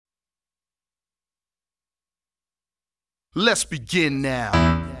Let's begin now.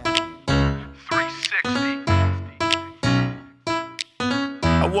 360.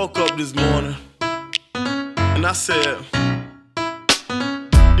 I woke up this morning and I said,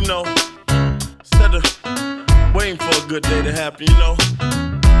 instead of waiting for a good day to happen,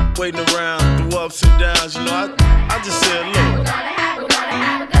 waiting around through ups and downs, I just said, look. We're gonna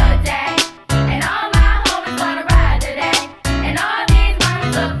have a good day, and all my homies gonna ride today, and all these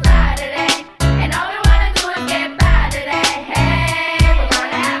moments look fly today, and all we wanna do is get by today. Hey, we're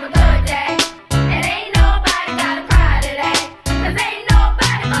gonna have a good day, and ain't nobody gotta cry today, 'cause ain't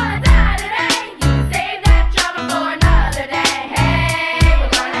nobody gonna die today. You can save that trouble for another day. Hey, we're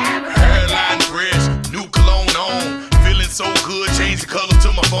gonna have a good day. Hairline fresh, new cologne on, feeling so good, change the color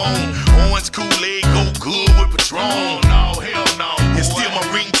to my phone. Orange Kool-Aid go good with Patron. No, hell no. It's still my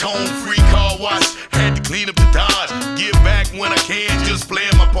ringtone, free car wash. Had to clean up the Dodge. Give back when I can, just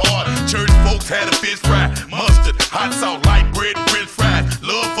playing my part. Church folks had a fish fry, mustard, hot sauce, light bread, and french fries.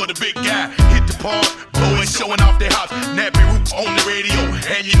 Love for the big guy, hit the park, blowing, showing off their house. Nappy Roots on the radio,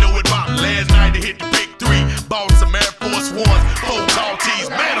 and you know it about last night they hit the big three. Bought some Air Force Ones, 4 tall tees.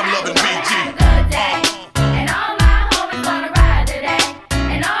 Man, I'm loving BG. Good day, and all my homies gonna ride today,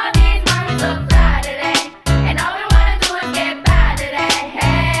 and all these moments look fly today, and all we wanna do is get by today.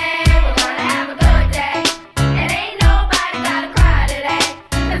 Hey, we're gonna have a good day, and ain't nobody gotta cry today,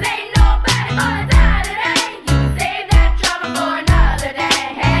 'cause ain't nobody gonna die today. You can save that trouble for another day.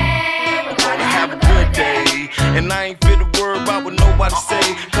 Hey, we're gonna have a good day. And I ain't fit to worry about what nobody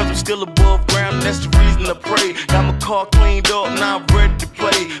say, 'cause I'm still above ground, and that's the reason I pray. Got my car cleaned up, now I'm ready to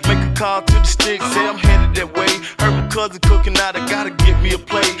play. Make a call to the stick, say I'm headed that way. Heard my cousin cooking out, I gotta get me a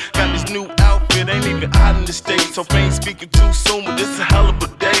plate. Got this new outfit, ain't even out in the States, so I ain't speaking too soon, but this a hell of a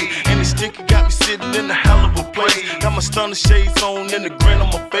day. And the sticker got me sitting in a hell of a place. Got my stunner shades on and the grin on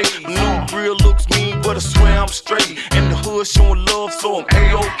my face. My new grill looks mean, but I swear I'm straight. In the hood showing love, so I'm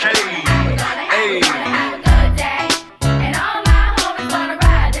A-OK. Hey. Have a good day, and all my homies gonna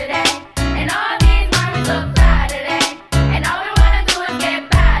ride today, and all these moments look fly today, and all we wanna do is get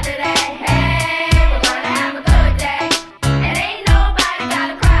by today. Hey, we're gonna have a good day, and ain't nobody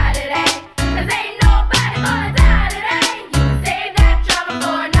gotta cry today, 'cause ain't nobody gonna die today. You can save that trouble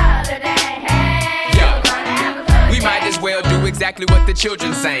for another day. Hey, we're gonna have a good day. We might as well do exactly what the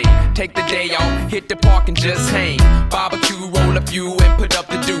children say. Take the day off, hit the park and just hang. Barbecue, roll a few and put up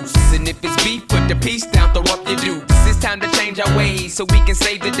the deuce. And if it's beef, put the piece down, throw up your dukes. It's time to change our ways so we can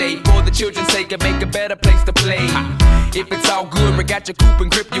save the day. For the children's sake and make a better place to play. If it's all good, we got your coupe and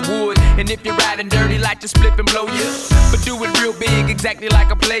grip your wood. And if you're riding dirty, like to split and blow you. But do it real big, exactly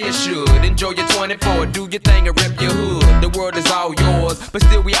like a player should. Enjoy your 24, do your thing and rep your hood. The world is all yours, but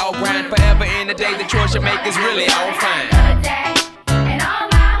still we all grind forever in the day. The choice you make is really all fine. Good day, and all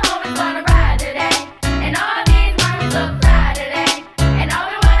my homies gonna ride today, and all these moments look fly today, and all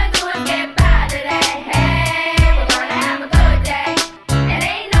we wanna do is get by today. Hey, we're gonna have a good day, and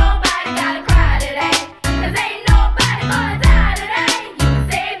ain't nobody gotta cry today, 'cause ain't nobody gonna die today. You can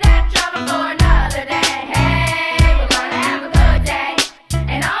save that trouble for another day. Hey, we're gonna have a good day,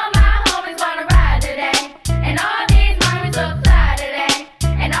 and all my homies gonna ride today, and all these moments look fly today,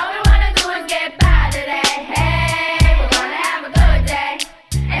 and all we wanna do is get by today. Hey, we're gonna have a good day,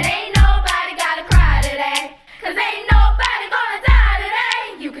 and ain't nobody gotta cry today, 'cause ain't nobody gonna die today.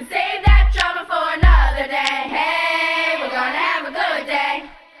 You can save that trouble for another day. Hey, we're gonna have a good day.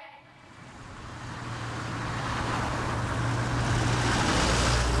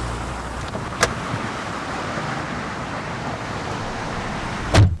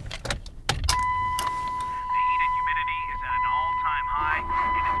 The heat and humidity is at an all-time high,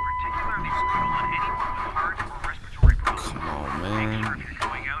 and it's particularly brutal on anyone with heart or respiratory problems. Come on, Make man. sure if you're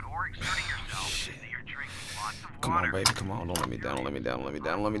going out or exerting yourself that you're drinking lots of Come water. on, baby, come on. Don't let me down, don't let me down, don't let me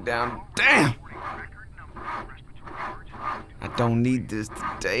down, don't let me down. Damn! I don't need this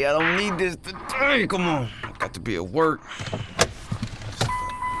today. I don't need this today. Come on. I got to be at work.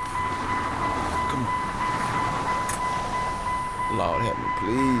 Come on. Lord help me,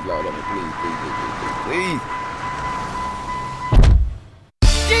 please. Lord help me, please, please, please, please, please.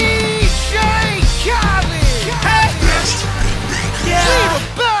 DJ Khaled! Hey! Yeah!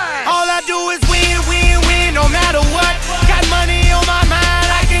 All I do is win, win, win, no matter what. Got money on my mind,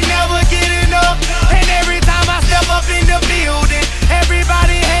 I can never get enough. And every time I step up in the building,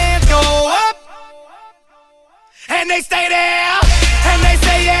 everybody hands go up. And they stay there, and they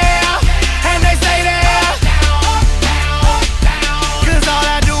say yeah, and they stay there. 'Cause all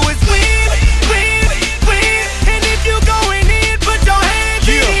I do is win, win, win. And if you going in, put your hands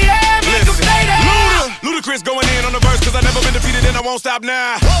in the air, make them stay there. Ludacris going in on the verse, 'cause I never been defeated and I won't stop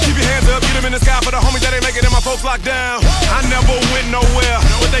now. Keep your hands up, get them in the sky for the homies that ain't making it, my folks locked down. I never went nowhere,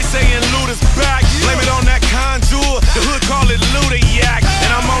 what they saying loot is back. Blame it on that contour, the hood call it Ludiac.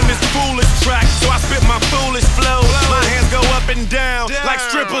 And I'm on this foolish track, so I spit my foolish flow. My hands go up and down, like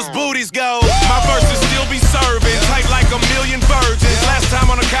strippers' booties go. My verses still be serving, tight like a million virgins. Last time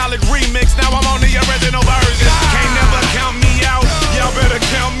on a college remix, now I'm on the original version. Can't never count me out, y'all better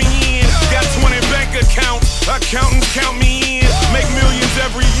count me in. Got 20 bank accounts, accountants count me in. Make millions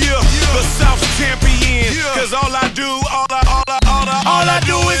every year, the South's champion. Cause all I do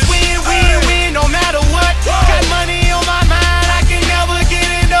is win, win, win, no matter what. Got money on my mind, I can never get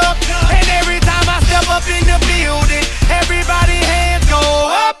enough. And every time I step up in the building, everybody hands go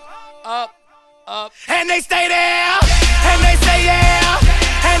up, up, up. And they stay there, and they say yeah,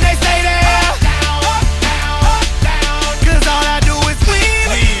 and they stay there. Cause all I do is win,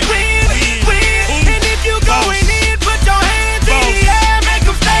 win, win. And if you going in, put your hands in the air, make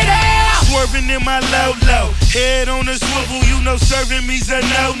them stay there. Swerving in my low, head on the swivel, you know serving me's a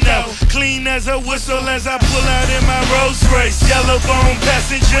no-no. Clean as a whistle as I pull out in my Rolls Royce. Yellow bone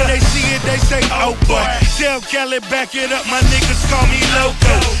passenger, they see it, they say, oh boy. Tell Cali, back it up, my niggas call me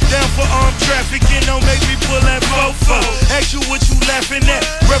loco. Down for armed trafficking, don't make me pull that fofo. Ask you what you laughing at,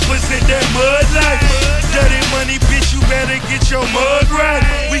 represent that mud life. Dirty money, bitch, you better get your mud right.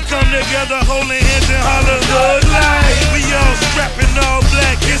 We come together holding hands and holler hood life. We all strapping all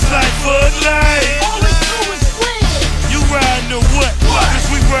black, it's like Bud Light. All we do is win. You riding to what?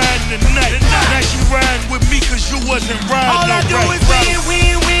 Cause we riding tonight. Now you riding with me cause you wasn't riding. All I do is win,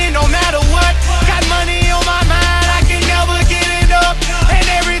 win, win, no matter what. Got money on my mind, I can never get enough. And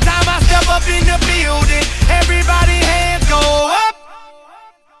every time I step up in the building, everybody hands go up.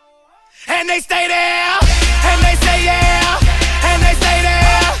 And they stay there, and they say yeah, and they stay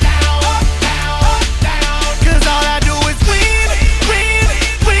there. Cause all I do is win, win,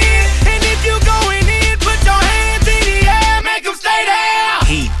 win. And if you going in, put your hands in the air, make them stay there.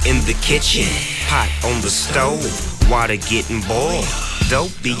 Heat in the kitchen, hot on the stove, water getting boiled,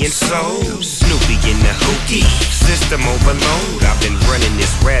 dope being sold, Snoopy in the hookie, system overload. I've been running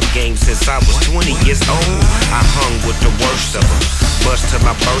this rap game since I was 20 years old. I hung with the worst of them, bust till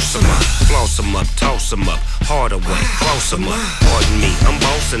I burst them up, floss them up, toss them up, harder way, close them up. Pardon me, I'm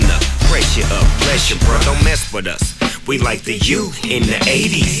bossing up, brace you up, bless you, bro, don't mess with us. We like the U in the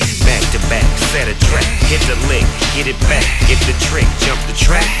 80s. Back to back, set a track, hit the lick, get it back, get the trick, jump the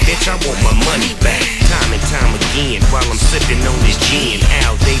track. Bitch, I want my money back. Time and time again, while I'm sipping on this gin.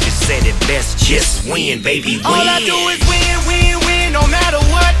 Al Davis said it best, just win, baby, win. All I do is win, win, win, no matter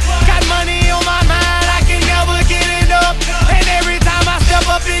what. Got money on my mind, I can never get enough. And every time I step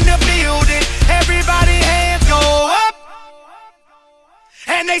up in the building, everybody hands go up.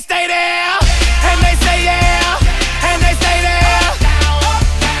 And they stay there, and they say yeah, and they stay there.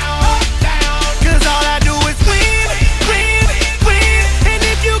 Cause all I do is win, win, win. And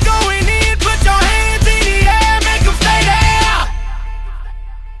if you going in, put your hands in the air, make them stay there.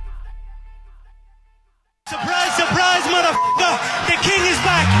 Surprise, surprise, motherfucker! The king is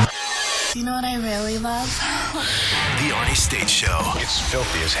back! You know what I really love? The Arnie State Show. It's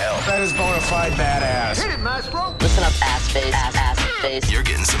filthy as hell. That is bona fide badass. Hit it, Maestro. Listen up, ass face, ass face. You're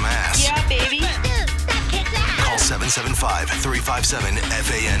getting some ass. Yeah, baby. Call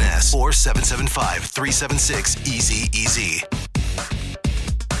 775-357-FANS or 775-376-EASY-EASY.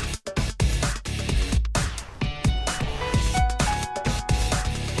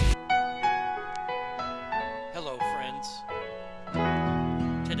 Hello, friends.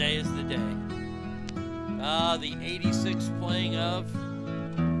 Today is the day. The 86th playing of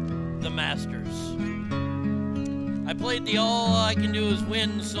the Masters. I played the All I Can Do Is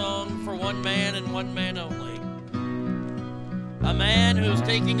Win song for one man and one man only. A man who's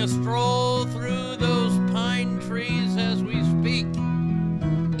taking a stroll through those pine trees as we speak.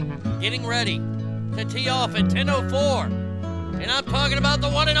 Getting ready to tee off at 10:04. And I'm talking about the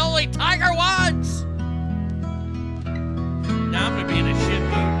one and only Tiger Woods. Now I'm going to be in a shit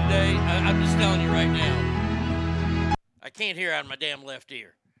mood today. I'm just telling you right now. I can't hear out of my damn left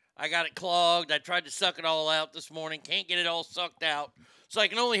ear. I got it clogged. I tried to suck it all out this morning. Can't get it all sucked out. So I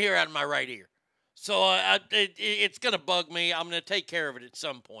can only hear out of my right ear. So it's going to bug me. I'm going to take care of it at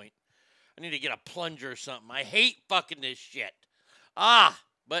some point. I need to get a plunger or something. I hate fucking this shit.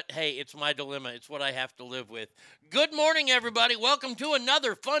 But hey, it's my dilemma. It's what I have to live with. Good morning, everybody. Welcome to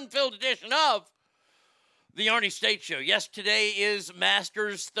another fun-filled edition of the Arnie State Show. Yes, today is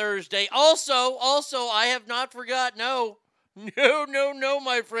Masters Thursday. Also, I have not forgot. No,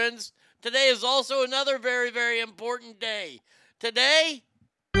 my friends. Today is also another very, very important day. Today,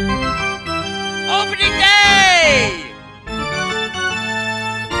 opening day!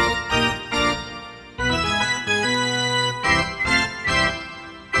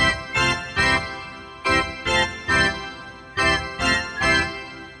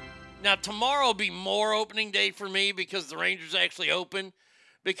 it'll be more opening day for me because the Rangers actually open.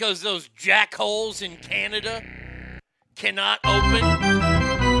 Because those jackholes in Canada cannot open.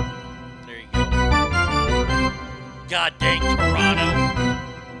 There you go. God dang Toronto.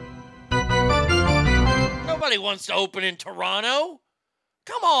 Nobody wants to open in Toronto.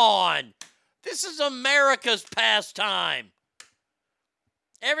 Come on. This is America's pastime.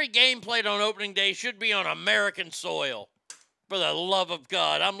 Every game played on opening day should be on American soil. For the love of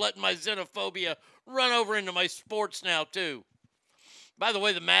God. I'm letting my xenophobia run over into my sports now, too. By the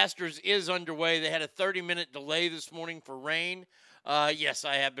way, the Masters is underway. They had a 30-minute delay this morning for rain. Yes,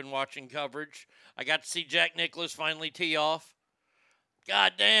 I have been watching coverage. I got to see Jack Nicklaus finally tee off.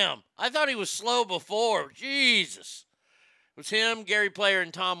 God damn. I thought he was slow before. Jesus. It was him, Gary Player,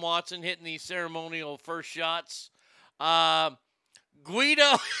 and Tom Watson hitting these ceremonial first shots.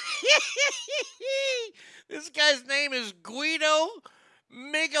 Guido. This guy's name is Guido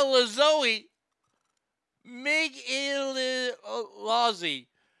Migalazoe. Migalazi.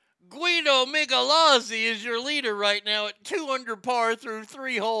 Guido Migalazi is your leader right now at 2 under par through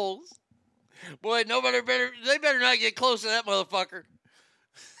 3 holes. Boy, they better not get close to that motherfucker.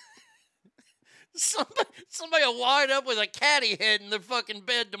 Somebody will wind up with a caddy head in their fucking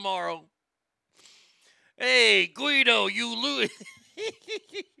bed tomorrow. Hey, Guido, you lose.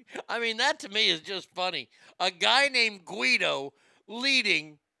 I mean, that to me is just funny. A guy named Guido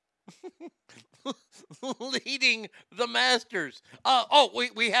leading the Masters.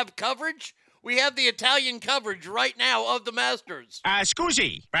 We have coverage? We have the Italian coverage right now of the Masters.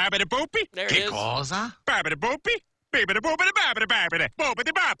 Scusi, babidi boopy? There it is. Cosa? Babidi boopy? Babidi boopity babidi babidi.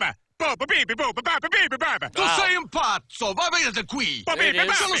 Boopity bapa. Bopa bibi bopa bapa bibi baba. Tu sei un pazzo, va via da qui.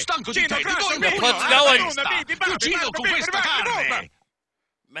 Sono stanco di te, ti do il Let's go. Cucino con questa carne.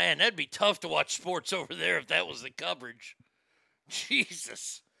 Man, that'd be tough to watch sports over there if that was the coverage.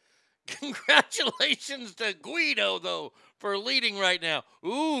 Jesus. Congratulations to Guido, though, for leading right now.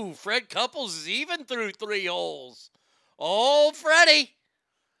 Ooh, Fred Couples is even through 3 holes. Oh, Freddie.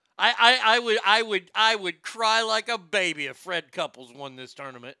 I would cry like a baby if Fred Couples won this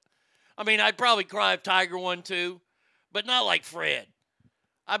tournament. I mean, I'd probably cry if Tiger won too, but not like Fred.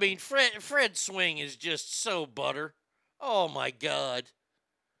 I mean, Fred's swing is just so butter. Oh, my God.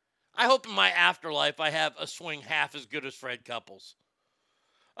 I hope in my afterlife I have a swing half as good as Fred Couples.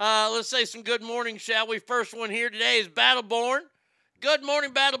 Let's say some good morning, shall we? First one here today is Battleborn. Good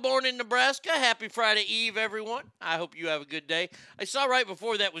morning, Battleborn in Nebraska. Happy Friday Eve, everyone. I hope you have a good day. I saw right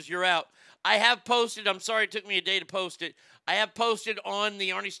before that was You're Out. I have posted, I'm sorry it took me a day to post it. I have posted on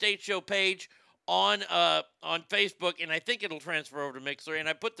the Arnie State Show page on Facebook, and I think it'll transfer over to Mixler, and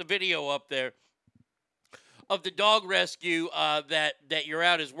I put the video up there of the dog rescue that You're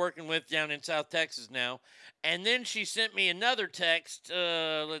Out is working with down in South Texas now. And then she sent me another text.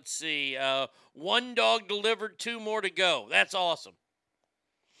 Let's see. 1 dog delivered, 2 more to go. That's awesome.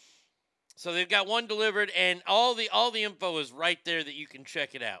 So they've got 1 delivered, and all the info is right there that you can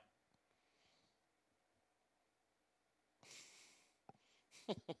check it out.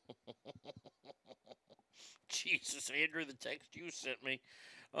 Jesus, Andrew, the text you sent me.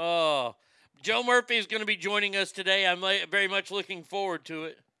 Oh, Joe Murphy is going to be joining us today. I'm very much looking forward to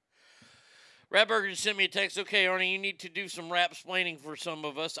it. Ratburger sent me a text. Okay, Arnie, you need to do some rap splaining for some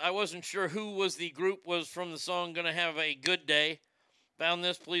of us. I wasn't sure who was the group was from the song Gonna Have a Good Day. Found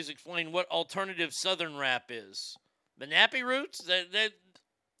this. Please explain what alternative Southern rap is. The Nappy Roots?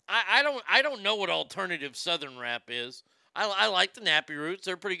 I don't know what alternative Southern rap is. I like the Nappy Roots.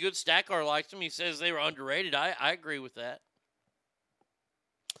 They're pretty good. Stackar likes them. He says they were underrated. I agree with that.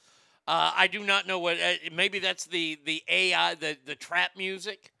 I do not know what. Maybe that's the AI, the trap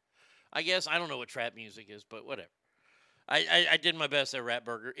music. I guess I don't know what trap music is, but whatever. I did my best at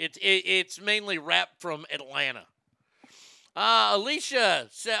Ratburger. It's mainly rap from Atlanta. Alicia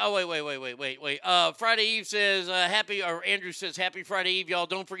said, oh, wait. Friday Eve says, Andrew says, happy Friday Eve, y'all.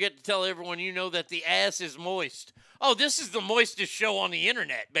 Don't forget to tell everyone you know that the ass is moist. Oh, this is the moistest show on the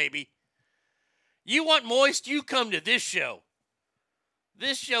internet, baby. You want moist, you come to this show.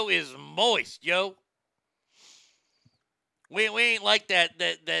 This show is moist, yo. We ain't like that.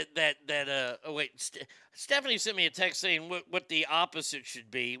 Stephanie sent me a text saying what the opposite should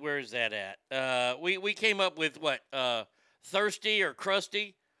be. Where is that at? We came up with what? Thirsty or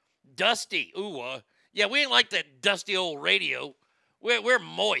crusty? Dusty. Ooh, yeah, we ain't like that dusty old radio. We're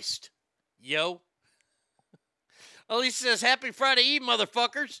moist, yo. Elise says, happy Friday Eve,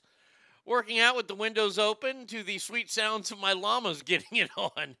 motherfuckers. Working out with the windows open to the sweet sounds of my llamas getting it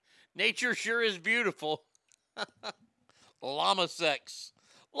on. Nature sure is beautiful. Llama sex.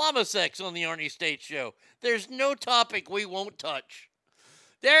 Llama sex on the Arnie State Show. There's no topic we won't touch.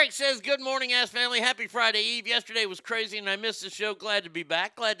 Derek says, good morning, Ass Family. Happy Friday Eve. Yesterday was crazy, and I missed the show. Glad to be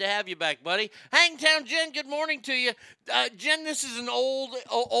back. Glad to have you back, buddy. Hangtown Jen, good morning to you. Jen, this is an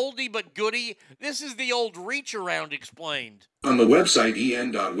oldie but goodie. This is the old reach around explained. On the website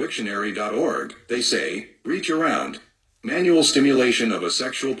en.wiktionary.org, they say, reach around. Manual stimulation of a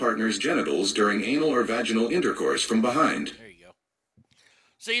sexual partner's genitals during anal or vaginal intercourse from behind. There you go.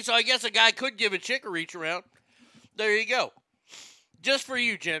 See, so I guess a guy could give a chick a reach around. There you go. Just for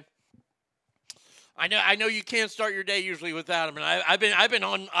you, Jen. I know you can't start your day usually without them, and I've been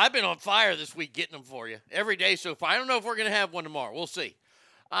on fire this week getting them for you every day so far. I don't know if we're gonna have one tomorrow. We'll see.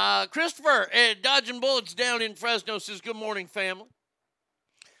 Christopher at Dodging Bullets down in Fresno says, good morning, family.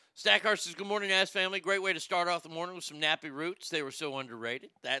 Stackhart says, good morning, Ass Family. Great way to start off the morning with some nappy roots. They were so underrated.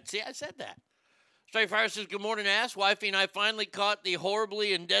 See, I said that. Straight Fire says, good morning, Ass. Wifey and I finally caught the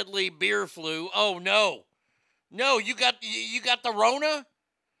horribly and deadly beer flu. Oh, no. No, you got the Rona?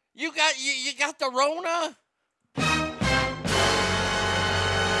 You got the Rona?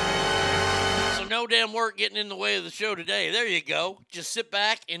 So no damn work getting in the way of the show today. There you go. Just sit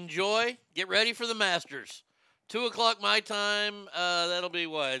back, enjoy, get ready for the Masters. 2 o'clock my time. That'll be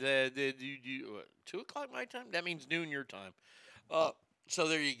what? 2 o'clock my time? That means noon your time. So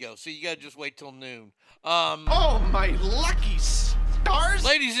there you go. So you got to just wait till noon. Oh, my lucky stars.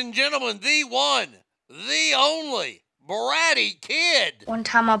 Ladies and gentlemen, the one, the only, Bratty Kid. One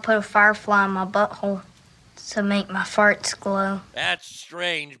time I put a firefly in my butthole to make my farts glow. That's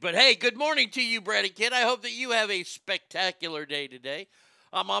strange. But hey, good morning to you, Bratty Kid. I hope that you have a spectacular day today.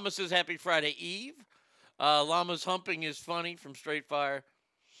 Mama says happy Friday Eve. Llama's humping is funny from Straight Fire.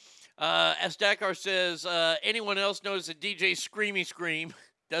 Astakar says, anyone else notice that DJ Screamy Scream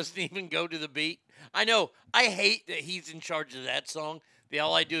doesn't even go to the beat? I know. I hate that he's in charge of that song. The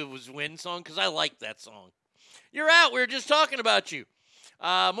All I Do Was Win song, because I like that song. You're out. We were just talking about you.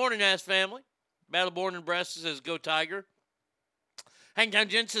 Morning, Ass Family. Battleborn and Breast says, go Tiger. Hangtown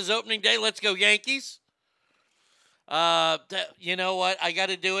Jen says, opening day, let's go Yankees. You know what? I got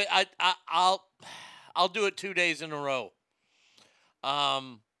to do it. I'll do it 2 days in a row.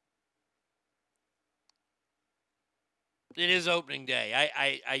 It is opening day.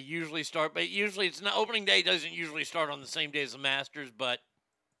 I usually start, but usually it's not. Opening day doesn't usually start on the same day as the Masters, but.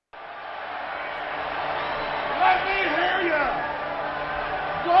 Let me hear you.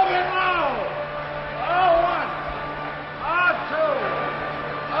 Going low. A1. A2.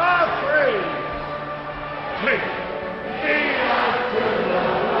 A3. Take me out to the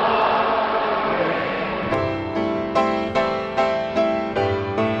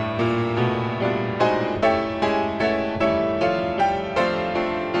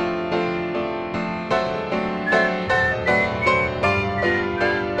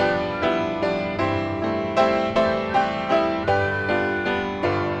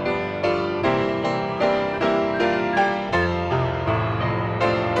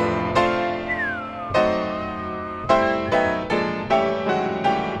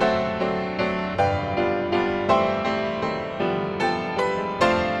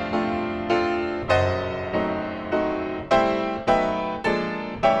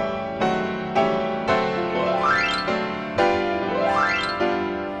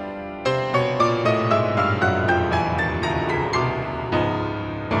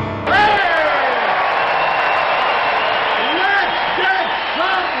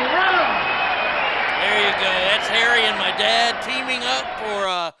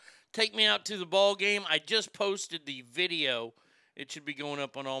Take Me Out to the Ball Game. I just posted the video. It should be going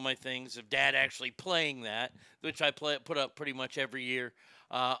up on all my things of Dad actually playing that, which I put up pretty much every year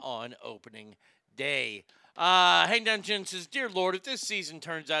on opening day. Hangdown Jen says, dear Lord, if this season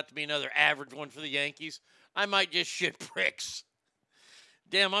turns out to be another average one for the Yankees, I might just shit bricks.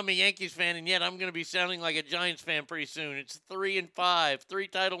 Damn, I'm a Yankees fan, and yet I'm going to be sounding like a Giants fan pretty soon. It's 3-5. 3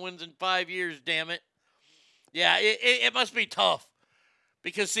 title wins in 5 years, damn it. Yeah, it must be tough.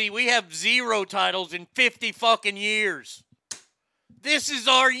 Because, see, we have 0 titles in 50 fucking years. This is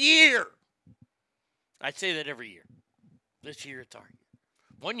our year. I say that every year. This year, it's our year.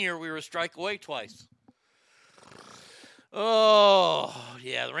 One year, we were a strike away twice. Oh,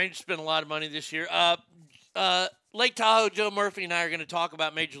 yeah, the Rangers spent a lot of money this year. Lake Tahoe, Joe Murphy and I are going to talk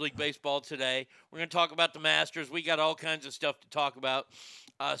about Major League Baseball today. We're going to talk about the Masters. We got all kinds of stuff to talk about,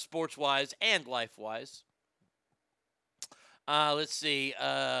 sports-wise and life-wise. Let's see.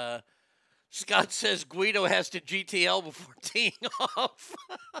 Scott says Guido has to GTL before teeing off.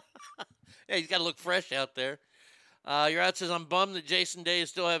 Yeah, he's got to look fresh out there. Your out says, I'm bummed that Jason Day is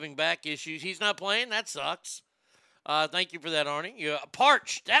still having back issues. He's not playing? That sucks. Thank you for that, Arnie.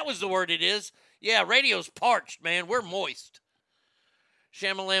 Parched. That was the word it is. Yeah, radio's parched, man. We're moist.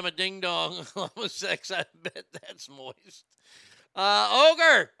 Shamalama ding dong. Llama sex, I bet that's moist.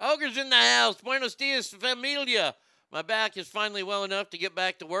 Ogre's in the house. Buenos dias, familia. My back is finally well enough to get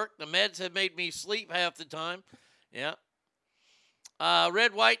back to work. The meds have made me sleep half the time. Yeah.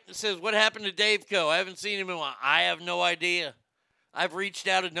 Red White says, what happened to Dave Coe? I haven't seen him in a while. I have no idea. I've reached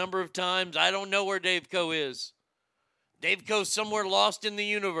out a number of times. I don't know where Dave Coe is. Dave Coe's somewhere lost in the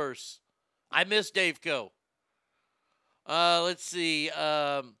universe. I miss Dave Coe. Let's see.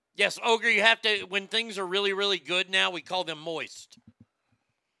 Yes, Ogre, you have to, when things are really, really good now, we call them moist.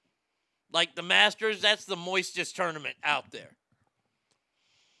 Like the Masters, that's the moistest tournament out there.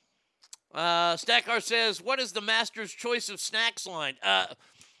 Stackar says, what is the Masters' choice of snacks line?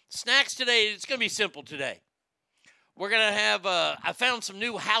 Snacks today, it's going to be simple today. We're going to have, I found some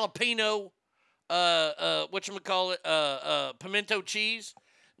new jalapeno, pimento cheese.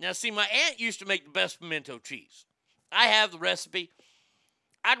 Now, see, my aunt used to make the best pimento cheese. I have the recipe.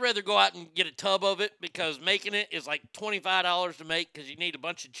 I'd rather go out and get a tub of it because making it is like $25 to make because you need a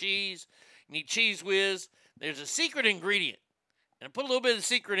bunch of cheese. You need Cheese Whiz. There's a secret ingredient. And I put a little bit of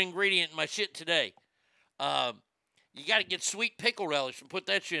secret ingredient in my shit today. You got to get sweet pickle relish and put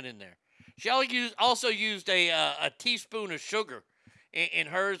that shit in there. She also used a teaspoon of sugar in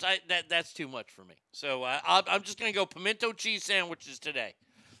hers. That's too much for me. So I'm just going to go pimento cheese sandwiches today.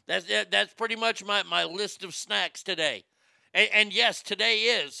 That's pretty much my list of snacks today. And yes, today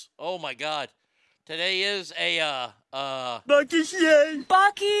is, oh my God, today is a Buc-ee's, yay!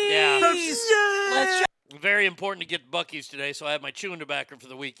 Buc-ee's! Yeah. Let's Very important to get Buc-ee's today, so I have my chewing tobacco for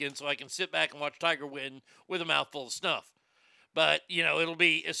the weekend so I can sit back and watch Tiger win with a mouthful of snuff. But, you know, it'll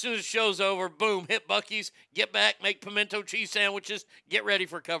be, as soon as the show's over, boom, hit Buc-ee's, get back, make pimento cheese sandwiches, get ready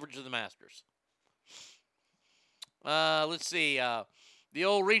for coverage of the Masters. Let's see, the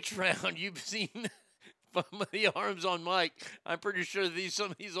old reach around, you've seen from the arms on Mike. I'm pretty sure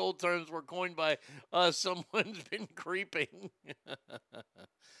some of these old terms were coined by someone's been creeping.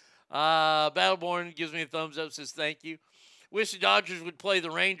 Battleborn gives me a thumbs up, says thank you. Wish the Dodgers would play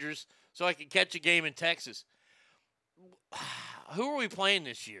the Rangers so I could catch a game in Texas. Who are we playing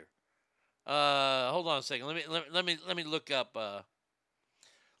this year? Hold on a second. Let me look up. Let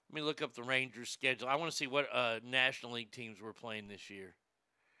me look up the Rangers schedule. I want to see what National League teams we're playing this year.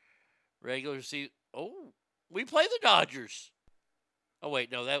 Regular season. Oh, we play the Dodgers. Oh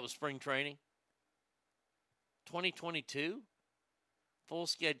wait, no, that was spring training. 2022. Full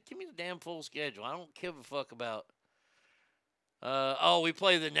schedule. Give me the damn full schedule. I don't give a fuck about. We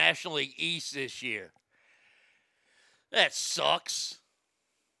play the National League East this year. That sucks.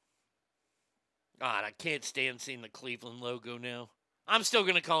 God, I can't stand seeing the Cleveland logo now. I'm still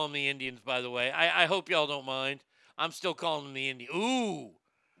going to call them the Indians, by the way. I hope y'all don't mind. I'm still calling them the Indians. Ooh.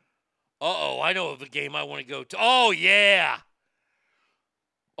 I know of a game I want to go to. Oh, yeah.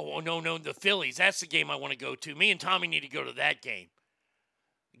 Oh, no, the Phillies. That's the game I want to go to. Me and Tommy need to go to that game.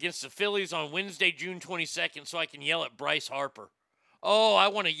 Against the Phillies on Wednesday, June 22nd, so I can yell at Bryce Harper. Oh, I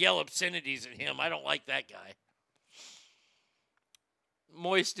want to yell obscenities at him. I don't like that guy.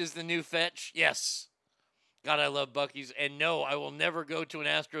 Moist is the new fetch. Yes. God, I love Buc-ee's. And no, I will never go to an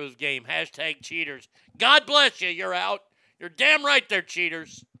Astros game. Hashtag cheaters. God bless you. You're out. You're damn right they're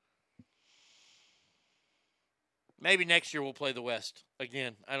cheaters. Maybe next year we'll play the West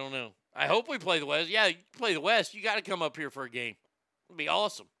again. I don't know. I hope we play the West. Yeah, you play the West. You got to come up here for a game. It'll be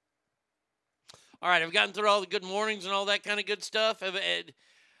awesome. All right, I've gotten through all the good mornings and all that kind of good stuff. Yeah.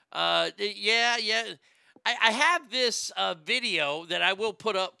 I have this video that I will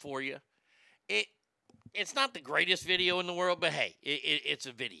put up for you. It's not the greatest video in the world, but hey, it's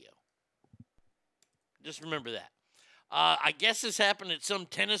a video. Just remember that. I guess this happened at some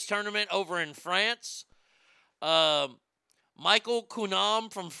tennis tournament over in France. Michael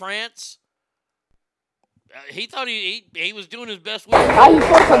Kunam from France. He thought he was doing his best with it. How you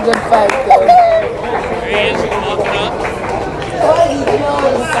fought a good fight, though? There he is. He's walking up.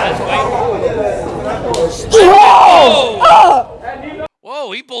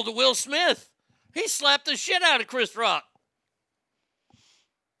 Whoa, he pulled a Will Smith. He slapped the shit out of Chris Rock.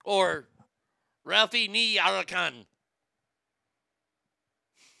 Or Ralphie Ni Arakan.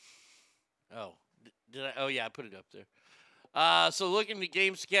 Oh, did I? Oh, yeah, I put it up there. So looking at the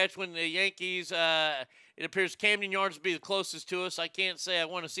game sketch when the Yankees, it appears Camden Yards will be the closest to us. I can't say I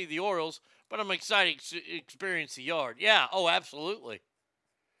want to see the Orioles, but I'm excited to experience the Yard. Yeah, oh, absolutely.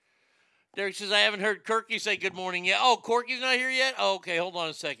 Derek says, I haven't heard Kirky say good morning yet. Oh, Corky's not here yet? Oh, okay, hold on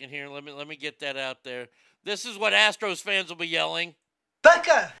a second here. Let me get that out there. This is what Astros fans will be yelling.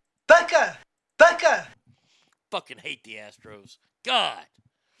 Becca! Becca! Becca! Fucking hate the Astros. God.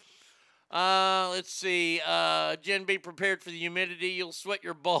 Let's see. Jen, be prepared for the humidity. You'll sweat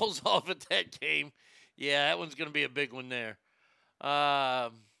your balls off at that game. Yeah, that one's going to be a big one there.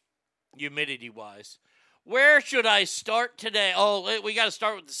 Humidity-wise. Where should I start today? Oh, we got to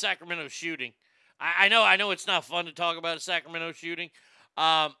start with the Sacramento shooting. I know it's not fun to talk about a Sacramento shooting,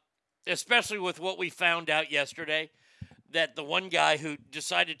 especially with what we found out yesterday, that the one guy who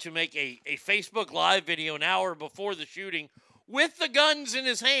decided to make a Facebook Live video an hour before the shooting with the guns in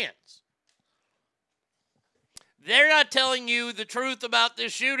his hands. They're not telling you the truth about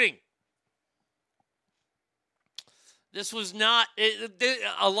this shooting. This was not,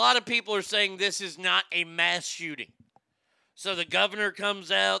 a lot of people are saying this is not a mass shooting. So the governor comes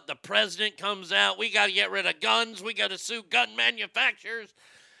out, the president comes out, we got to get rid of guns, we got to sue gun manufacturers.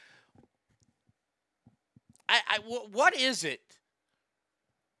 What is it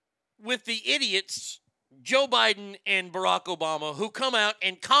with the idiots, Joe Biden and Barack Obama, who come out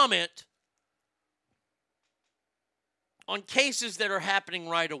and comment on cases that are happening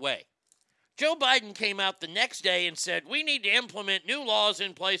right away? Joe Biden came out the next day and said, we need to implement new laws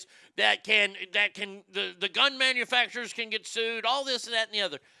in place that the gun manufacturers can get sued, all this and that and the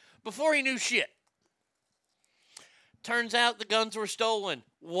other, before he knew shit. Turns out the guns were stolen.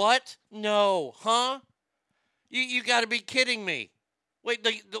 What? No. Huh? You got to be kidding me. Wait,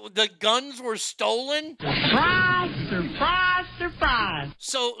 the guns were stolen? Surprise, surprise, surprise.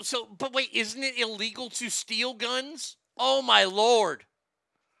 But wait, isn't it illegal to steal guns? Oh, my Lord.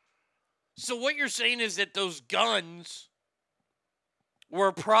 So what you're saying is that those guns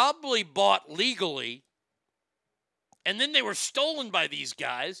were probably bought legally, and then they were stolen by these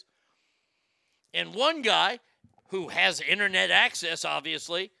guys, and one guy who has internet access,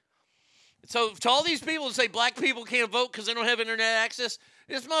 obviously. So to all these people who say black people can't vote because they don't have internet access,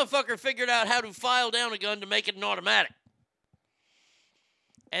 this motherfucker figured out how to file down a gun to make it an automatic.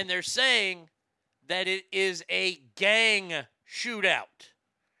 And they're saying that it is a gang shootout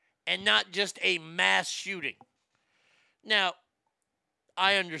and not just a mass shooting. Now,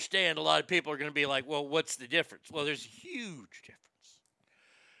 I understand a lot of people are going to be like, well, what's the difference? Well, there's a huge difference.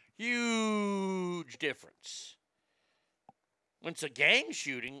 Huge difference. When it's a gang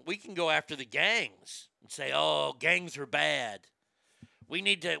shooting, we can go after the gangs and say, oh, gangs are bad. We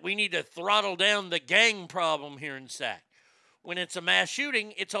need to throttle down the gang problem here in Sac. When it's a mass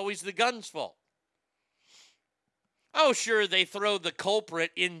shooting, it's always the gun's fault. Oh, sure, they throw the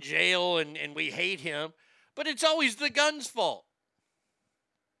culprit in jail and we hate him, but it's always the gun's fault.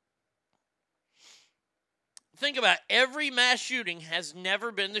 Think about it. Every mass shooting has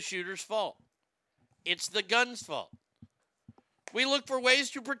never been the shooter's fault. It's the gun's fault. We look for ways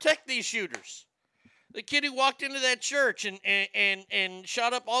to protect these shooters. The kid who walked into that church and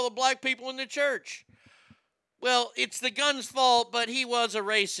shot up all the black people in the church. Well, it's the gun's fault, but he was a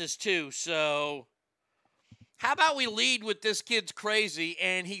racist too, so how about we lead with this kid's crazy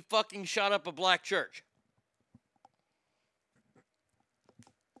and he fucking shot up a black church?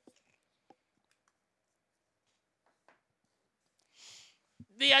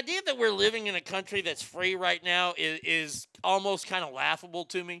 The idea that we're living in a country that's free right now is almost kind of laughable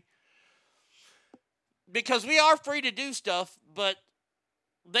to me. Because we are free to do stuff, but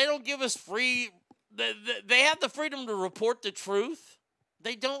they don't give us free. They have the freedom to report the truth.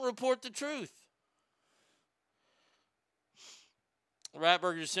 They don't report the truth.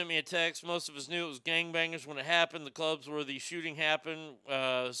 Ratburger sent me a text. Most of us knew it was gangbangers when it happened. The clubs where the shooting happened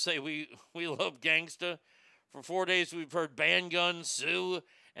say we love gangsta. For 4 days we've heard ban guns, sue,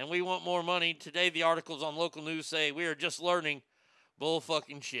 and we want more money. Today the articles on local news say we are just learning bull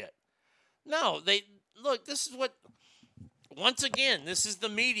fucking shit. No, look, this is what, once again, this is the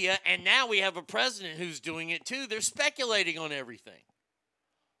media, and now we have a president who's doing it too. They're speculating on everything.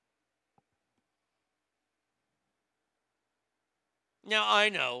 Now, I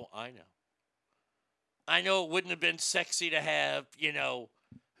know it wouldn't have been sexy to have,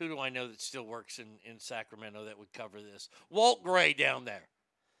 who do I know that still works in Sacramento that would cover this? Walt Gray down there.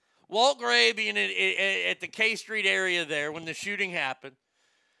 Walt Gray being at the K Street area there when the shooting happened,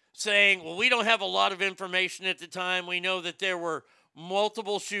 saying, well, we don't have a lot of information at the time. We know that there were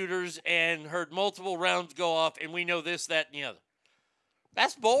multiple shooters and heard multiple rounds go off, and we know this, that, and the other.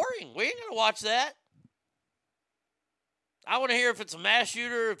 That's boring. We ain't going to watch that. I want to hear if it's a mass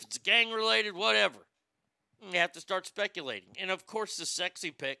shooter, if it's gang-related, whatever. You have to start speculating. And, of course, the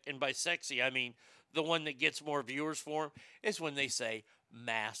sexy pick, and by sexy, I mean the one that gets more viewers for them, is when they say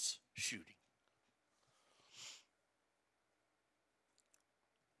mass shooting.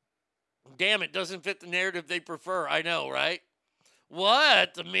 Damn, it doesn't fit the narrative they prefer. I know, right?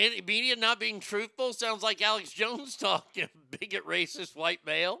 What? The media not being truthful sounds like Alex Jones talking. Bigot, racist, white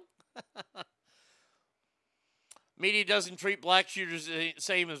male. Media doesn't treat black shooters the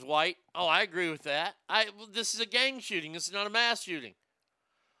same as white. Oh, I agree with that. This is a gang shooting. This is not a mass shooting.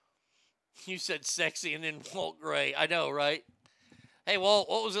 You said sexy and then Walt Gray. I know, right? Hey, Walt,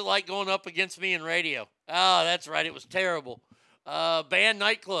 what was it like going up against me in radio? Oh, that's right. It was terrible. Ban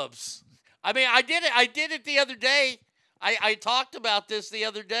nightclubs. I mean, I did it the other day. I talked about this the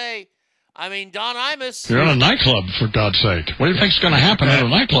other day. I mean, Don Imus. You're in a nightclub, for God's sake. What do you think's going to happen at a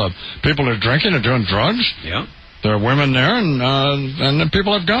nightclub? People are drinking and doing drugs. Yeah. There are women there, and then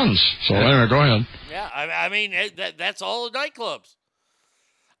people have guns. So anyway, go ahead. Yeah, I mean, that's all the nightclubs.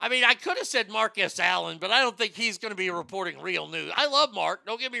 I mean, I could have said Mark S. Allen, but I don't think he's going to be reporting real news. I love Mark.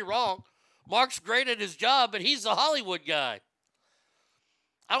 Don't get me wrong. Mark's great at his job, but he's the Hollywood guy.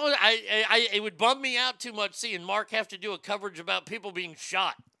 It would bum me out too much seeing Mark have to do a coverage about people being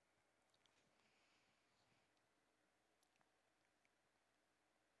shot.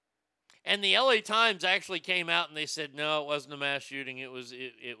 And the LA Times actually came out and they said, no, it wasn't a mass shooting. It was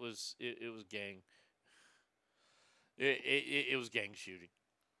gang. It was gang shooting.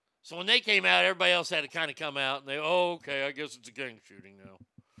 So when they came out, everybody else had to kind of come out and they, okay, I guess it's a gang shooting now.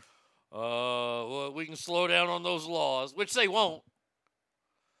 Well, we can slow down on those laws, which they won't.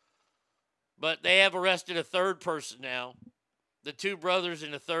 But they have arrested a third person now. The two brothers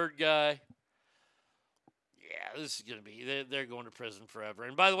and a third guy. Yeah, this is going to be, they're going to prison forever.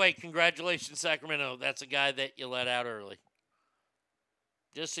 And by the way, congratulations, Sacramento. That's a guy that you let out early.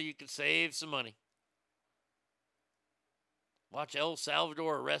 Just so you could save some money. Watch El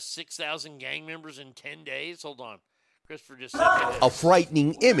Salvador arrest 6,000 gang members in 10 days. Hold on. Christopher just said a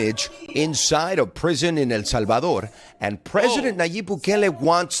frightening image inside a prison in El Salvador, and President Nayib Bukele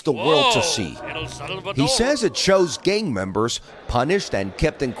wants the world to see. He says it shows gang members punished and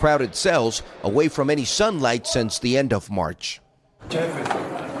kept in crowded cells away from any sunlight since the end of March.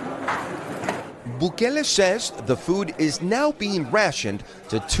 Bukele says the food is now being rationed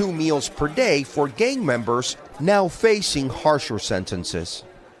to 2 meals per day for gang members now facing harsher sentences.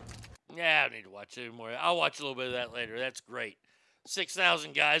 Yeah, I don't need to watch it anymore. I'll watch a little bit of that later. That's great.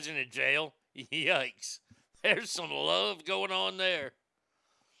 6,000 guys in a jail. Yikes. There's some love going on there.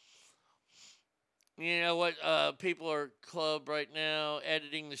 You know what? People are club right now,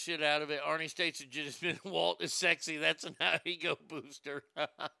 editing the shit out of it. Arnie states it just been Walt is sexy. That's an ego booster.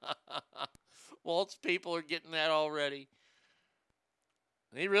 Walt's people are getting that already.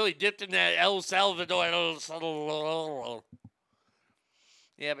 He really dipped in that El Salvador.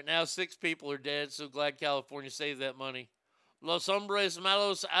 Yeah, but now 6 people are dead, so glad California saved that money. Los hombres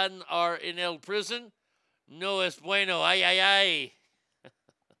malos are in el prison. No es bueno. Ay, ay,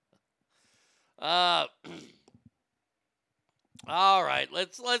 ay. All right,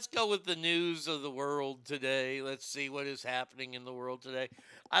 let's go with the news of the world today. Let's see what is happening in the world today.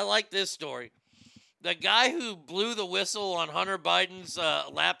 I like this story. The guy who blew the whistle on Hunter Biden's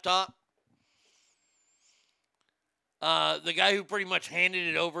laptop, the guy who pretty much handed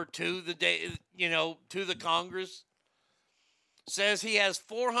it over to the Congress, says he has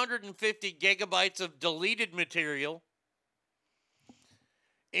 450 gigabytes of deleted material,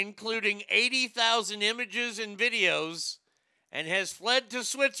 including 80,000 images and videos, and has fled to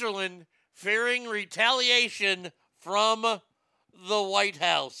Switzerland fearing retaliation from the White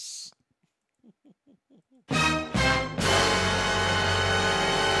House.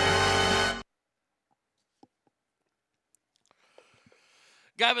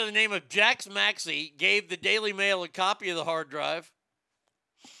 Guy by the name of Jax Maxey gave the Daily Mail a copy of the hard drive.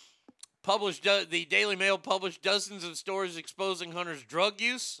 The Daily Mail published dozens of stories exposing Hunter's drug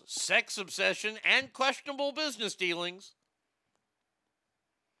use, sex obsession, and questionable business dealings.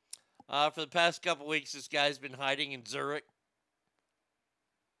 For the past couple weeks, this guy's been hiding in Zurich.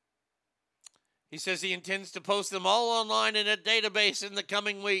 He says he intends to post them all online in a database in the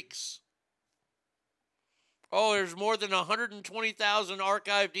coming weeks. Oh, there's more than 120,000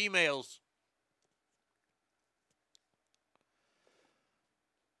 archived emails.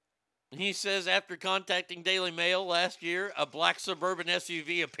 He says after contacting Daily Mail last year, a black suburban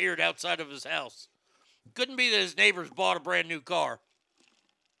SUV appeared outside of his house. Couldn't be that his neighbors bought a brand new car.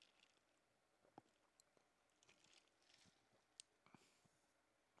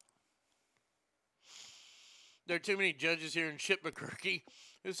 There are too many judges here in Shippensburg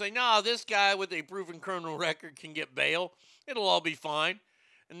who say, nah, this guy with a proven criminal record can get bail. It'll all be fine.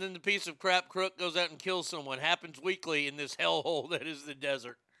 And then the piece of crap crook goes out and kills someone. Happens weekly in this hellhole that is the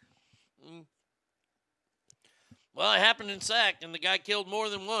desert. Well, it happened in Sac, and the guy killed more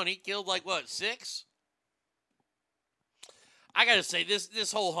than one. He killed 6? I got to say,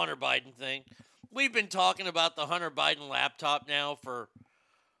 this whole Hunter Biden thing, we've been talking about the Hunter Biden laptop now for,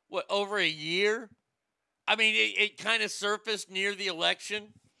 what, over a year? I mean, it kind of surfaced near the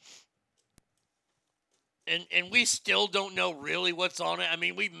election. And we still don't know really what's on it. I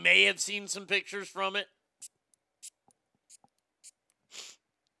mean, we may have seen some pictures from it.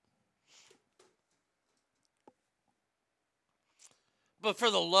 But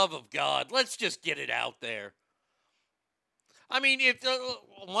for the love of God, let's just get it out there. I mean,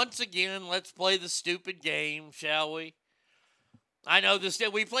 once again, let's play the stupid game, shall we? I know this.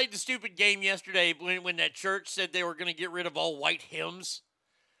 We played the stupid game yesterday when that church said they were going to get rid of all white hymns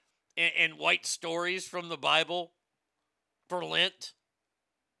and white stories from the Bible for Lent.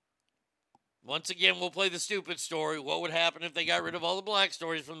 Once again, we'll play the stupid story. What would happen if they got rid of all the black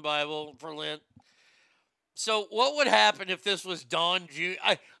stories from the Bible for Lent? So what would happen if this was Don Jr.?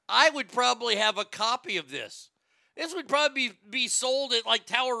 I would probably have a copy of this. This would probably be sold at like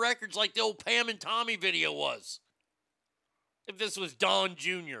Tower Records like the old Pam and Tommy video was. If this was Don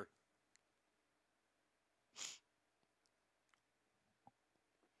Jr.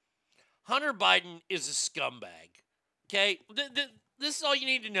 Hunter Biden is a scumbag. Okay? This is all you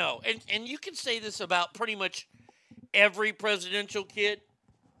need to know. And you can say this about pretty much every presidential kid.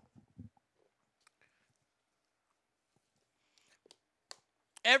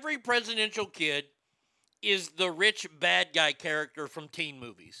 Every presidential kid is the rich bad guy character from teen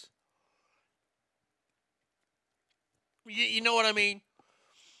movies. You know what I mean?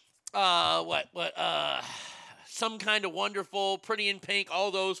 Some Kind of Wonderful, Pretty in Pink, all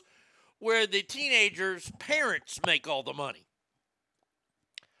those, where the teenagers' parents make all the money.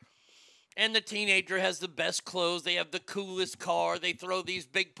 And the teenager has the best clothes, they have the coolest car, they throw these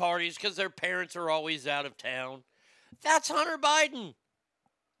big parties because their parents are always out of town. That's Hunter Biden.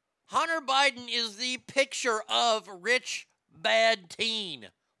 Hunter Biden is the picture of rich, bad teen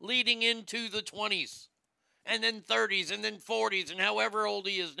leading into the 20s, and then 30s, and then 40s, and however old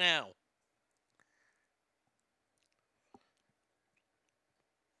he is now.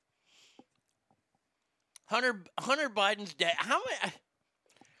 Hunter Biden's dad. I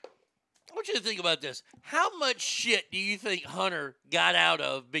want you to think about this. How much shit do you think Hunter got out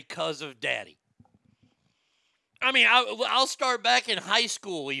of because of daddy? I mean, I'll start back in high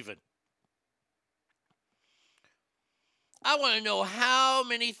school even. I want to know how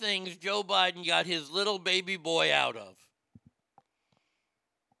many things Joe Biden got his little baby boy out of.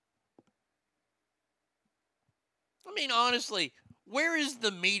 I mean, honestly, where is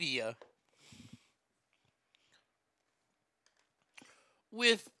the media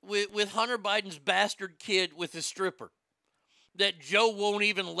with Hunter Biden's bastard kid with a stripper that Joe won't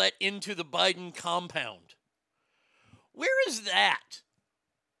even let into the Biden compound? Where is that?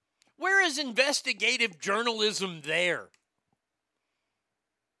 Where is investigative journalism there?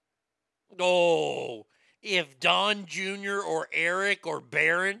 Oh, if Don Jr. or Eric or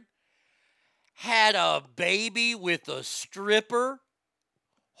Barron had a baby with a stripper,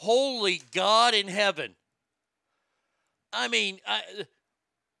 holy God in heaven. I mean,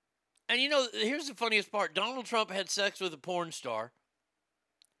 and you know, here's the funniest part. Donald Trump had sex with a porn star,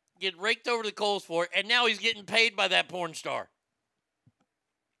 get raked over the coals for it, and now he's getting paid by that porn star.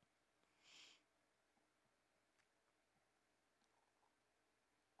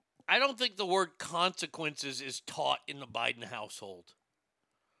 I don't think the word consequences is taught in the Biden household.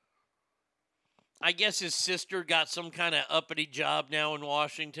 I guess his sister got some kind of uppity job now in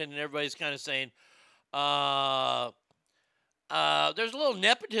Washington, and everybody's kind of saying, there's a little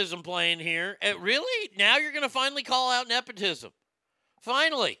nepotism playing here. Really? Now you're going to finally call out nepotism?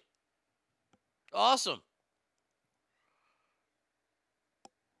 Finally. Awesome.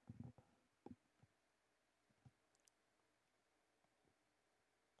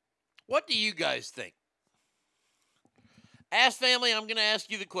 What do you guys think? Ask family, I'm going to ask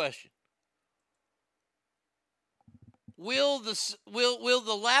you the question. Will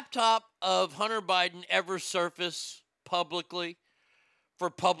the laptop of Hunter Biden ever surface publicly for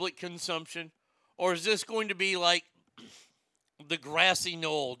public consumption? Or is this going to be like the grassy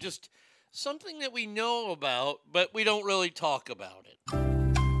knoll? Just something that we know about, but we don't really talk about it.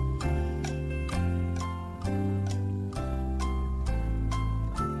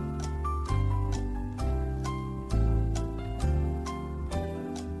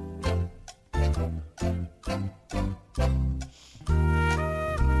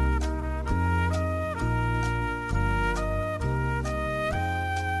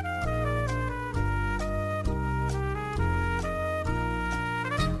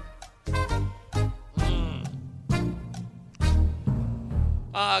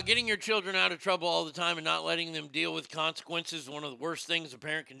 Getting your children out of trouble all the time and not letting them deal with consequences is one of the worst things a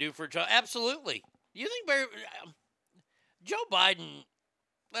parent can do for a child. Absolutely. You think Joe Biden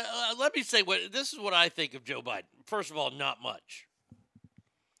let me say this is what I think of Joe Biden. First of all, not much.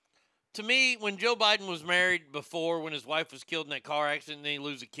 To me, when Joe Biden was married before, when his wife was killed in that car accident, and then he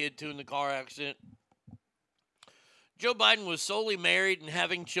lose a kid too in the car accident, Joe Biden was solely married and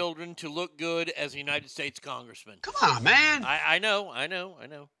having children to look good as a United States congressman. Come on, man. I know.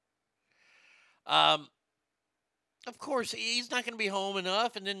 Of course, he's not going to be home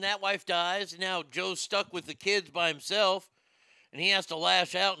enough, and then that wife dies, and now Joe's stuck with the kids by himself, and he has to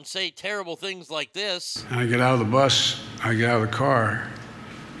lash out and say terrible things like this. I get out of the bus, I get out of the car,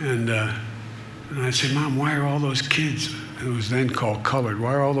 and I say, Mom, why are all those kids, it was then called colored,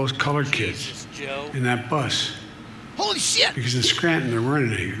 why are all those colored kids Joe. in that bus? Holy shit! Because in Scranton, there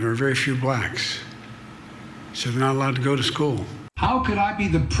weren't any. There were very few blacks. So they're not allowed to go to school. How could I be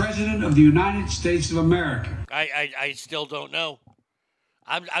the President of the United States of America? I still don't know.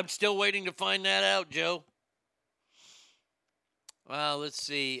 I'm still waiting to find that out, Joe. Well, let's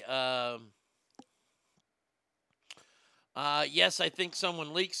see. Yes, I think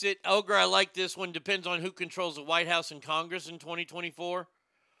someone leaks it. Ogre, I like this one. Depends on who controls the White House and Congress in 2024.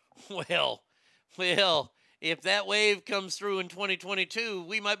 Well, if that wave comes through in 2022,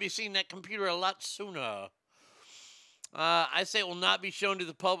 we might be seeing that computer a lot sooner. I say it will not be shown to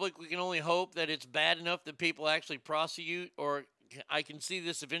the public. We can only hope that it's bad enough that people actually prosecute, or I can see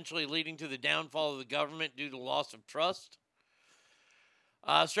this eventually leading to the downfall of the government due to loss of trust.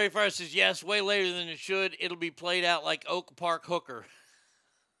 Straight Fire says, yes, way later than it should. It'll be played out like Oak Park Hooker.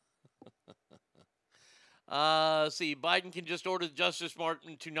 See, Biden can just order the Justice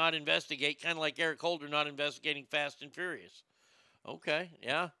Department to not investigate, kind of like Eric Holder not investigating Fast and Furious. Okay,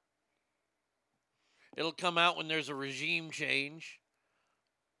 yeah. It'll come out when there's a regime change.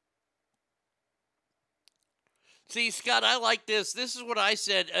 See, Scott, I like this. This is what I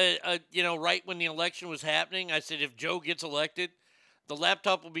said, right when the election was happening. I said if Joe gets elected, the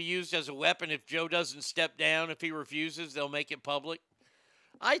laptop will be used as a weapon. If Joe doesn't step down, if he refuses, they'll make it public.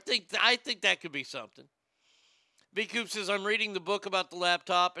 I think that could be something. B. Coop says, I'm reading the book about the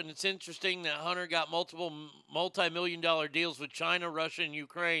laptop, and it's interesting that Hunter got multiple multi-million-dollar deals with China, Russia, and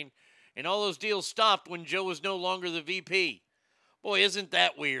Ukraine, and all those deals stopped when Joe was no longer the VP. Boy, isn't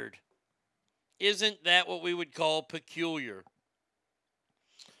that weird? Isn't that what we would call peculiar?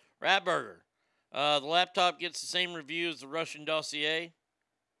 Ratburger, the laptop gets the same review as the Russian dossier.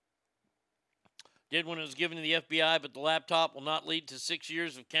 Did when it was given to the FBI, but the laptop will not lead to 6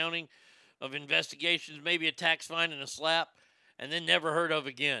 years of counting of investigations, maybe a tax fine and a slap, and then never heard of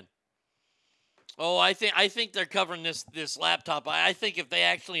again. Oh, I think they're covering this laptop. I think if they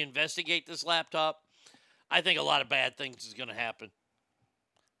actually investigate this laptop, I think a lot of bad things is going to happen.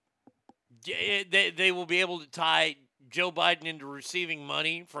 They will be able to tie Joe Biden into receiving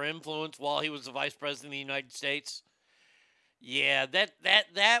money for influence while he was the vice president of the United States. Yeah,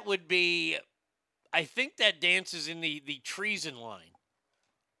 that would be, I think that dances in the treason line,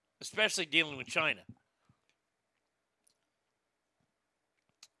 especially dealing with China.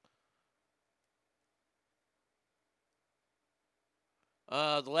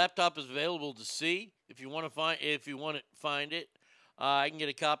 The laptop is available to see if you want to find it. I can get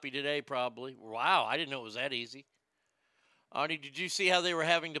a copy today, probably. Wow, I didn't know it was that easy. Arnie, did you see how they were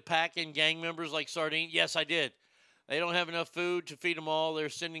having to pack in gang members like sardines? Yes, I did. They don't have enough food to feed them all. They're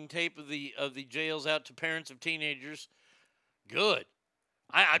sending tape of the jails out to parents of teenagers. Good.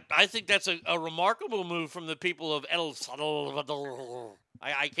 I think that's a remarkable move from the people of El Salvador.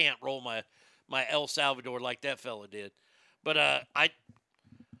 I can't roll my El Salvador like that fella did. But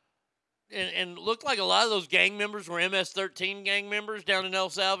and looked like a lot of those gang members were MS-13 gang members down in El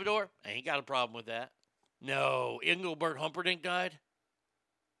Salvador. I ain't got a problem with that. No, Engelbert Humperdinck died?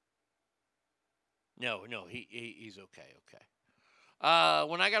 No, he's okay.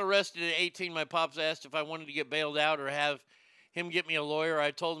 When I got arrested at 18, my pops asked if I wanted to get bailed out or have him get me a lawyer.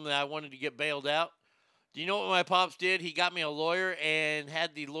 I told him that I wanted to get bailed out. Do you know what my pops did? He got me a lawyer and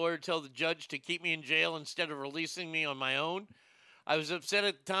had the lawyer tell the judge to keep me in jail instead of releasing me on my own. I was upset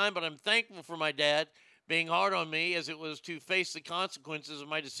at the time, but I'm thankful for my dad being hard on me, as it was to face the consequences of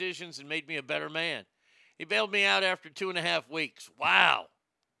my decisions and made me a better man. He bailed me out after 2.5 weeks. Wow.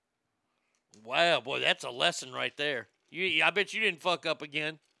 Wow, boy, that's a lesson right there. I bet you didn't fuck up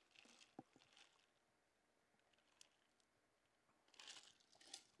again.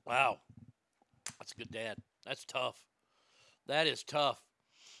 Wow. That's a good dad. That's tough. That is tough.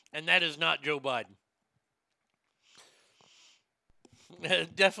 And that is not Joe Biden.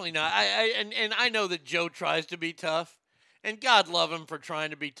 Definitely not. I know that Joe tries to be tough, and God love him for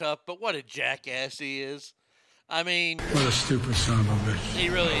trying to be tough, but what a jackass he is. I mean, what a stupid son of a bitch. He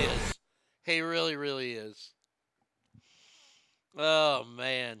really is. He really, really is. Oh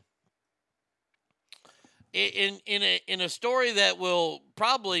man. In a story that will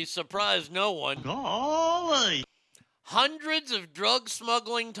probably surprise no one. Golly. Hundreds of drug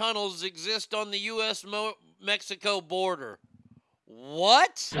smuggling tunnels exist on the U.S. Mexico border.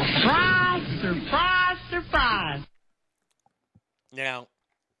 What? Surprise, surprise, surprise. Now,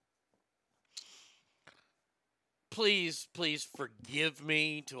 please forgive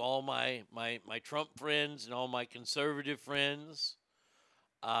me to all my Trump friends and all my conservative friends.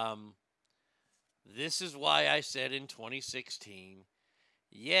 This is why I said in 2016,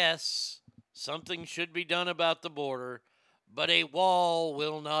 yes, something should be done about the border, but a wall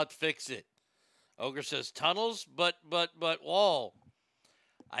will not fix it. Ogre says tunnels, but wall.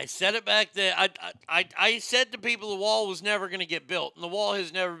 I said it back then. I said to people the wall was never going to get built, and the wall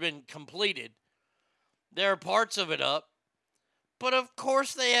has never been completed. There are parts of it up, but of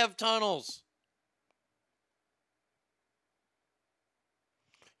course they have tunnels.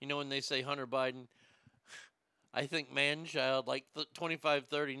 You know when they say Hunter Biden, I think man-child, like 25,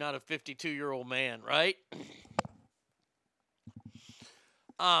 30, not a 52-year-old man, right?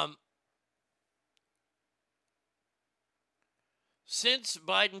 Since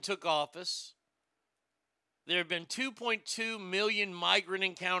Biden took office, there have been 2.2 million migrant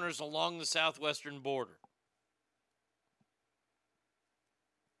encounters along the southwestern border.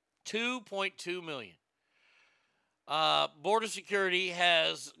 2.2 million. Border Security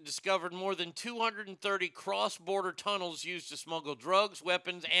has discovered more than 230 cross-border tunnels used to smuggle drugs,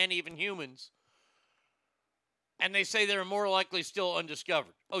 weapons, and even humans. And they say they're more likely still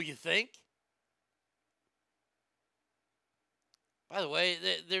undiscovered. Oh, you think? By the way,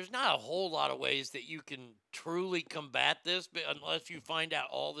 there's not a whole lot of ways that you can truly combat this unless you find out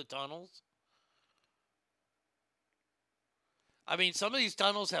all the tunnels. I mean, some of these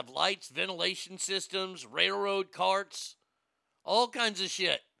tunnels have lights, ventilation systems, railroad carts, all kinds of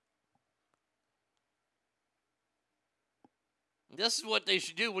shit. This is what they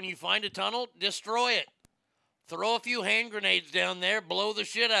should do. When you find a tunnel, destroy it. Throw a few hand grenades down there, blow the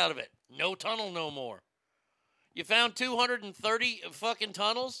shit out of it. No tunnel no more. You found 230 fucking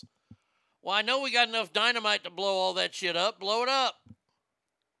tunnels? Well, I know we got enough dynamite to blow all that shit up. Blow it up.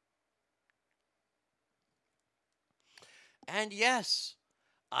 And yes,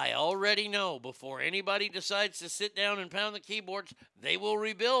 I already know before anybody decides to sit down and pound the keyboards, they will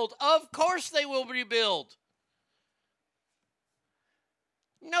rebuild. Of course they will rebuild.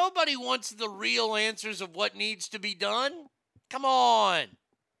 Nobody wants the real answers of what needs to be done. Come on.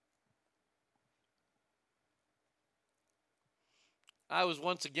 I was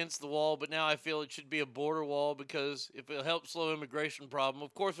once against the wall, but now I feel it should be a border wall because if it helps slow immigration problem,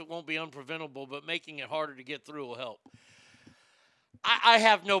 of course it won't be unpreventable, but making it harder to get through will help. I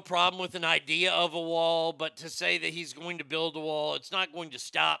have no problem with an idea of a wall, but to say that he's going to build a wall, it's not going to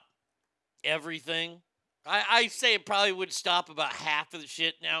stop everything. I say it probably would stop about half of the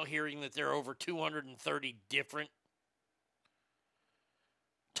shit now, hearing that there are over 230 different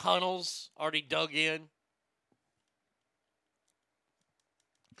tunnels already dug in.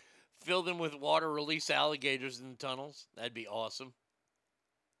 Fill them with water, release alligators in the tunnels. That'd be awesome.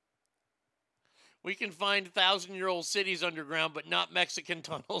 We can find 1,000-year-old cities underground, but not Mexican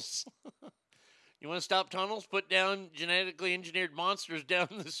tunnels. You want to stop tunnels? Put down genetically engineered monsters down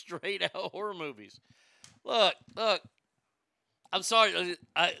the straight-out horror movies. Look. I'm sorry.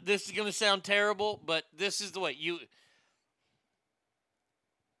 This is going to sound terrible, but this is the way.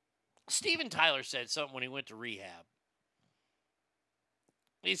 Steven Tyler said something when he went to rehab.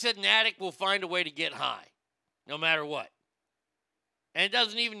 He said an addict will find a way to get high, no matter what. And it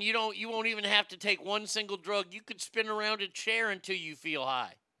doesn't even, you won't even have to take one single drug. You could spin around a chair until you feel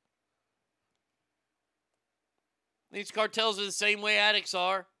high. These cartels are the same way addicts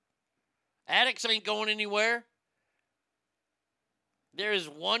are. Addicts ain't going anywhere. There is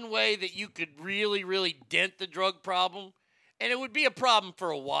one way that you could really, really dent the drug problem, and it would be a problem for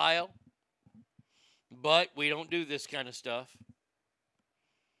a while. But we don't do this kind of stuff.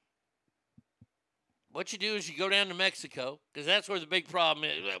 What you do is you go down to Mexico, because that's where the big problem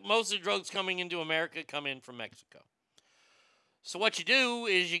is. Most of the drugs coming into America come in from Mexico. So what you do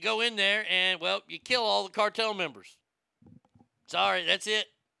is you go in there and, well, you kill all the cartel members. Sorry, that's it.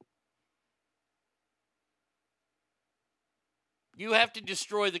 You have to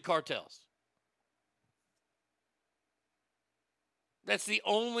destroy the cartels. That's the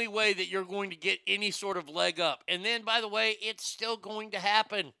only way that you're going to get any sort of leg up. And then, by the way, it's still going to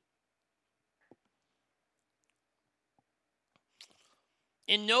happen.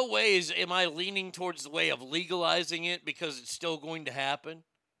 In no ways am I leaning towards the way of legalizing it because it's still going to happen.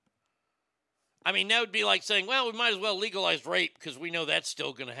 I mean, that would be like saying, well, we might as well legalize rape because we know that's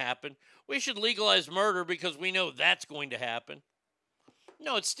still going to happen. We should legalize murder because we know that's going to happen.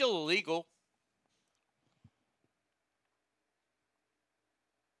 No, it's still illegal.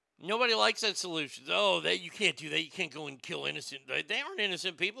 Nobody likes that solution. Oh, you can't do that. You can't go and kill innocent. They aren't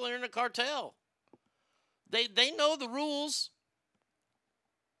innocent people. They're in a cartel. They know the rules.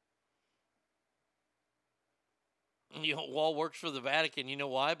 And Wall works for the Vatican. You know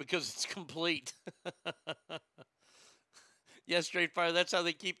why? Because it's complete. Yeah, straight fire. That's how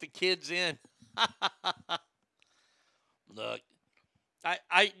they keep the kids in. Look,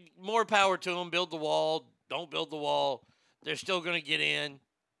 I more power to them. Build the wall. Don't build the wall. They're still going to get in.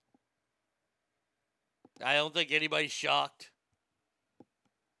 I don't think anybody's shocked.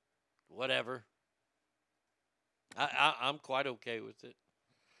 Whatever. I'm quite okay with it.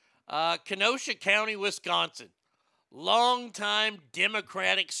 Kenosha County, Wisconsin. Longtime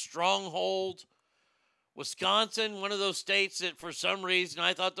Democratic stronghold. Wisconsin, one of those states that for some reason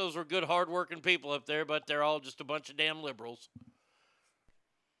I thought those were good, hardworking people up there, but they're all just a bunch of damn liberals.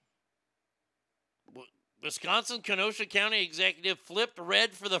 Wisconsin Kenosha County executive flipped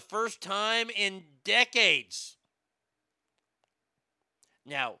red for the first time in decades.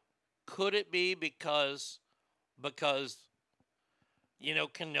 Now, could it be because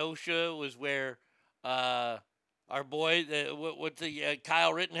Kenosha was where our boy,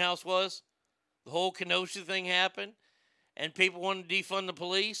 Kyle Rittenhouse was? The whole Kenosha thing happened, and people wanted to defund the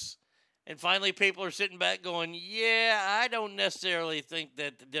police, and finally people are sitting back going, yeah, I don't necessarily think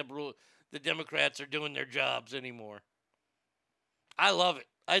that the Democrats are doing their jobs anymore. I love it.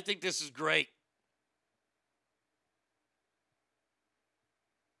 I think this is great.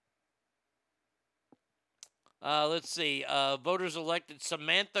 Let's see. Voters elected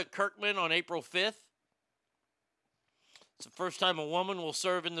Samantha Kirkman on April 5th. It's the first time a woman will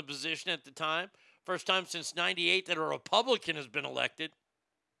serve in the position at the time. First time since 98 that a Republican has been elected.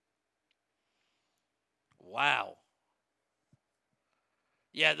 Wow.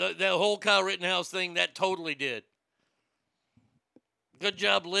 Yeah, the whole Kyle Rittenhouse thing, that totally did. Good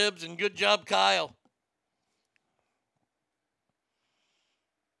job, Libs, and good job, Kyle.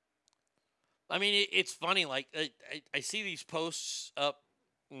 I mean, it's funny. Like, I see these posts up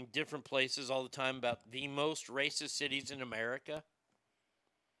in different places all the time about the most racist cities in America.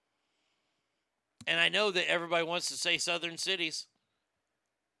 And I know that everybody wants to say southern cities.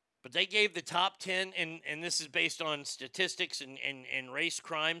 But they gave the top 10, and this is based on statistics and race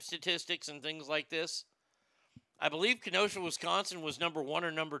crime statistics and things like this. I believe Kenosha, Wisconsin was number 1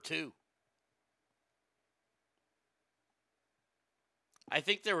 or number 2. I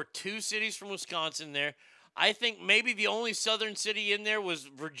think there were 2 cities from Wisconsin there. I think maybe the only southern city in there was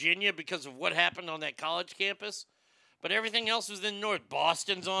Virginia because of what happened on that college campus. But everything else was in the north.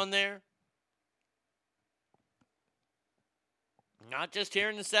 Boston's on there. Not just here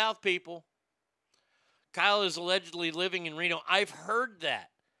in the South, people. Kyle is allegedly living in Reno. I've heard that.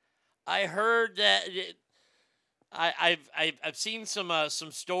 I heard that. I've seen some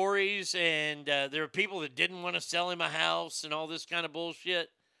stories, and there are people that didn't want to sell him a house and all this kind of bullshit.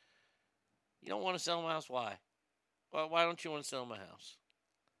 You don't want to sell him a house? Why? Well, why don't you want to sell him a house?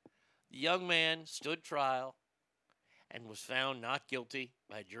 The young man stood trial and was found not guilty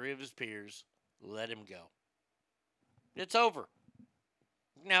by a jury of his peers. Let him go. It's over.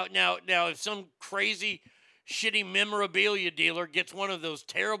 Now, if some crazy, shitty memorabilia dealer gets one of those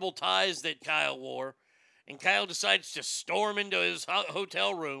terrible ties that Kyle wore, and Kyle decides to storm into his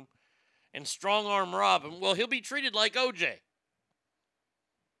hotel room and strong-arm rob him, well, he'll be treated like OJ.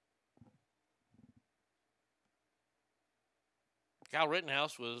 Kyle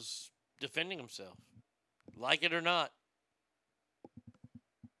Rittenhouse was defending himself, like it or not.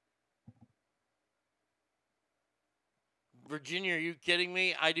 Virginia, are you kidding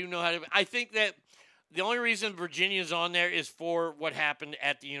me? I do know how to. I think that the only reason Virginia's on there is for what happened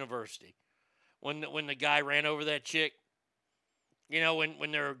at the university. When the guy ran over that chick. You know,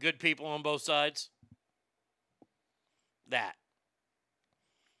 when there are good people on both sides. That.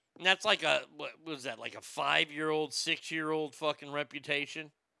 And that's like what was that, like a 5-year-old, 6-year-old fucking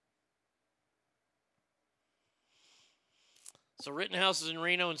reputation? So Rittenhouse is in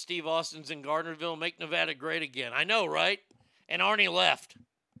Reno and Steve Austin's in Gardnerville. Make Nevada great again. I know, right? And Arnie left.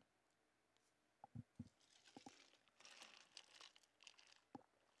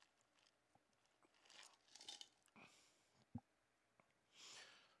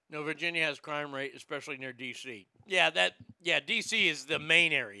 No, Virginia has crime rate, especially near D.C. Yeah, D.C. is the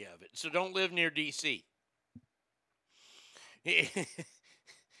main area of it. So don't live near D.C. If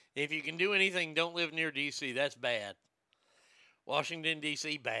you can do anything, don't live near D.C. That's bad. Washington,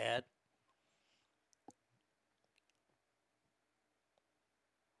 D.C., bad.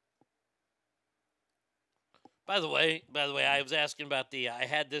 By the way, I was asking about I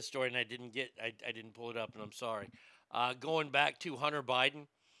had this story and I didn't pull it up, and I'm sorry. Going back to Hunter Biden,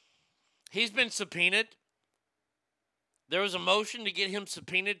 he's been subpoenaed. There was a motion to get him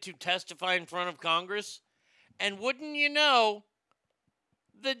subpoenaed to testify in front of Congress, and wouldn't you know,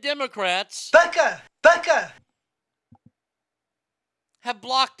 the Democrats Becca have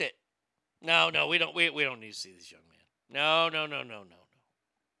blocked it. No, we don't need to see this young man. No.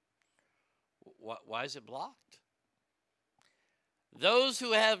 Why is it blocked? Those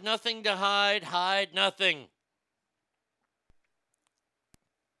who have nothing to hide, hide nothing.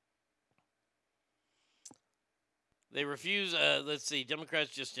 They refuse, let's see,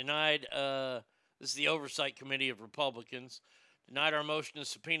 Democrats just denied, this is the Oversight Committee of Republicans, denied our motion to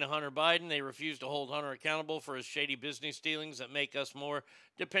subpoena Hunter Biden. They refuse to hold Hunter accountable for his shady business dealings that make us more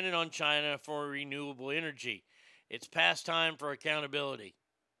dependent on China for renewable energy. It's past time for accountability.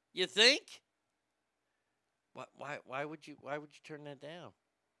 You think? Why would you turn that down?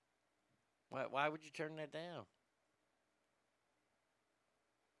 Why would you turn that down?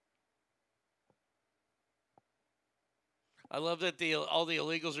 I love that all the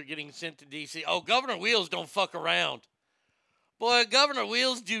illegals are getting sent to D.C. Oh, Governor Wheels don't fuck around. Boy, Governor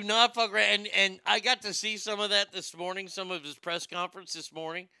Wheels do not fuck around. And I got to see some of that this morning, some of his press conference this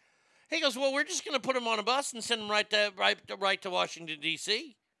morning. He goes, well, we're just going to put him on a bus and send him right to Washington,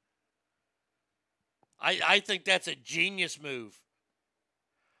 D.C. I think that's a genius move.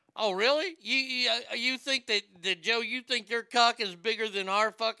 Oh, really? You think that, Joe, you think your cock is bigger than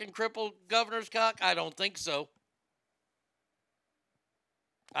our fucking crippled governor's cock? I don't think so.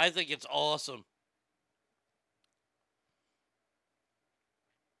 I think it's awesome.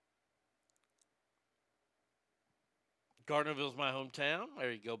 Gardnerville's my hometown.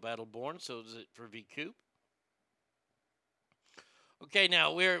 There you go, Battleborn. So is it for V. Coop. Okay,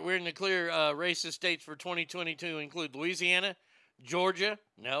 now we're in the clear. Racist states for 2022 include Louisiana, Georgia,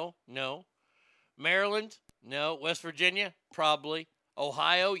 no. Maryland, no. West Virginia, probably.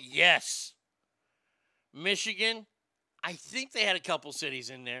 Ohio, yes. Michigan, I think they had a couple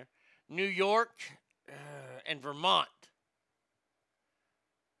cities in there. New York and Vermont.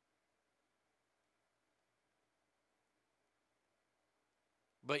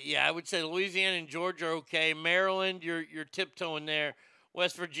 But yeah, I would say Louisiana and Georgia are okay. Maryland, you're tiptoeing there.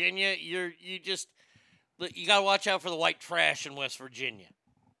 West Virginia, you gotta watch out for the white trash in West Virginia.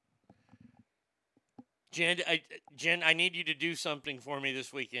 Jen, I need you to do something for me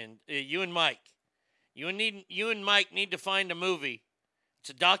this weekend. You and Mike need to find a movie.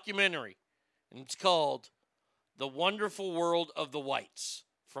 It's a documentary, and it's called The Wonderful World of the Whites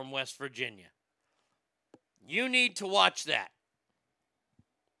from West Virginia. You need to watch that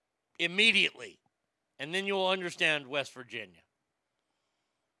immediately, and then you'll understand West Virginia.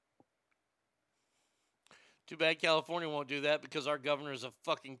 Too bad California won't do that because our governor is a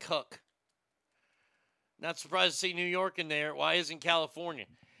fucking cuck. Not surprised to see New York in there. Why isn't California?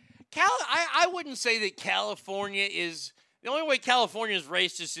 I wouldn't say that California is... The only way California is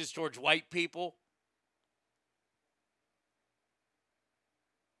racist is towards white people.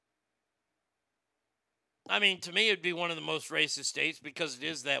 I mean, to me, it would be one of the most racist states because it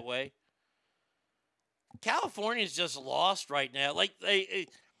is that way. California is just lost right now. Like,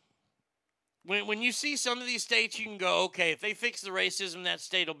 when you see some of these states, you can go, okay, if they fix the racism in that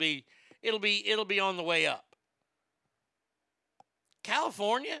state, it'll be on the way up.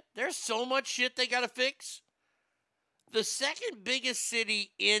 California, there's so much shit they got to fix. The second biggest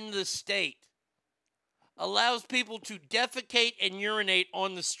city in the state allows people to defecate and urinate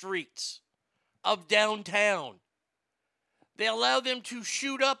on the streets of downtown. They allow them to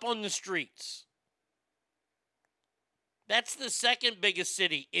shoot up on the streets. That's the second biggest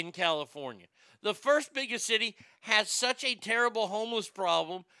city in California. The first biggest city has such a terrible homeless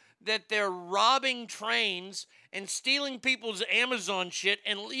problem that they're robbing trains and stealing people's Amazon shit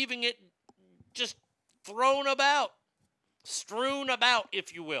and leaving it just strewn about,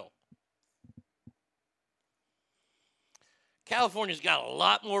 if you will. California's got a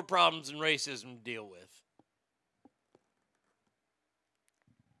lot more problems than racism to deal with.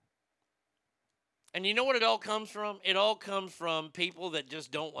 And you know what it all comes from? It all comes from people that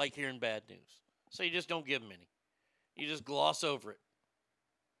just don't like hearing bad news. So you just don't give them any. You just gloss over it.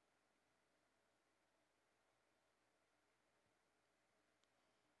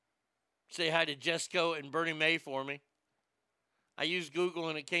 Say hi to Jesco and Bernie May for me. I used Google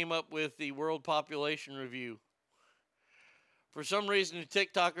and it came up with the World Population Review. For some reason, a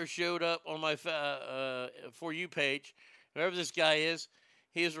TikToker showed up on my For You page. Whoever this guy is,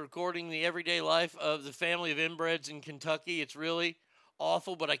 he is recording the everyday life of the family of inbreds in Kentucky. It's really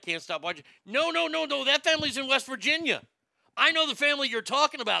awful, but I can't stop watching. No. That family's in West Virginia. I know the family you're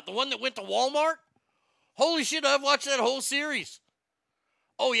talking about, the one that went to Walmart. Holy shit, I've watched that whole series.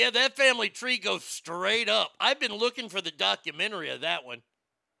 Oh, yeah, that family tree goes straight up. I've been looking for the documentary of that one.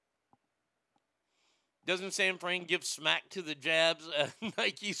 Doesn't San Fran give smack to the jabs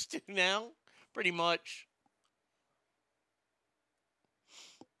like used to now? Pretty much.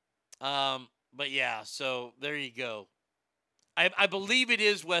 But yeah, so there you go. I believe it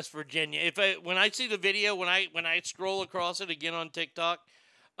is West Virginia. When I see the video, when I scroll across it again on TikTok,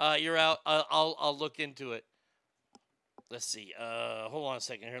 you're out. I'll look into it. Let's see. Hold on a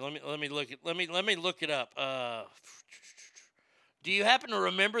second here. Let me look it up. Do you happen to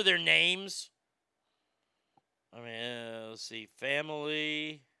remember their names? I mean, let's see.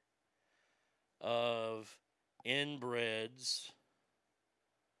 Family of inbreds.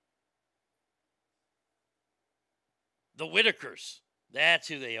 The Whitakers. That's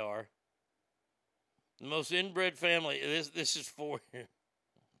who they are. The most inbred family. This is for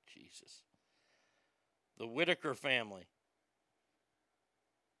Jesus. The Whitaker family.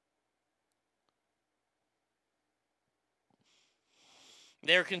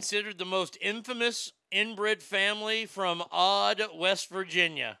 They're considered the most infamous inbred family from Odd, West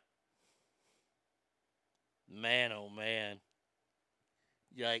Virginia. Man, oh man.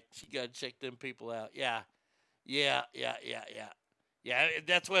 Yikes, you gotta check them people out. Yeah,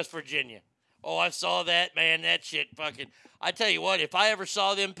 that's West Virginia. Oh, I saw that, man. That shit fucking... I tell you what, if I ever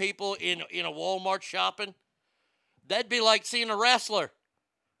saw them people in a Walmart shopping, that'd be like seeing a wrestler.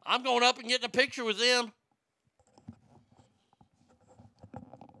 I'm going up and getting a picture with them.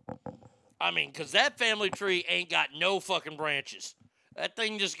 I mean, because that family tree ain't got no fucking branches. That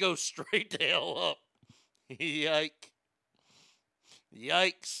thing just goes straight the hell up.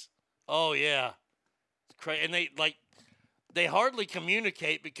 Yikes. Oh, yeah. It's crazy. And they hardly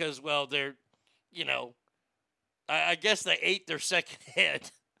communicate because, well, they're, I guess they ate their second head.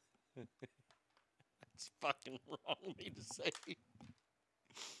 That's fucking wrong of me to say.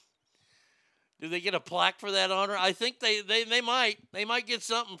 Do they get a plaque for that honor? I think they might. They might get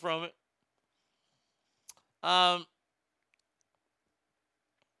something from it. I don't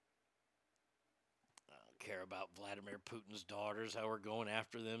care about Vladimir Putin's daughters, how we're going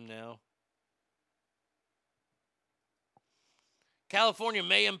after them now. California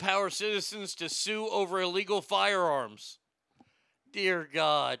may empower citizens to sue over illegal firearms. Dear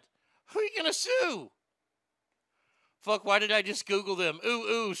God. Who are you going to sue? Fuck, why did I just Google them?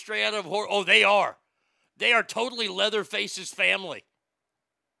 Ooh, straight out of horror. Oh, they are. They are totally Leatherface's family.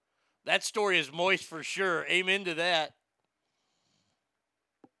 That story is moist for sure. Amen to that.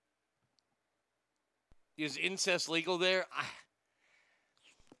 Is incest legal there?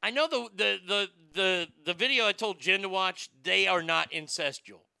 I know the video I told Jen to watch, they are not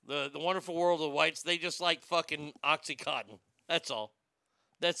incestual. The Wonderful World of Whites, they just like fucking Oxycontin. That's all.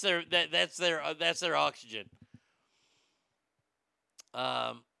 That's their oxygen.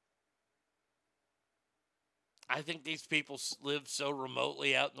 I think these people live so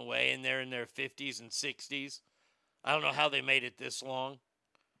remotely out in the way, and they're in their 50s and 60s. I don't know how they made it this long.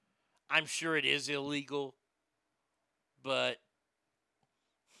 I'm sure it is illegal, but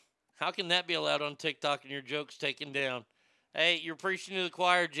how can that be allowed on TikTok and your jokes taken down? Hey, you're preaching to the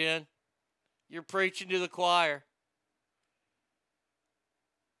choir, Jen. You're preaching to the choir.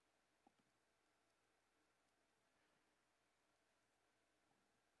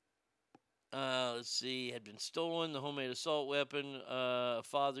 Let's see. Had been stolen. The homemade assault weapon a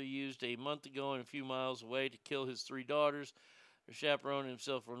father used a month ago and a few miles away to kill his 3 daughters. Their chaperone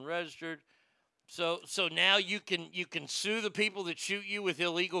himself were unregistered. So now you can sue the people that shoot you with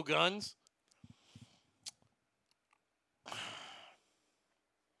illegal guns.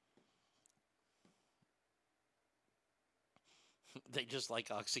 They just like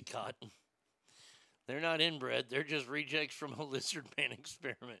Oxycontin. They're not inbred. They're just rejects from a lizard man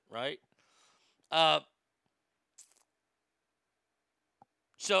experiment, right? Okay.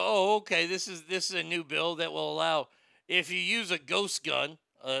 This is a new bill that will allow, if you use a ghost gun,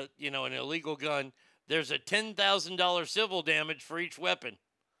 an illegal gun, there's a $10,000 civil damage for each weapon.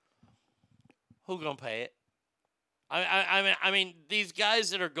 Who gonna pay it? I mean, these guys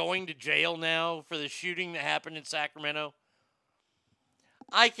that are going to jail now for the shooting that happened in Sacramento,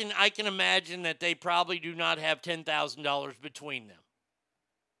 I can imagine that they probably do not have $10,000 between them.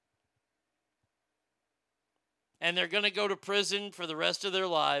 And they're going to go to prison for the rest of their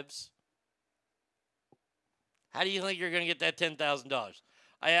lives. How do you think you're going to get that $10,000?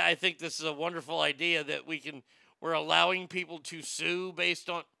 I think this is a wonderful idea that we're allowing people to sue based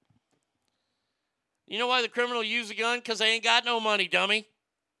on, You know why the criminal use a gun? Because they ain't got no money, dummy.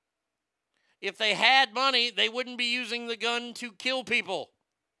 If they had money, they wouldn't be using the gun to kill people.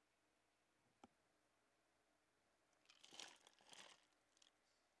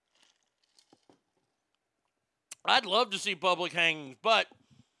 I'd love to see public hangings, but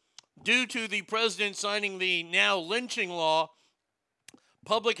due to the president signing the now lynching law,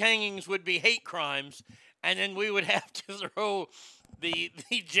 public hangings would be hate crimes, and then we would have to throw the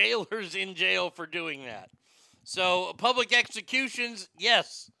jailers in jail for doing that. So public executions,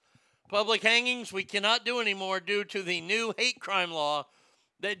 yes. Public hangings, we cannot do anymore due to the new hate crime law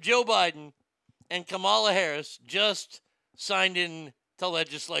that Joe Biden and Kamala Harris just signed into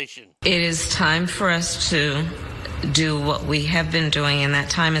legislation. It is time for us to do what we have been doing, and that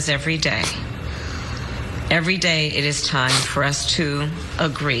time is every day. Every day it is time for us to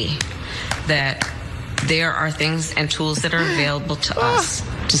agree that there are things and tools that are available to us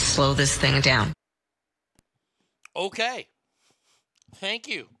to slow this thing down. Okay. Thank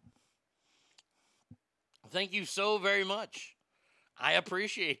you. Thank you so very much. I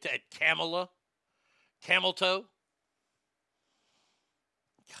appreciate that, Kamala. Camel toe.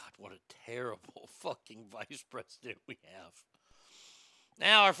 God, what a terrible fucking vice president we have.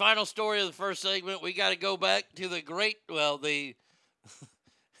 Now, our final story of the first segment, we got to go back to the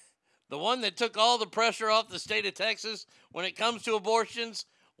the one that took all the pressure off the state of Texas when it comes to abortions.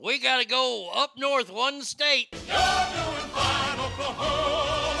 We got to go up north one state. You're doing fine,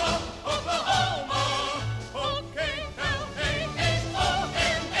 Oklahoma, Oklahoma.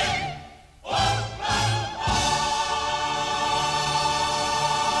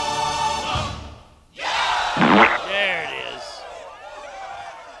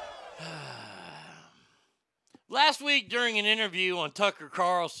 Last week, during an interview on Tucker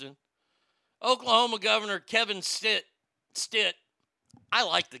Carlson, Oklahoma Governor Kevin Stitt, I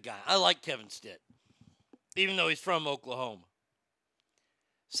like the guy. I like Kevin Stitt, even though he's from Oklahoma,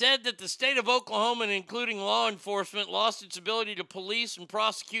 said that the state of Oklahoma, including law enforcement, lost its ability to police and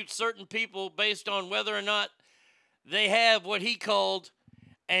prosecute certain people based on whether or not they have what he called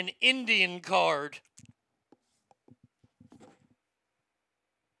an Indian card.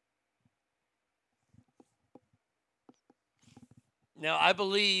 Now, I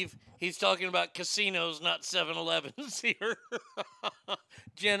believe he's talking about casinos, not 7-Elevens here.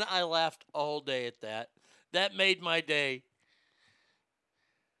 Jen, I laughed all day at that. That made my day.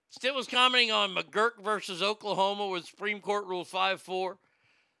 Stitt was commenting on McGirt versus Oklahoma with Supreme Court Rule 5-4,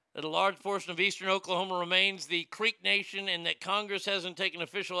 that a large portion of eastern Oklahoma remains the Creek Nation and that Congress hasn't taken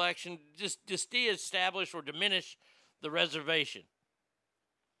official action to de-establish or diminish the reservation.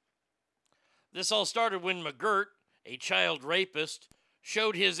 This all started when McGirt, a child rapist,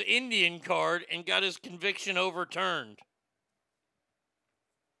 showed his Indian card and got his conviction overturned.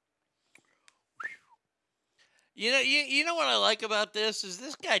 You know what I like about this is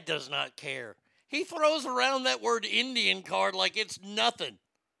this guy does not care. He throws around that word Indian card like it's nothing.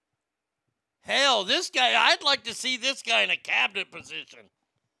 Hell, this guy, I'd like to see this guy in a cabinet position.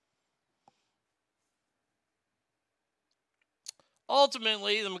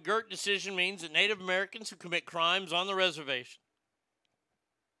 Ultimately, the McGirt decision means that Native Americans who commit crimes on the reservation,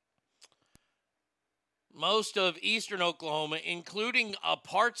 most of eastern Oklahoma, including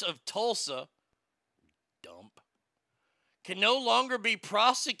parts of Tulsa, can no longer be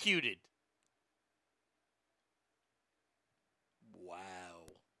prosecuted.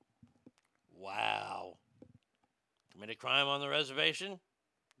 Wow. Commit a crime on the reservation?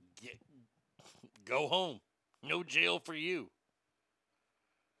 Go home. No jail for you.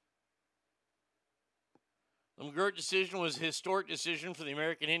 The McGirt decision was a historic decision for the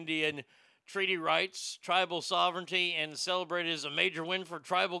American Indian treaty rights, tribal sovereignty, and celebrated as a major win for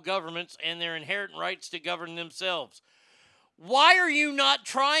tribal governments and their inherent rights to govern themselves. Why are you not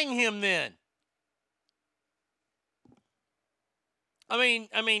trying him then? I mean,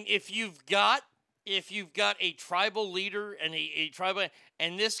 if you've got a tribal leader and a tribal,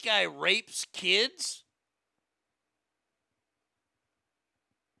 and this guy rapes kids,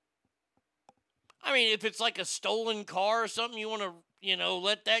 I mean, if it's like a stolen car or something, you want to,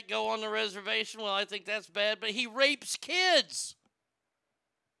 let that go on the reservation. Well, I think that's bad, but he rapes kids.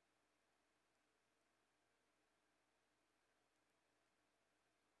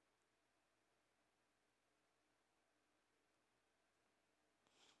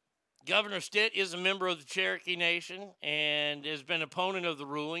 Governor Stitt is a member of the Cherokee Nation and has been an opponent of the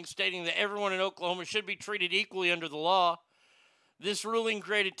ruling, stating that everyone in Oklahoma should be treated equally under the law. This ruling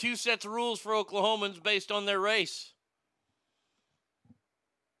created two sets of rules for Oklahomans based on their race.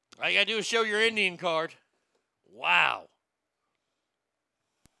 All you got to do is show your Indian card. Wow.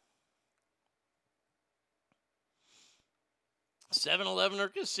 7-Eleven or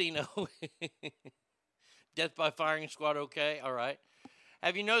casino. Death by firing squad, okay, all right.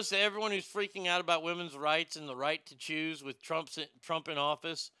 Have you noticed that everyone who's freaking out about women's rights and the right to choose with Trump in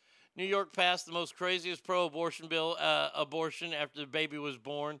office? New York passed the most craziest pro-abortion bill, abortion after the baby was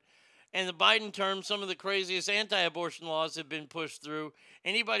born. And the Biden term, some of the craziest anti-abortion laws have been pushed through.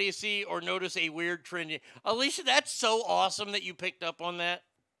 Anybody see or notice a weird trend? Alicia, that's so awesome that you picked up on that.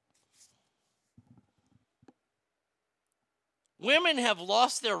 Women have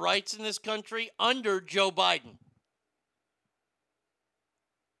lost their rights in this country under Joe Biden.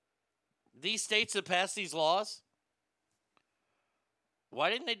 These states that passed these laws, why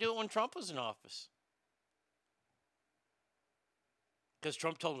didn't they do it when Trump was in office? Because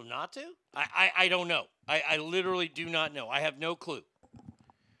Trump told them not to? I don't know. I literally do not know. I have no clue.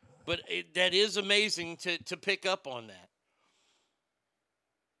 But that is amazing to pick up on that.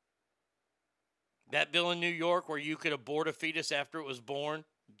 That bill in New York where you could abort a fetus after it was born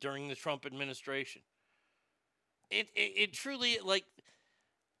during the Trump administration. It truly, like,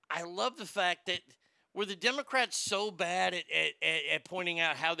 I love the fact that were the Democrats so bad at pointing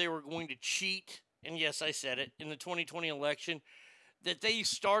out how they were going to cheat, and yes, I said it, in the 2020 election, that they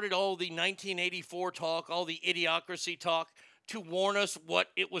started all the 1984 talk, all the idiocracy talk, to warn us what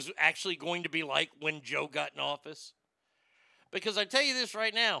it was actually going to be like when Joe got in office? Because I tell you this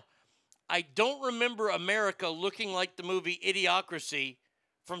right now, I don't remember America looking like the movie Idiocracy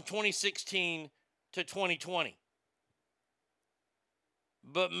from 2016 to 2020.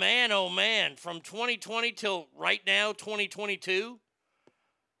 But man, oh man, from 2020 till right now, 2022,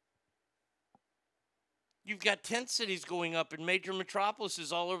 you've got tent cities going up in major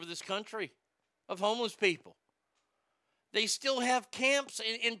metropolises all over this country of homeless people. They still have camps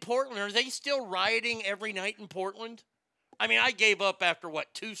in Portland. Are they still rioting every night in Portland? I mean, I gave up after,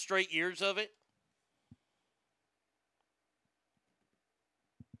 2 straight years of it?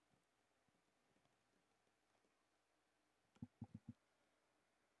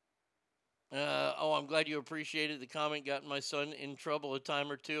 I'm glad you appreciated the comment. Got my son in trouble a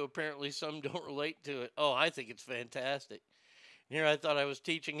time or two. Apparently some don't relate to it. Oh, I think it's fantastic. Here I thought I was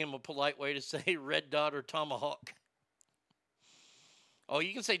teaching him a polite way to say red dot or tomahawk. Oh,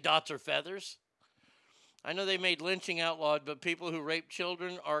 you can say dots or feathers. I know they made lynching outlawed, but people who rape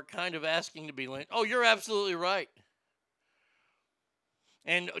children are kind of asking to be lynched. Oh, you're absolutely right.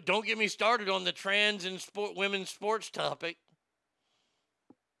 And don't get me started on the trans and women's sports topic.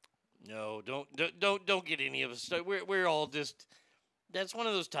 No, don't get any of us started. We're all just, that's one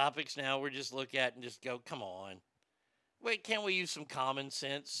of those topics now we just look at and just go, come on. Wait, can't we use some common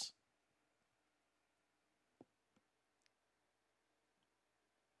sense?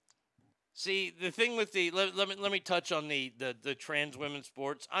 See, the thing with the, let me touch on the trans women's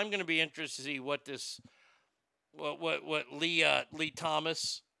sports. I'm going to be interested to see what this, what Lee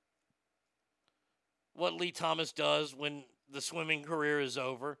Thomas does when the swimming career is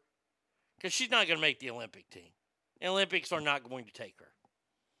over. Because she's not going to make the Olympic team. The Olympics are not going to take her.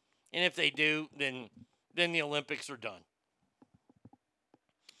 And if they do, then the Olympics are done.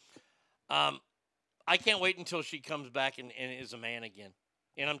 I can't wait until she comes back and is a man again.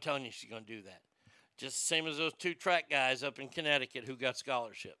 And I'm telling you, she's going to do that. Just the same as those 2 track guys up in Connecticut who got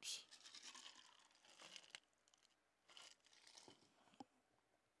scholarships.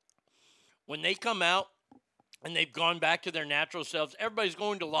 When they come out and they've gone back to their natural selves, everybody's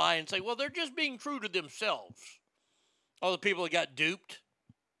going to lie and say, well, they're just being true to themselves. All the people that got duped.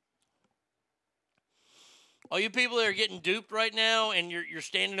 All you people that are getting duped right now and you're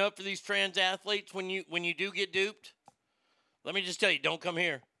standing up for these trans athletes when you do get duped, let me just tell you, don't come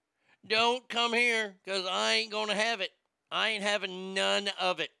here. Don't come here, because I ain't going to have it. I ain't having none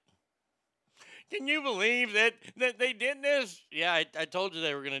of it. Can you believe that they did this? Yeah, I told you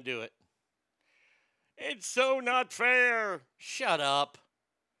they were going to do it. It's so not fair. Shut up.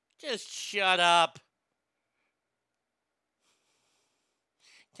 Just shut up.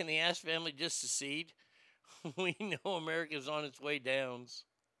 Can the Ash family just secede? We know America's on its way downs.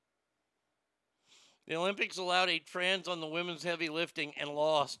 The Olympics allowed a trans on the women's heavy lifting and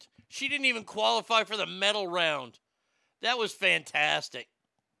lost. She didn't even qualify for the medal round. That was fantastic.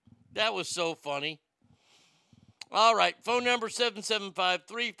 That was so funny. All right, phone number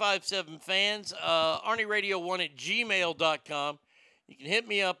 775-357-FANS, ArnieRadio1@gmail.com. You can hit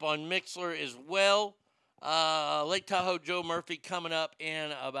me up on Mixler as well. Lake Tahoe Joe Murphy coming up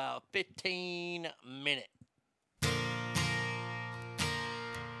in about 15 minutes.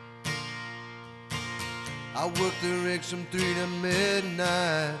 I worked the rig from 3 to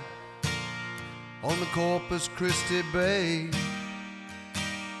midnight on the Corpus Christi Bay.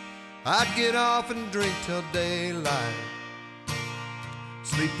 I'd get off and drink till daylight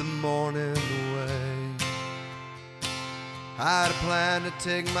sleep the morning away. I had a plan to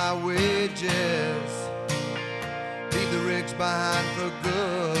take my wages, leave the rigs behind for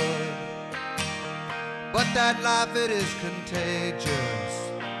good. But that life, it is contagious,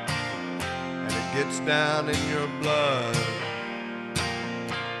 and it gets down in your blood.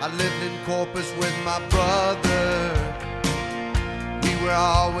 I lived in Corpus with my brother. We were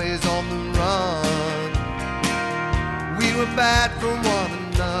always on the run. We were bad for one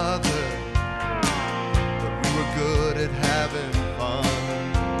another, but we were good at having fun.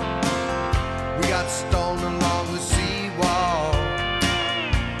 We got stoned along the seawall.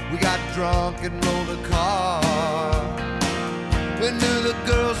 We got drunk and rolled a car. We knew the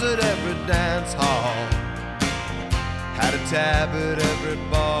girls at every dance hall, had a tab at every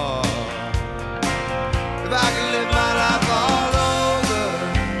bar. If I could live my life all over,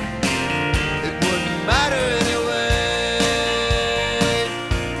 it wouldn't matter anyway,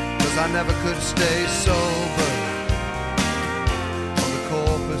 'cause I never could stay sober on the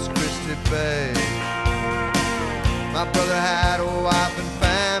Corpus Christi Bay. My brother had a wife and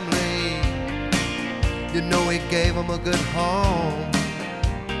family, you know he gave him a good home.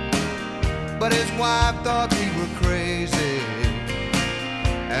 But his wife thought we were crazy,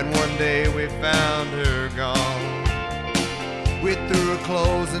 and one day we found her gone. We threw her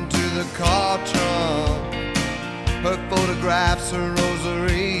clothes into the car trunk, her photographs, her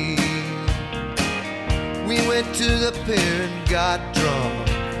rosary. We went to the pier and got drunk,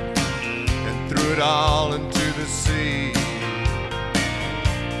 and threw it all into the sea.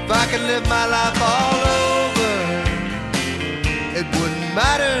 If I could live my life all over, it wouldn't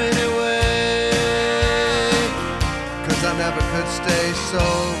matter anyway, 'cause I never could stay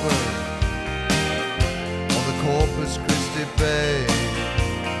sober on the Corpus Christi Bay.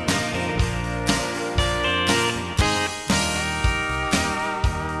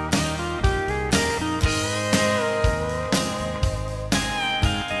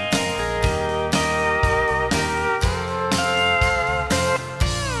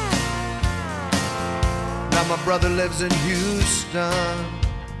 Now my brother lives in Houston.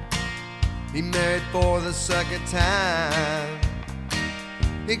 He married for the second time.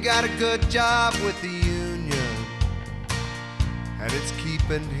 He got a good job with the union, and it's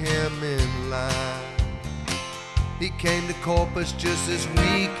keeping him in line. He came to Corpus just this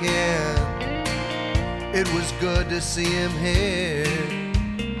weekend. It was good to see him here.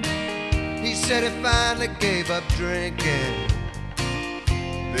 He said he finally gave up drinking,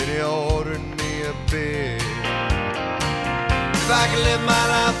 then he ordered me a beer. If I could live my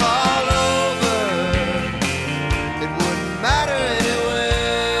life all over, it wouldn't matter anyway,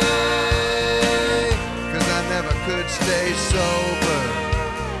 'cause I never could stay sober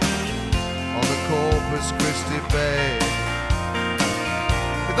on the Corpus Christi Bay.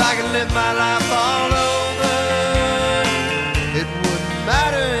 If I could live my life all over, it wouldn't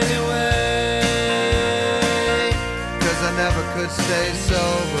matter anyway, 'cause I never could stay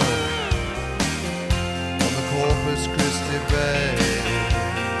sober on the Corpus Christi Bay.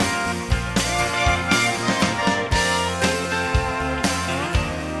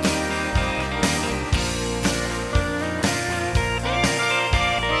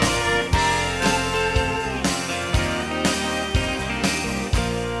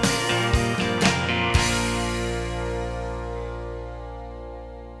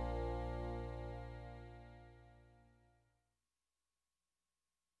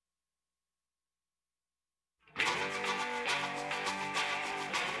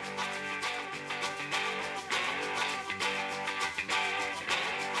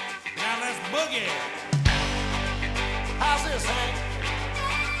 Boogie. How's this, Hank?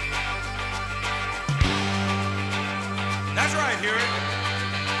 That's right, hear it.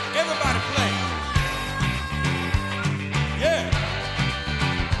 Everybody play. Yeah.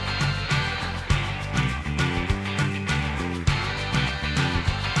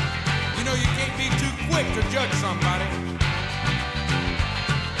 You know you can't be too quick to judge somebody.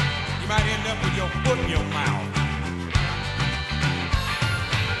 You might end up with your foot in your mouth.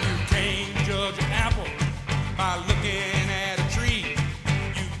 Judge an apple by looking at a tree.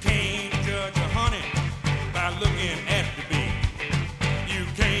 You can't judge a honey by looking at the bee. You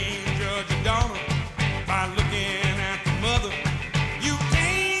can't judge a daughter by looking at the mother. You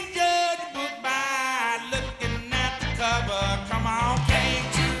can't judge a book by looking at the cover. Come on,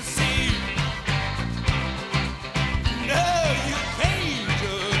 can't you see? No, you can't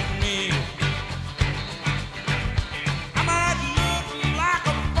judge me. I might look like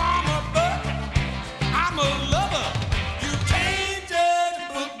a farmer, but I'm a lover.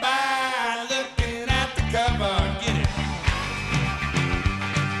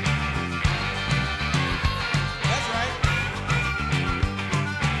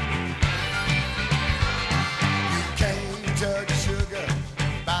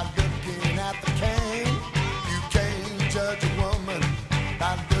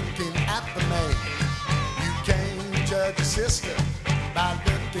 sister by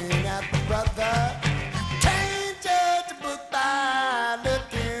looking at the brother. Can't judge a book by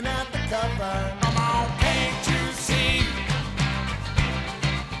looking at the cover. Come on, can't you see?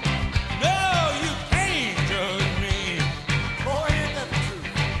 No, you can't judge me. Boy, ain't that the truth?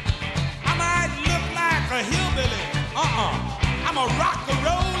 I might look like a hillbilly. I'm a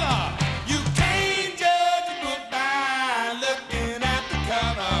rock-a-roller. You can't judge a book by looking at the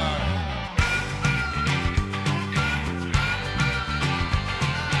cover.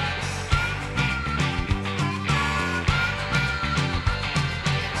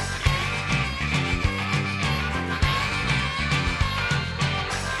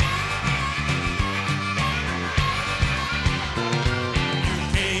 You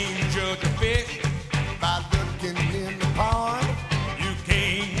can't judge a fish by looking in the pond. You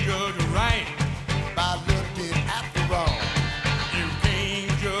can't judge a right by looking at the wrong. You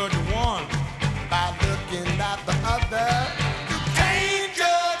can't judge one by looking at the other. You can't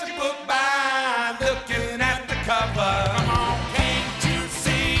judge a book by looking at the cover. Come on, can't you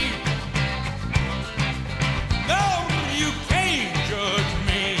see? No, you can't judge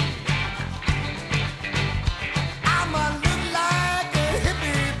me. I might look like a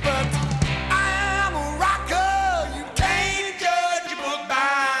hippie, but I'm a rocker. You Can't judge a book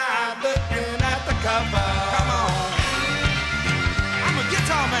by looking at the cover. Come on, I'm a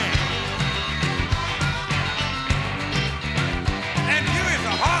guitar man, and you is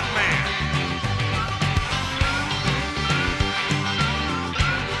a heart man.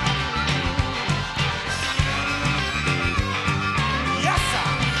 Yes, sir.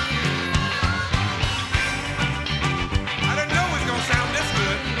 I didn't know it was gonna sound this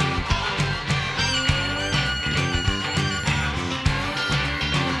good.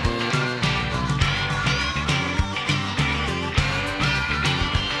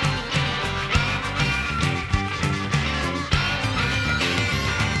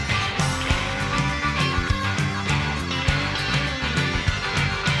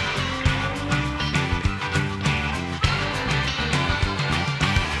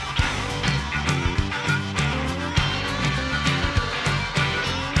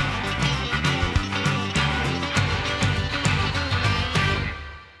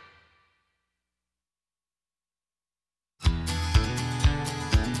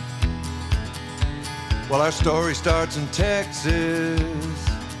 Well, our story starts in Texas,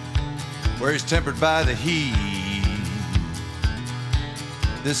 where he's tempered by the heat.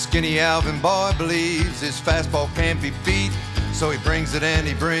 This skinny Alvin boy believes his fastball can't be beat, so he brings it and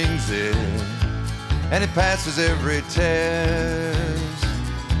he brings it, and it passes every test.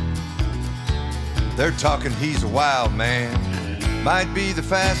 They're talking he's a wild man, might be the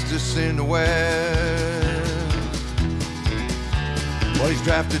fastest in the West. Well, he's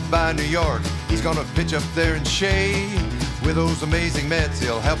drafted by New York. He's gonna pitch up there in Shea. With those amazing Mets,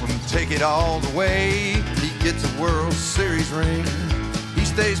 he'll help him take it all the way. He gets a World Series ring. He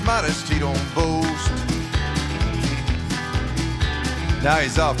stays modest, he don't boast. Now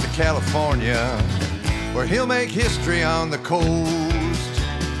he's off to California, where he'll make history on the coast.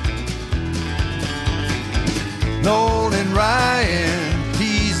 Nolan Ryan,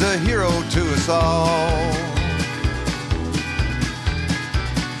 he's a hero to us all.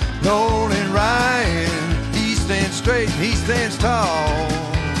 Nolan Ryan, he stands straight and he stands tall.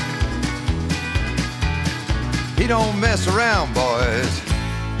 He don't mess around, boys.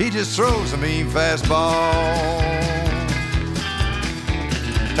 He just throws a mean fastball.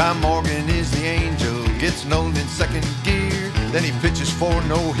 Tom Morgan is the angel, gets Nolan in second gear. Then he pitches 4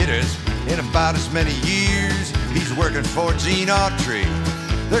 no-hitters in about as many years. He's working for Gene Autry.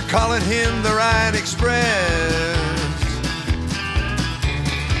 They're calling him the Ryan Express.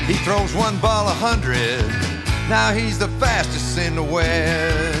 He throws 1 ball 100. Now he's the fastest in the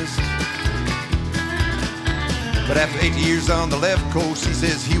West. But after 8 years on the left coast, he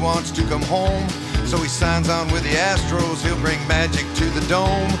says he wants to come home. So he signs on with the Astros. He'll bring magic to the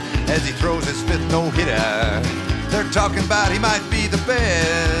dome as he throws his 5th no-hitter. They're talking about he might be the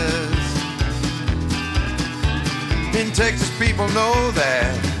best. In Texas, people know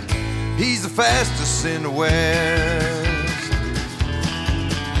that he's the fastest in the West.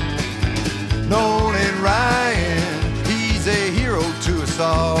 Nolan Ryan, he's a hero to us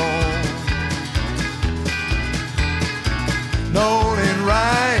all. Nolan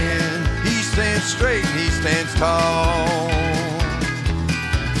Ryan, he stands straight and he stands tall.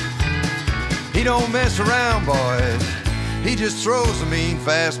 He don't mess around, boys. He just throws a mean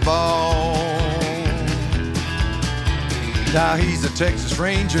fastball. Now he's a Texas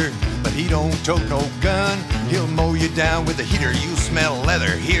Ranger, but he don't tote no gun. He'll mow you down with a heater. You smell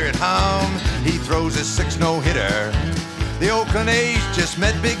leather, hear it hum. He throws his 6 no-hitter The Oakland A's just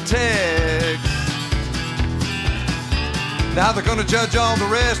met Big Tech. Now they're gonna judge all the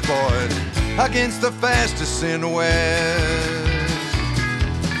rest, boys, against the fastest in the West.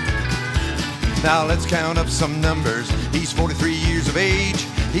 Now let's count up some numbers. He's 43 years of age.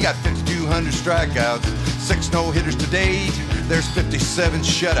 He got 5,200 strikeouts, 6 no-hitters to date. There's 57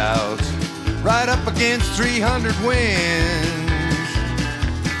 shutouts, right up against 300 wins.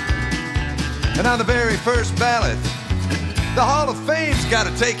 And on the very first ballot, the Hall of Fame's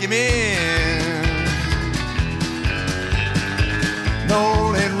gotta take him in.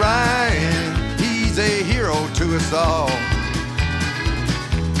 Nolan Ryan, he's a hero to us all.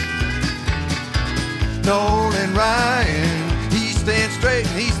 Nolan Ryan, he stands straight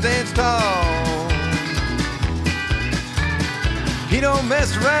and he stands tall. He don't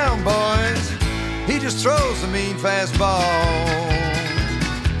mess around, boys, he just throws a mean fastball.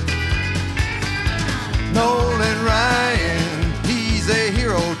 Nolan Ryan, he's a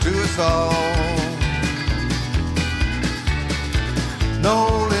hero to us all.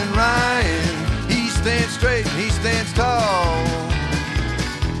 Nolan Ryan, he stands straight and he stands tall.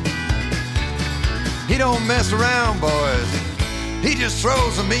 He don't mess around, boys, he just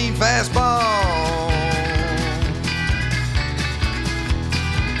throws a mean fastball.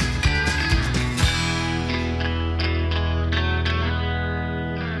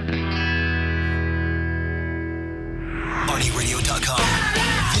 ArnieRadio.com.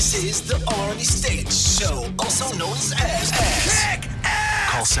 This is the Arnie State Show, also known as Kick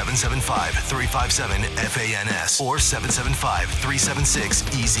Ass. Call 775-357-FANS or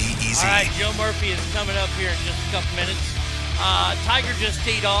 775-376-EASY-EASY. All right, Joe Murphy is coming up here in just a couple minutes. Tiger just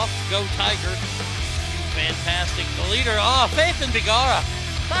teed off. Go Tiger. Fantastic. The leader, Faith and Bigara.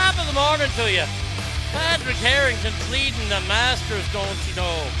 Top of the morning to you. Patrick Harrington's leading the Masters, don't you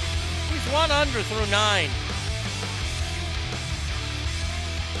know? He's 1 under through 9. I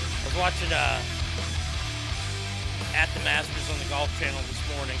was watching At the Masters on the Golf Channel this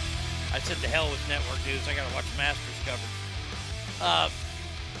morning. I said, to hell with network news. I got to watch Masters coverage.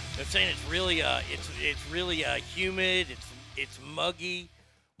 They're saying it's really humid. It's muggy.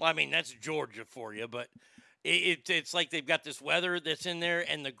 Well, I mean, that's Georgia for you, but it's like they've got this weather that's in there,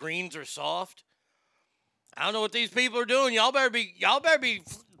 and the greens are soft. I don't know what these people are doing. Y'all better be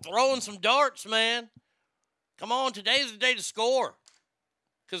throwing some darts, man. Come on, today's the day to score.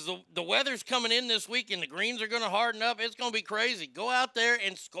 Because the weather's coming in this week and the greens are going to harden up. It's going to be crazy. Go out there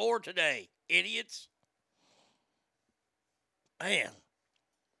and score today, idiots. Man.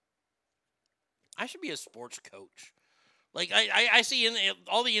 I should be a sports coach. Like, I see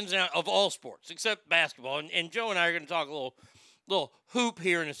all the ins and outs of all sports except basketball. And Joe and I are going to talk a little hoop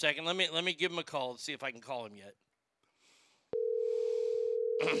here in a second. Let me give him a call and see if I can call him yet.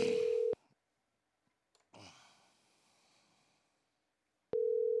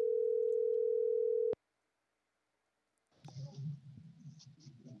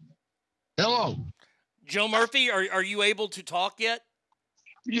 Hello. Joe Murphy, are you able to talk yet?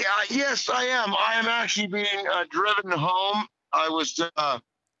 Yeah, yes, I am. I am actually being driven home. I was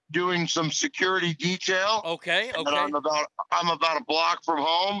doing some security detail. Okay. And I'm about a block from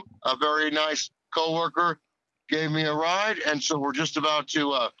home. A very nice coworker gave me a ride, and so we're just about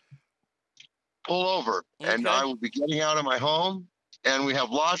to pull over. Okay. And I will be getting out of my home. And we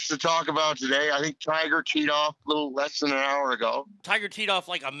have lots to talk about today. I think Tiger teed off a little less than an hour ago. Tiger teed off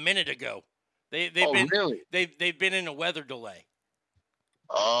like a minute ago. They've been in a weather delay.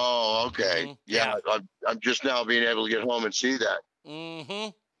 Oh, okay. Mm-hmm. Yeah. I'm just now being able to get home and see that.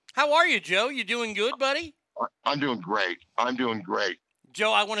 Mm-hmm. How are you, Joe? You doing good, buddy? I'm doing great.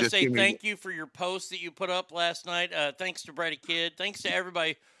 Joe, I want to say thank you for your post that you put up last night. Thanks to Brady Kidd. Thanks to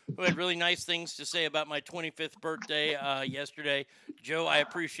everybody who had really nice things to say about my 25th birthday yesterday. Joe, I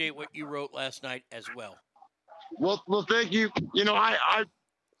appreciate what you wrote last night as well. Well, thank you. You know, I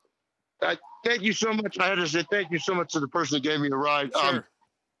thank you so much. I had to say thank you so much to the person that gave me a ride. Sure.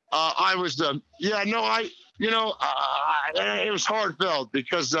 I was, it was heartfelt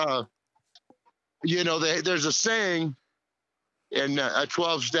because, there's a saying in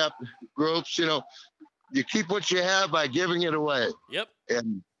 12-step groups, you keep what you have by giving it away. Yep.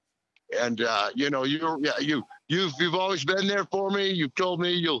 You've always been there for me. You've told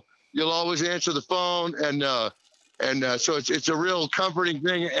me you'll always answer the phone, and so it's a real comforting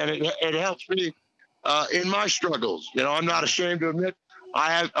thing, and it helps me in my struggles. I'm not ashamed to admit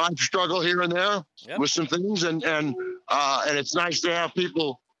I struggle here and there with some things, and it's nice to have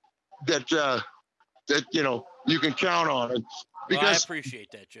people that you can count on. And because I appreciate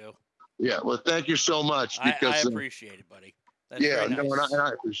that, Joe. Yeah, well, thank you so much. Because I appreciate it, buddy. That's and I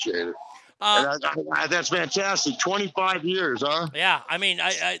appreciate it. That's fantastic. 25 years, huh? Yeah, I mean,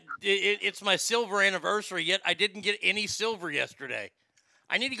 it's my silver anniversary, yet I didn't get any silver yesterday.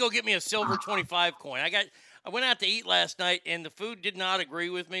 I need to go get me a silver 25 coin. I went out to eat last night, and the food did not agree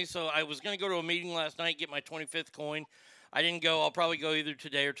with me, so I was going to go to a meeting last night, get my 25th coin. I didn't go. I'll probably go either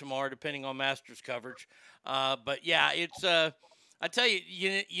today or tomorrow, depending on Masters coverage. But, yeah, it's I tell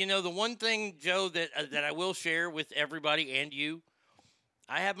you, you know, the one thing, Joe, that I will share with everybody and you,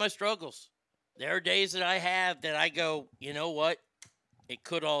 I have my struggles. There are days that I have that I go, you know what? It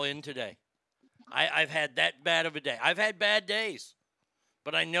could all end today. I've had that bad of a day. I've had bad days.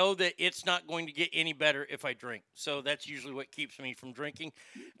 But I know that it's not going to get any better if I drink. So that's usually what keeps me from drinking.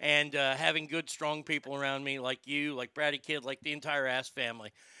 And having good, strong people around me like you, like Brady Kid, like the entire Ass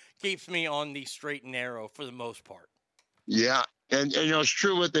family, keeps me on the straight and narrow for the most part. Yeah. And you know, it's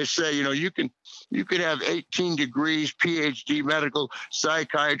true what they say. You know, you can have 18 degrees, PhD, medical,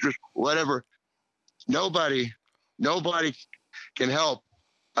 psychiatrist, whatever. Nobody can help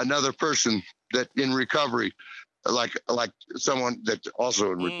another person that in recovery. Like someone that's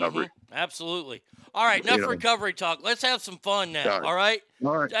also in recovery. Mm-hmm. Absolutely. All right, enough recovery talk. Let's have some fun now. All right.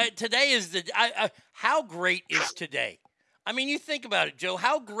 Today is how great is today? I mean, you think about it, Joe.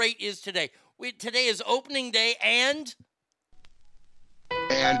 How great is today? Today is opening day, and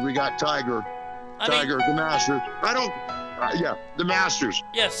we got Tiger, the Masters. The Masters.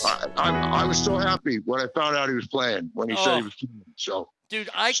 Yes. I was so happy when I found out he was playing when he said he was playing. So. Dude,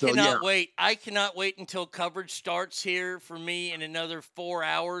 I cannot wait. I cannot wait until coverage starts here for me in another 4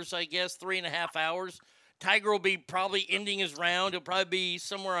 hours, I guess, 3.5 hours. Tiger will be probably ending his round. He'll probably be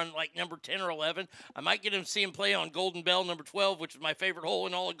somewhere on like number 10 or 11. I might get him to see him play on Golden Bell number 12, which is my favorite hole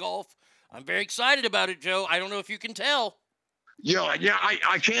in all of golf. I'm very excited about it, Joe. I don't know if you can tell. Yeah,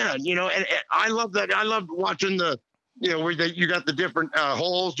 I can. You know, and I love that. I love watching the, you know, where you got the different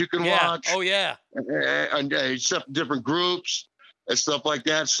holes you can watch. Oh, yeah. And different groups. And stuff like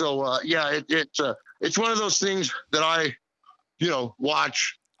that. So it's one of those things that I, you know,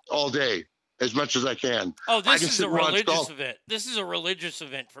 watch all day as much as I can. Oh, this is a religious event. This is a religious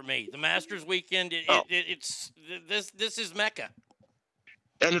event for me. The Masters weekend. It's this is Mecca.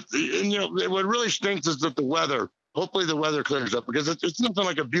 And you know what really stinks is that the weather. Hopefully the weather clears up because it's nothing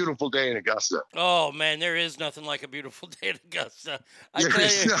like a beautiful day in Augusta. Oh man, there is nothing like a beautiful day in Augusta. I tell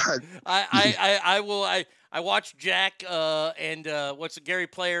you, I watched Jack and Gary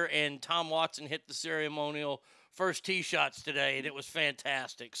Player and Tom Watson hit the ceremonial first tee shots today, and it was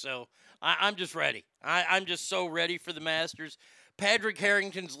fantastic. So I'm just ready. I'm just so ready for the Masters. Padraig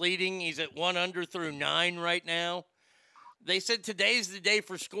Harrington's leading. He's at 1 under through 9 right now. They said today's the day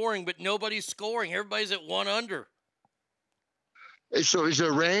for scoring, but nobody's scoring. Everybody's at 1 under. So is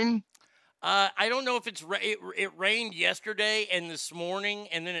there rain? I don't know if it rained yesterday and this morning,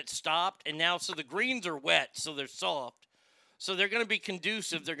 and then it stopped, and now so the greens are wet, so they're soft. So they're going to be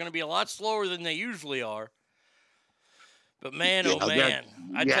conducive. They're going to be a lot slower than they usually are. But man, oh man,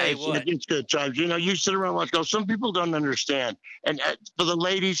 I tell you what. It's good times. You know, you sit around and watch golf. Some people don't understand. And for the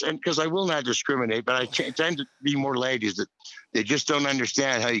ladies, and because I will not discriminate, but I tend to be more ladies that they just don't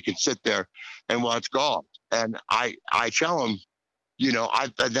understand how you can sit there and watch golf. And I tell them, you know,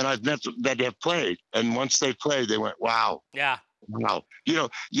 I've met them that have played, and once they played, they went, "Wow, yeah, wow." You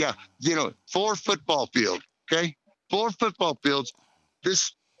know, 4 football fields, okay, 4 football fields.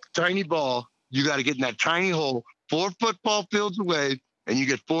 This tiny ball, you got to get in that tiny hole, 4 football fields away, and you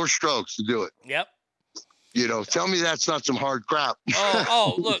get 4 strokes to do it. Yep. You know, tell me that's not some hard crap.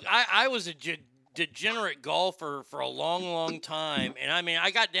 Look, I was a degenerate golfer for a long, long time, and I mean,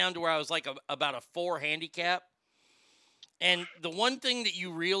 I got down to where I was like about a 4 handicap. And the one thing that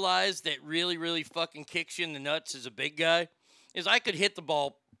you realize that really, really fucking kicks you in the nuts as a big guy is I could hit the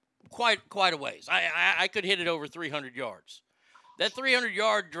ball quite a ways. I could hit it over 300 yards. That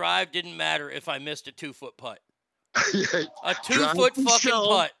 300-yard drive didn't matter if I missed a 2-foot putt. A 2-foot fucking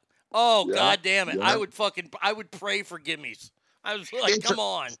putt. Oh, yeah, God damn it. Yeah. I would pray for gimmies. I was like, come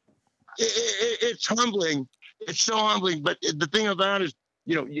on. It's humbling. It's so humbling. But the thing about it is,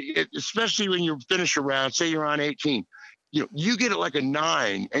 you know, especially when you finish a round, say you're on 18, you know, you get it like a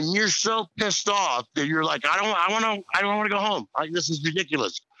 9, and you're so pissed off that you're like, I don't want to go home. This is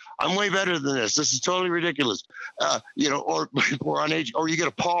ridiculous. I'm way better than this. This is totally ridiculous. You know, or on age, or you get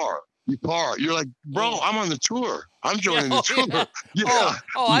a par. You par. You're like, bro, I'm on the tour. I'm joining the tour. Yeah.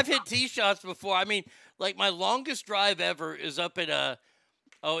 I've hit tee shots before. I mean, like my longest drive ever is up at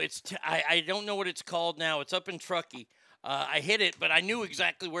I don't know what it's called now. It's up in Truckee. I hit it, but I knew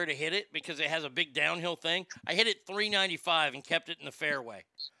exactly where to hit it because it has a big downhill thing. I hit it 395 and kept it in the fairway.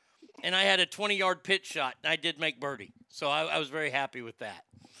 And I had a 20-yard pitch shot, and I did make birdie. So I was very happy with that.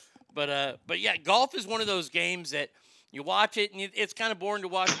 But yeah, golf is one of those games that you watch it and it's kind of boring to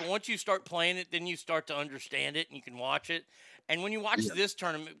watch, but once you start playing it, then you start to understand it and you can watch it. And when you watch this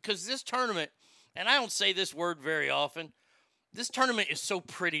tournament, because this tournament, and I don't say this word very often, this tournament is so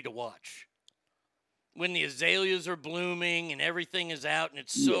pretty to watch. When the azaleas are blooming and everything is out and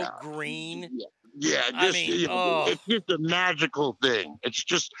it's so green. Yeah, it's just a magical thing. It's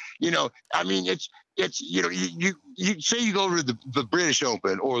just, I mean, it's you say you go to the British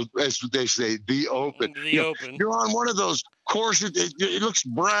Open, or as they say, the Open. Open. You're on one of those courses. It looks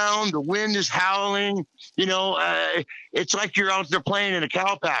brown. The wind is howling. It's like you're out there playing in a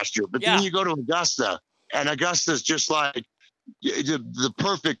cow pasture. But then you go to Augusta, and Augusta's just like the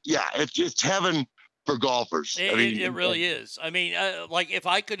perfect. Yeah, it's heaven for golfers. It really is. I mean, like if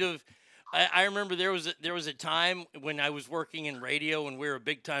I could have. I remember there was a time when I was working in radio and we were a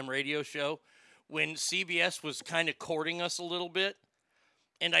big time radio show when CBS was kind of courting us a little bit.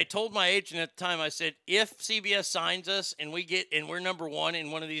 And I told my agent at the time, I said, if CBS signs us and we're number one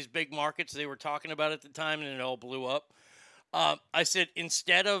in one of these big markets they were talking about at the time and it all blew up. I said,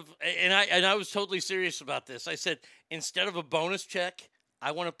 instead of, and I was totally serious about this. I said, instead of a bonus check,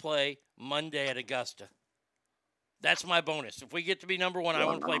 I want to play Monday at Augusta. That's my bonus. If we get to be number one, I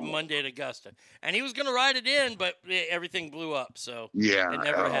want to play Monday at Augusta. And he was going to ride it in, but everything blew up. So it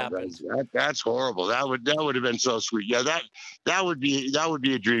never happened. That's horrible. That would have been so sweet. Yeah, that would be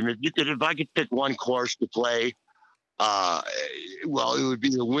a dream. If I could pick one course to play, well, it would be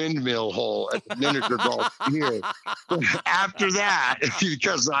the Windmill Hole at the miniature golf here. After that,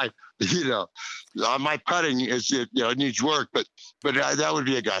 because my putting is it needs work, but that would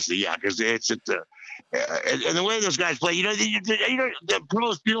be Augusta. Yeah, because it's and the way those guys play, the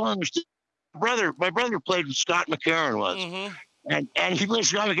pros people understand. My brother played with Scott McCarron once, and he played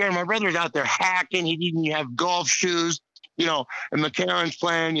Scott McCarron. My brother's out there hacking. He didn't have golf shoes, and McCarron's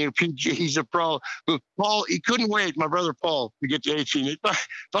playing. He's a pro. But Paul, he couldn't wait. My brother Paul to get to 18. He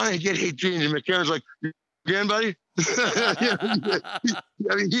finally get 18, and McCarron's like, "Again, buddy."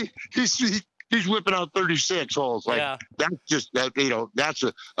 I mean, he's whipping out 36 holes. That's just that. That's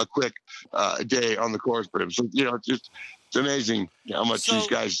a quick day on the course for him. So it's amazing how much these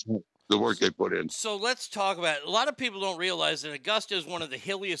guys, the work they put in. So let's talk about it. A lot of people don't realize that Augusta is one of the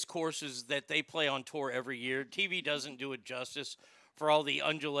hilliest courses that they play on tour every year. TV doesn't do it justice for all the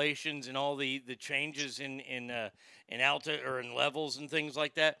undulations and all the changes in altitude or in levels and things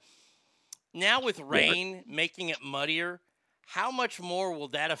like that. Now with rain making it muddier, how much more will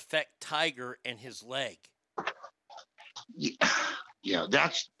that affect Tiger and his leg? Yeah,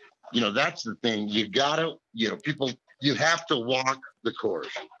 that's the thing. You gotta, you have to walk the course,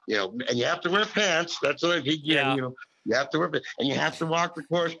 and you have to wear pants. That's what you have to wear pants, and you have to walk the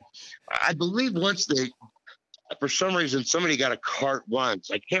course. I believe once for some reason, somebody got a cart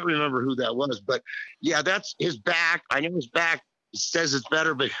once. I can't remember who that was, but yeah, that's his back. I know his back says it's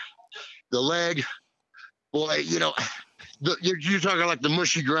better, but the leg, boy, you're talking like the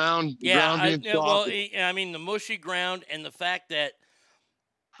mushy ground. Yeah, the mushy ground and the fact that,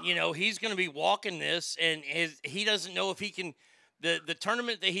 he's going to be walking this and he doesn't know if he can. The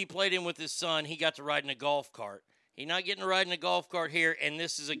tournament that he played in with his son, he got to ride in a golf cart. He's not getting to ride in a golf cart here, and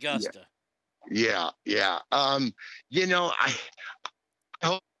this is Augusta. Yeah. I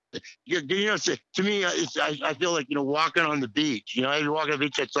hope. To me, I feel like walking on the beach. You walk on the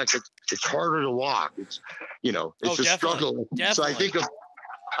beach, it's like it's harder to walk. It's it's a struggle. Definitely. So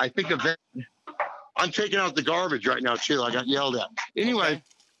I think of that. I'm taking out the garbage right now too. I got yelled at. Anyway,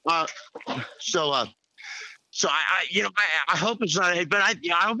 so I hope it's not. But I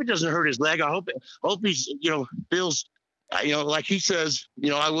hope it doesn't hurt his leg. I hope he's feels like he says.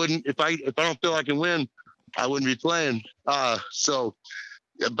 I wouldn't if I don't feel I can win, I wouldn't be playing.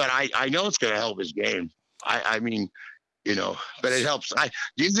 But I know it's going to help his game. I mean, but it helps.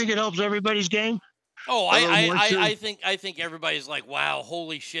 Do you think it helps everybody's game? Oh, I think everybody's like, wow,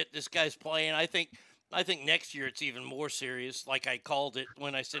 holy shit, this guy's playing. I think next year it's even more serious. Like I called it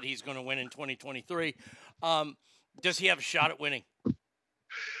when I said he's going to win in 2023. Does he have a shot at winning?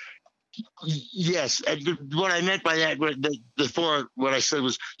 Yes. And what I meant by that before what I said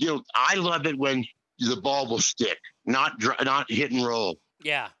was, I love it when the ball will stick, not hit and roll.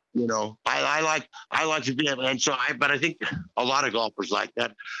 Yeah. I like to be able, and so but I think a lot of golfers like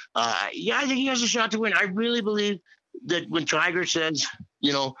that. I think he has a shot to win. I really believe that when Tiger says,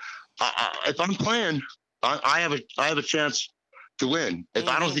 if I'm playing, I have a chance to win. If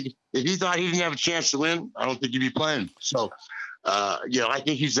I don't think, if he thought he didn't have a chance to win, I don't think he'd be playing. So, I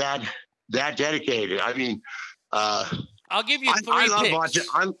think he's that dedicated. I mean, I'll give you three picks.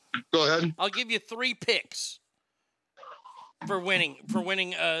 Go ahead. I'll give you 3 picks. for winning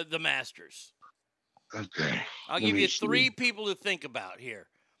the Masters. Okay. I'll give you 3 people to think about here.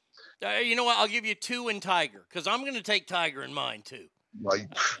 You know what? I'll give you 2 in Tiger because I'm going to take Tiger in mine too. Well,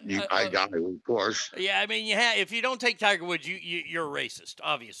 I got it, of course. Yeah, I mean, if you don't take Tiger Woods, you're a racist,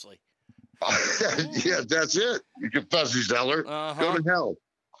 obviously. Yeah, that's it. You can fussy zeller. Go to hell.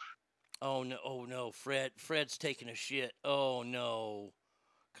 Oh no, Fred's taking a shit. Oh no,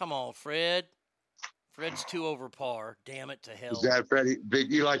 come on, Fred. Fred's 2 over par. Damn it to hell. Is that Freddie?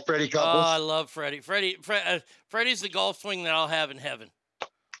 You like Freddie Couples? Oh, I love Freddie. Freddie's the golf swing that I'll have in heaven.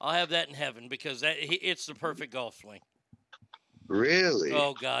 I'll have that in heaven because it's the perfect golf swing. Really?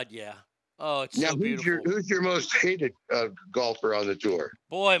 Oh God, yeah. Oh, it's now, so beautiful. Who's your most hated golfer on the tour?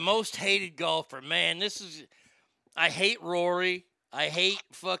 Boy, most hated golfer, man. I hate Rory. I hate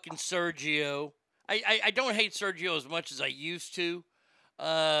fucking Sergio. I don't hate Sergio as much as I used to.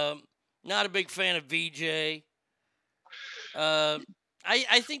 Not a big fan of VJ.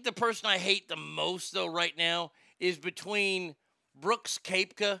 I think the person I hate the most, though, right now is between Brooks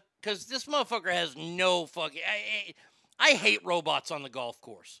Koepka, because this motherfucker has no fucking... I hate robots on the golf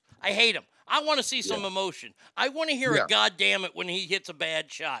course. I hate them. I want to see some emotion. I want to hear a goddamn it when he hits a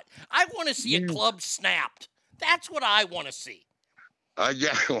bad shot. I want to see a club snapped. That's what I want to see.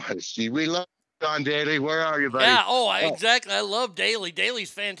 Yeah, I want to see. We love Don Daly. Where are you, buddy? Yeah, exactly. I love Daly. Daly's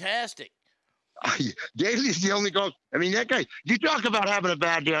fantastic. Daly's the only golf. I mean, that guy, you talk about having a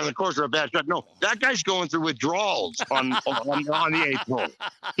bad day on the course or a bad shot. No, that guy's going through withdrawals on the 8th hole.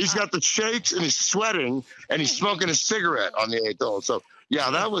 He's got the shakes and he's sweating and he's smoking a cigarette on the 8th hole. So,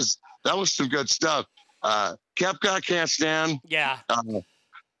 yeah, that was some good stuff. Koepka, can't stand. Yeah.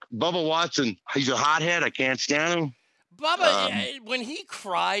 Bubba Watson, he's a hothead. I can't stand him. Bubba, when he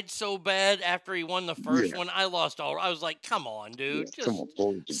cried so bad after he won the first one, I lost all. I was like, "Come on, dude,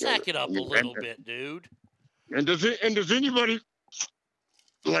 just sack it up a little bit, dude." And does anybody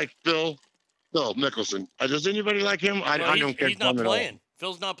like Phil Mickelson? Does anybody like him? I don't care. He's not playing.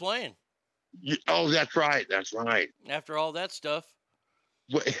 Phil's not playing. Oh, that's right. That's right. After all that stuff.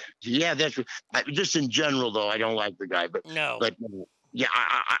 Well, yeah, that's just in general though. I don't like the guy, but no. But yeah,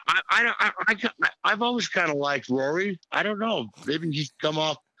 I've always kind of liked Rory. I don't know. Maybe he's come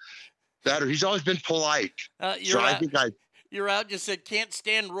off better. He's always been polite. You're out. Just said can't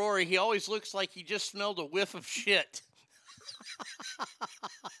stand Rory. He always looks like he just smelled a whiff of shit.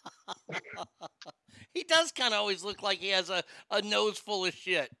 He does kind of always look like he has a nose full of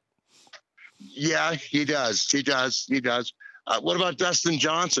shit. Yeah, he does. What about Dustin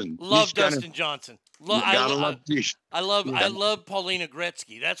Johnson? Love Dustin Johnson. I love Paulina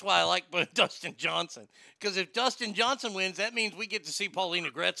Gretzky. That's why I like Dustin Johnson. Because if Dustin Johnson wins, that means we get to see Paulina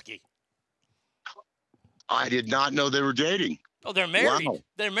Gretzky. I did not know they were dating. Oh, they're married. Wow.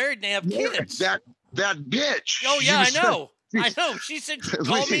 They're married and they have kids. That bitch. Oh yeah, I know. She said she'd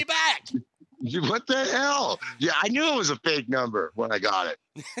call me back. What the hell? Yeah, I knew it was a fake number when I got it.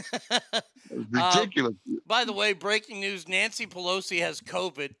 Ridiculous. By the way, breaking news: Nancy Pelosi has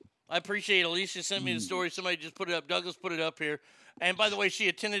COVID. I appreciate Alicia sent me the story. Somebody just put it up. Douglas put it up here. And by the way, she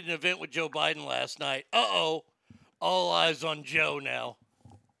attended an event with Joe Biden last night. All eyes on Joe now.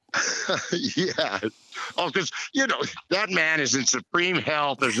 Yeah. Oh, because, that man is in supreme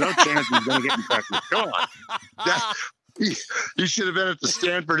health. There's no chance he's going to get infected. Come on. He should have been at the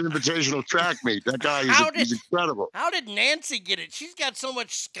Stanford Invitational track meet. That guy is incredible. How did Nancy get it? She's got so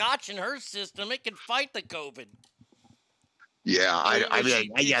much scotch in her system, it can fight the COVID. Yeah,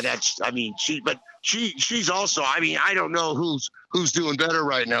 she's also, I don't know who's doing better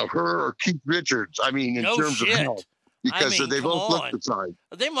right now, her or Keith Richards. I mean, in terms of health, because they both look the same.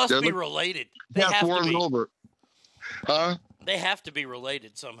 They must be related. They have to be. Over. Huh? They have to be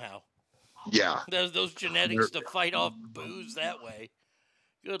related somehow. Yeah. Those genetics to fight off booze that way.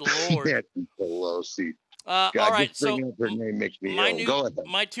 Good Lord. Nancy Pelosi. All right, so her name makes me ill. Go ahead.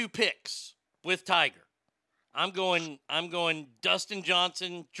 My 2 picks with Tiger. I'm going Dustin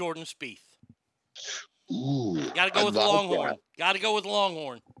Johnson, Jordan Spieth. Ooh. Got to go with the Longhorn. Got to go with the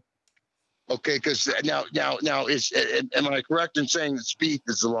Longhorn. Okay, because now am I correct in saying that Spieth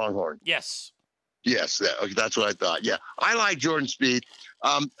is the Longhorn? Yes. Yes, that's what I thought. Yeah, I like Jordan Spieth,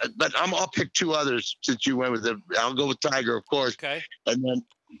 but I'll pick 2 others since you went with it. I'll go with Tiger, of course. Okay. And then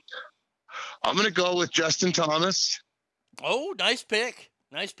I'm going to go with Justin Thomas. Oh, nice pick.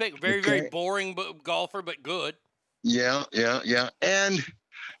 Nice pick. Very boring golfer, but good. Yeah. And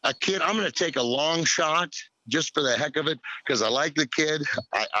a kid, I'm going to take a long shot just for the heck of it because I like the kid.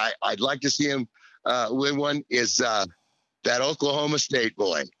 I'd like to see him win one. Is that Oklahoma State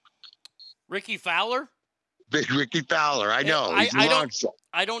boy, Ricky Fowler? Big Ricky Fowler. I know.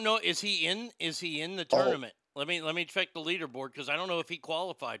 I don't know. Is he in the tournament? Let me check the leaderboard because I don't know if he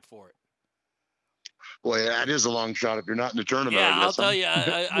qualified for it. Boy, that is a long shot if you're not in the tournament. Yeah, I I'll guess, tell you.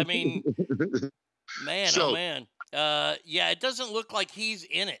 I mean, man, So- oh man. Yeah, it doesn't look like he's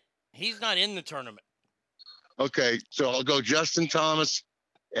in it. He's not in the tournament. Okay, so I'll go Justin Thomas,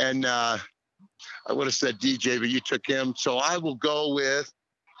 and I would have said DJ, but you took him. So I will go with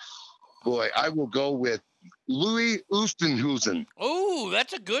Louis Oosthuizen. Oh,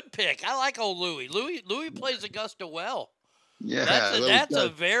 that's a good pick. I like old Louis. Louis plays Augusta well. Yeah, That's a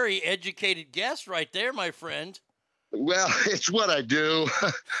very educated guess right there, my friend. Well, it's what I do.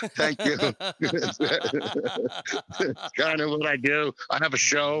 Thank you. It's kind of what I do. I have a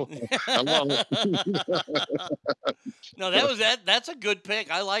show. I love it. No, that's a good pick.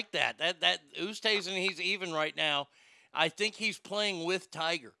 I like that. That Oosthuizen, he's even right now. I think he's playing with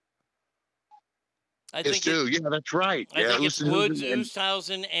Tiger. Yes, too. Yeah, that's right. I think it's Woods, and-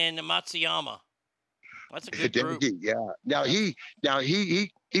 Oosthuizen, and Matsuyama. That's a good group. Yeah. Now he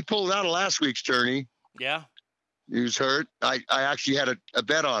pulled out of last week's tourney. Yeah. He was hurt. I actually had a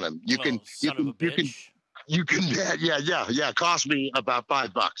bet on him. You can bet. Yeah. It cost me about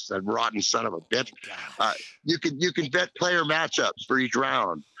 $5. That rotten son of a bitch. You can bet player matchups for each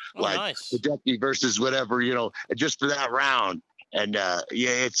round, like nice. Hideki versus whatever, just for that round. And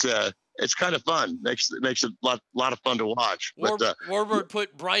it's kind of fun. Makes it a lot of fun to watch. Warbird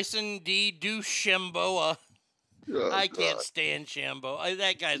put Bryson D. DeChambeau. I can't stand Shambo.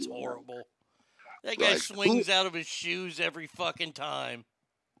 That guy's horrible. That guy swings out of his shoes every fucking time.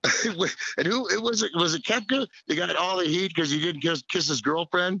 And who it was? Was it Koepka? They got all the heat because he didn't kiss his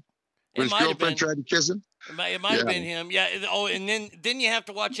girlfriend. When his girlfriend tried to kiss him. It might have been him. Yeah. Oh, and then you have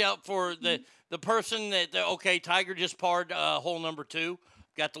to watch out for the person that. Okay, Tiger just parred hole number 2.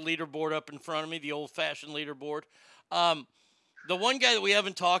 Got the leaderboard up in front of me, the old-fashioned leaderboard. The one guy that we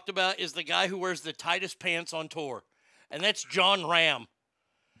haven't talked about is the guy who wears the tightest pants on tour, and that's John Ram.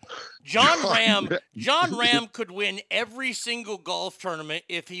 John Ram could win every single golf tournament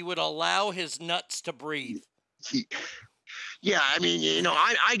if he would allow his nuts to breathe. Yeah, I mean,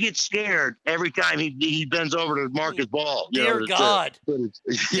 I get scared every time he bends over to mark his ball. Dear God.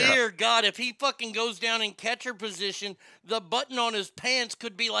 Yeah. Dear God, if he fucking goes down in catcher position, the button on his pants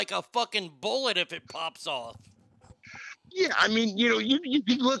could be like a fucking bullet if it pops off. Yeah, I mean, you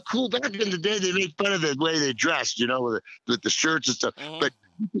can look cool. Back in the day, they make fun of the way they dressed, with the shirts and stuff. Mm-hmm. But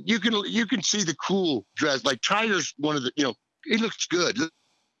you can see the cool dress. Like Tiger's one of the, he looks good.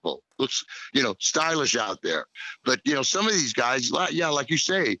 Looks, stylish out there. But, some of these guys, like you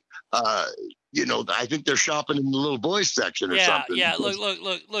say, I think they're shopping in the little boys section or something. Yeah,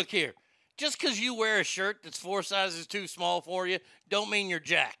 look here. Just because you wear a shirt that's 4 sizes too small for you, don't mean you're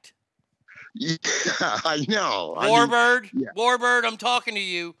jacked. Yeah, I know. Warbird, I'm talking to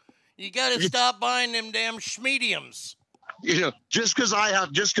you. You got to stop buying them damn schmediums. Just because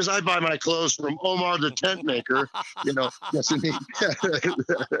I buy my clothes from Omar the tent maker, doesn't mean.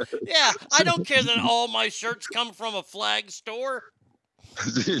 Yeah, I don't care that all my shirts come from a flag store.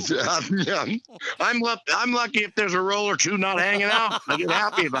 I'm lucky if there's a roll or two not hanging out. I get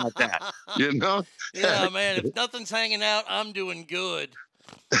happy about that. Yeah, man. If nothing's hanging out, I'm doing good.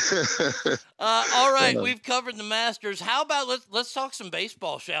 All right, we've covered the Masters. How about let's talk some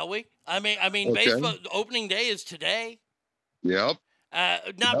baseball, shall we? I mean, Okay. Baseball opening day is today. Yep.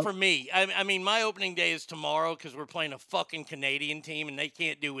 Not for me. I mean, my opening day is tomorrow because we're playing a fucking Canadian team and they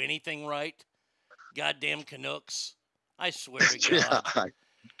can't do anything right. Goddamn Canucks. I swear to God. Yeah,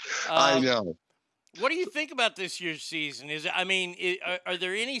 I know. What do you think about this year's season? Are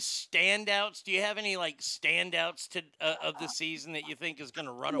there any standouts? Do you have any standouts of the season that you think is going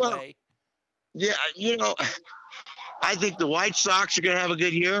to run away? Yeah, I think the White Sox are going to have a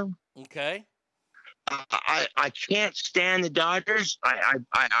good year. Okay. I can't stand the Dodgers.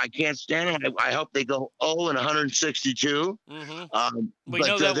 I can't stand them. I hope they go 0-162. Mm-hmm. But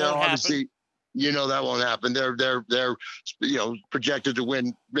know that they're won't obviously, happen. That won't happen. They're projected to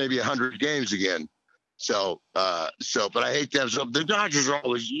win maybe 100 games again. So, but I hate them. So the Dodgers are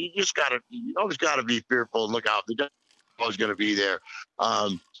always. You always gotta be fearful and look out. The Dodgers are always going to be there.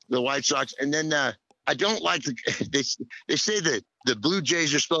 The White Sox, and then I don't like they say that the Blue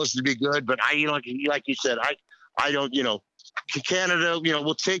Jays are supposed to be good, but like you said, I don't. Canada,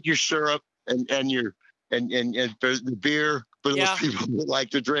 we'll take your syrup and the beer for those people who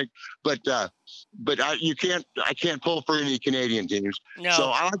like to drink, but I can't pull for any Canadian teams. No,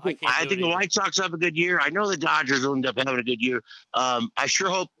 so I think the White Sox have a good year. I know the Dodgers will end up having a good year. I sure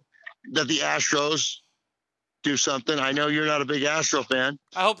hope that the Astros do something. I know you're not a big Astro fan.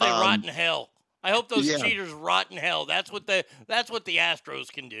 I hope they rot in hell. I hope those Yeah. cheaters rot in hell. That's what the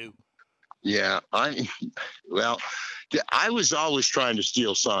Astros can do. Yeah, I was always trying to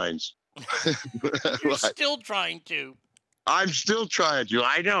steal signs. You're still trying to. I'm still trying to.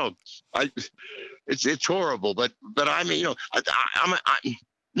 I know. It's horrible, but I mean,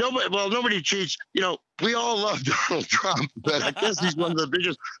 nobody cheats. We all love Donald Trump, but I guess he's one of the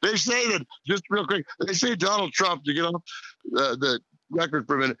biggest. They say that, just real quick, they say Donald Trump, to get off the record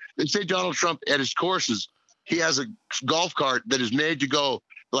for a minute, they say Donald Trump at his courses, he has a golf cart that is made to go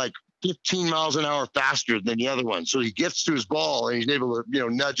like 15 miles an hour faster than the other one. So he gets to his ball and he's able to,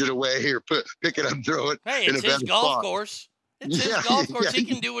 nudge it away or pick it up, throw it. Hey, it's his golf course. It's his golf course. He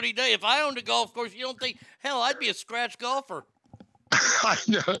can do what he does. If I owned a golf course, you don't think, hell, I'd be a scratch golfer. I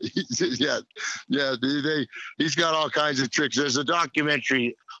know. He's got all kinds of tricks. There's a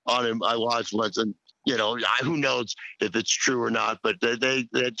documentary on him I watched once, and who knows if it's true or not, but they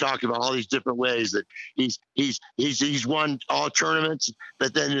talk about all these different ways that he's won all tournaments,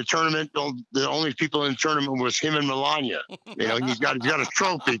 but then the tournament, the only people in the tournament was him and Melania. He's got a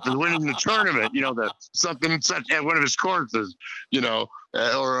trophy for winning the tournament. Something such at one of his courses.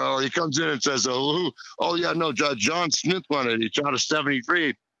 Or he comes in and says, John Smith won it. He shot a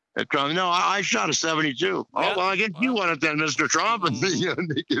 73. And Trump, no, I shot a 72. Yeah. Oh, well, I guess you won it then, Mr. Trump. And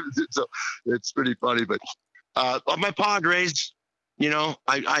so it's pretty funny. But my Padres,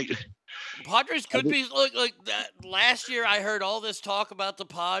 Padres could be like that. Last year, I heard all this talk about the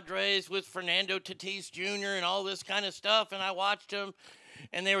Padres with Fernando Tatis Jr. and all this kind of stuff, and I watched them,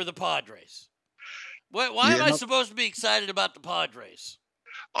 and they were the Padres. Why am I supposed to be excited about the Padres?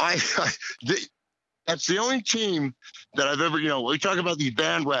 That's the only team that I've ever, we talk about these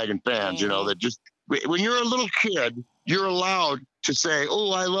bandwagon fans, that just, when you're a little kid, you're allowed to say,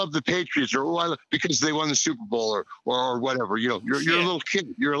 oh, I love the Patriots, or because they won the Super Bowl or whatever. You're a little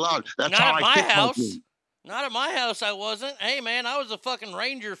kid. You're allowed. That's how I pick my team. Not at my house, I wasn't. Hey, man, I was a fucking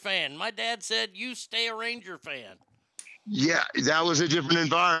Ranger fan. My dad said, you stay a Ranger fan. Yeah, that was a different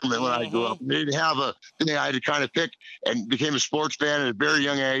environment when I grew up. They didn't have a thing. I had to kind of pick, and became a sports fan at a very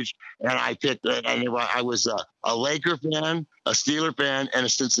young age. And I picked, and I was a Laker fan, a Steeler fan, and a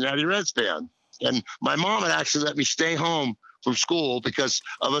Cincinnati Reds fan. And my mom had actually let me stay home from school because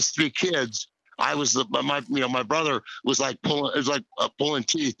of us three kids. I was my brother was like pulling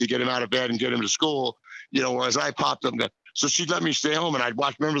teeth to get him out of bed and get him to school. Whereas I popped up. So she'd let me stay home, and I'd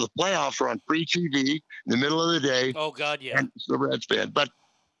watch. Remember, the playoffs were on free TV in the middle of the day. Oh, God, yeah. And the Reds fan. But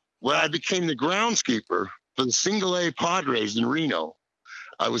when I became the groundskeeper for the Single A Padres in Reno,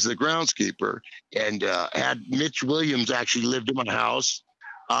 I was the groundskeeper and had Mitch Williams actually lived in my house.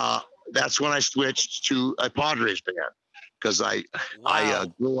 That's when I switched to a Padres fan because I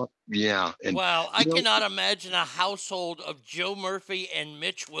grew up. Yeah. And, I cannot imagine a household of Joe Murphy and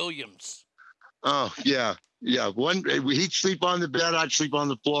Mitch Williams. Oh, yeah. Yeah, he'd sleep on the bed, I'd sleep on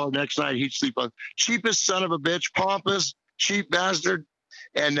the floor. Next night, he'd sleep on cheapest son of a bitch, pompous, cheap bastard.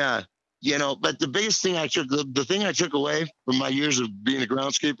 And, but the biggest thing the thing I took away from my years of being a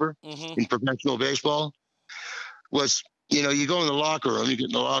groundskeeper in professional baseball was, you go in the locker room, you get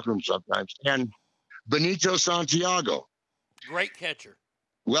in the locker room sometimes, and Benito Santiago. Great catcher.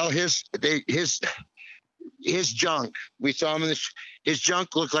 Well, his junk, we saw him his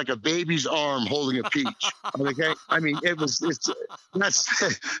junk looked like a baby's arm holding a peach. Okay, I mean, it's still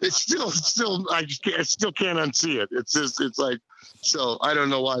I still can't unsee it. It's like, so I don't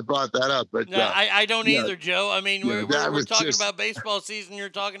know why I brought that up, but no, I don't either, Joe. I mean, we're talking about baseball season. You're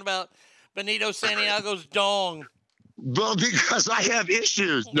talking about Benito Santiago's dong. Well, because I have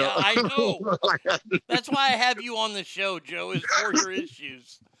issues. No. Yeah, I know. That's why I have you on the show, Joe, is for your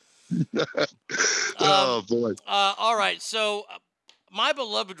issues. Oh boy! All right, so my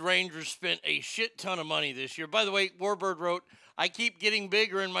beloved Rangers spent a shit ton of money this year. By the way, Warbird wrote, "I keep getting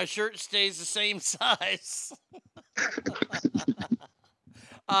bigger and my shirt stays the same size."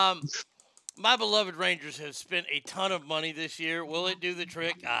 My beloved Rangers have spent a ton of money this year. Will it do the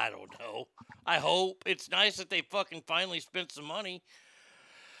trick? I don't know. I hope. It's nice that they fucking finally spent some money.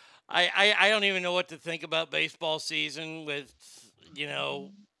 I don't even know what to think about baseball season with,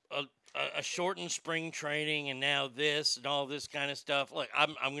 a shortened spring training and now this and all this kind of stuff. Look,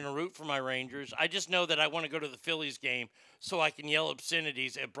 I'm going to root for my Rangers. I just know that I want to go to the Phillies game so I can yell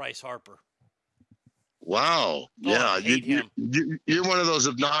obscenities at Bryce Harper. Wow. Yeah. You're one of those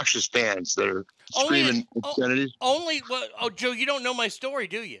obnoxious fans that are screaming obscenities. Joe, you don't know my story,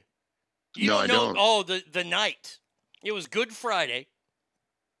 do you? I don't. Oh, the night. It was Good Friday.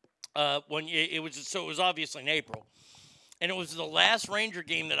 When it was obviously in April. And it was the last Ranger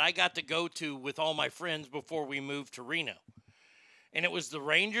game that I got to go to with all my friends before we moved to Reno. And it was the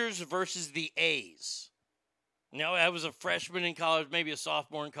Rangers versus the A's. No, I was a freshman in college, maybe a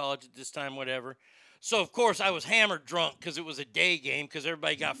sophomore in college at this time, whatever. So, of course, I was hammered drunk because it was a day game because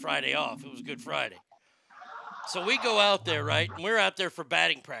everybody got Friday off. It was Good Friday. So we go out there, right? And we're out there for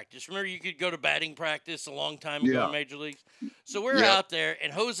batting practice. Remember, you could go to batting practice a long time ago in Major Leagues? So we're out there,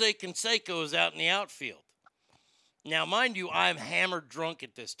 and Jose Canseco is out in the outfield. Now, mind you, I'm hammered drunk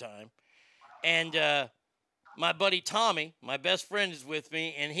at this time. And my buddy Tommy, my best friend, is with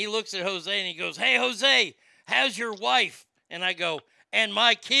me, and he looks at Jose, and he goes, "Hey, Jose, how's your wife?" And I go, "And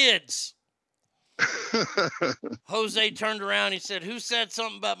my kids." Jose turned around, he said, "Who said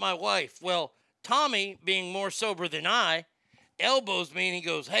something about my wife?" Well, Tommy, being more sober than I, elbows me, and he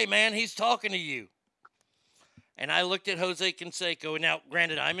goes, "Hey, man, he's talking to you." And I looked at Jose Canseco, and now,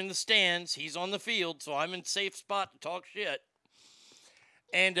 granted, I'm in the stands, he's on the field, so I'm in a safe spot to talk shit.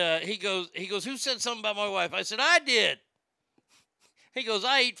 And he goes, "Who said something about my wife?" I said, "I did." He goes,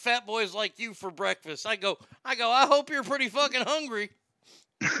 "I eat fat boys like you for breakfast." I go, "I hope you're pretty fucking hungry."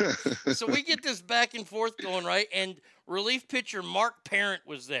 So we get this back and forth going, right? And relief pitcher Mark Parent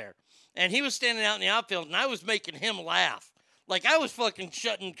was there. And he was standing out in the outfield, and I was making him laugh. Like, I was fucking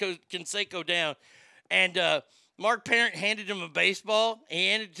shutting Canseco down. And Mark Parent handed him a baseball. He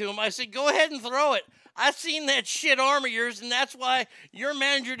handed it to him. I said, "Go ahead and throw it. I seen that shit arm of yours, and that's why your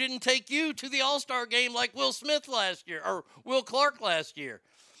manager didn't take you to the All-Star game like Will Smith last year, or Will Clark last year."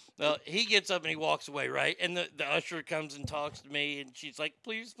 Well, he gets up and he walks away, right? And the usher comes and talks to me, and she's like,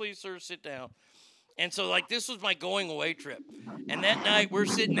 "Please, please, sir, sit down." And so, like, this was my going-away trip. And that night, we're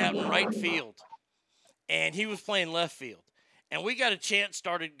sitting out in right field, and he was playing left field. And we got a chant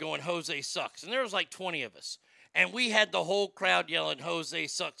started going, "Jose sucks." And there was like 20 of us. And we had the whole crowd yelling, "Jose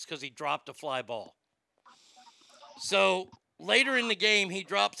sucks," because he dropped a fly ball. So later in the game, he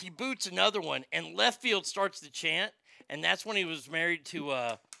boots another one, and left field starts to chant. And that's when he was married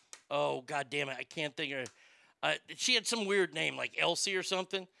to, oh, God damn it, I can't think of it. She had some weird name, like Elsie or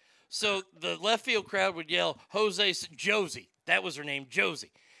something. So the left field crowd would yell, Josie. That was her name,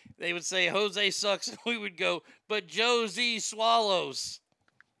 Josie. They would say, "Jose sucks," and we would go, "But Josie swallows."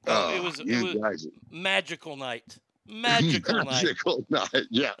 It was magical night. Magical night,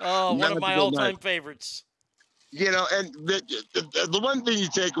 yeah. Oh, one of my all-time favorites. You know, and the one thing you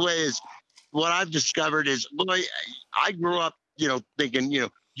take away is what I've discovered is, boy, I grew up, you know, thinking, you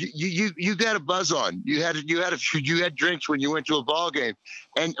know, you got a buzz on. You had drinks when you went to a ball game,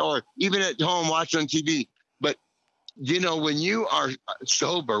 or even at home watching on TV. But you know, when you are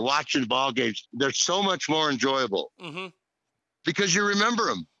sober watching ball games, they're so much more enjoyable because you remember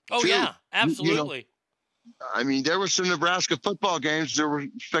them. Oh, too. Yeah, absolutely. You know, I mean, there were some Nebraska football games that were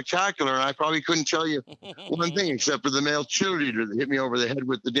spectacular, and I probably couldn't tell you one thing except for the male cheerleader that hit me over the head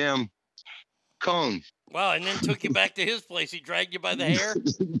with the damn cone. Wow, and then took you back to his place. He dragged you by the hair?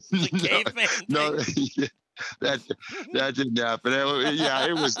 The caveman thing? No, that didn't happen.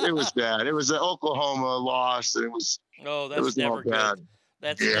 It was bad. It was an Oklahoma loss, and it was. Oh, that's never good.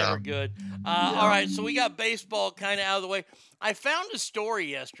 That's never good. All right, so we got baseball kind of out of the way. I found a story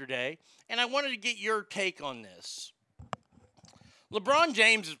yesterday, and I wanted to get your take on this. LeBron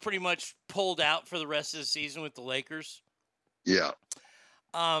James is pretty much pulled out for the rest of the season with the Lakers. Yeah.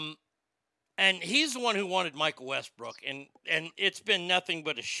 And he's the one who wanted Michael Westbrook, and it's been nothing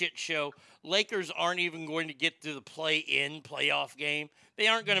but a shit show. Lakers aren't even going to get to the play-in playoff game. They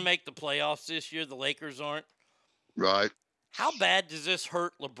aren't going to make the playoffs this year. The Lakers aren't. Right. How bad does this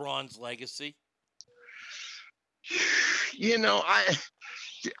hurt LeBron's legacy? You know,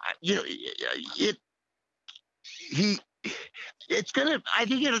 it's gonna. I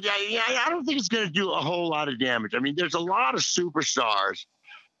don't think it's gonna do a whole lot of damage. I mean, there's a lot of superstars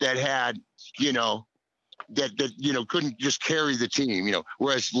that had, you know, that couldn't just carry the team, you know,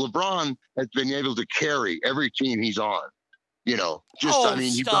 whereas LeBron has been able to carry every team he's on, you know.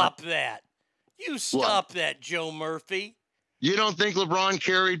 Stop that. You stop that, Joe Murphy. You don't think LeBron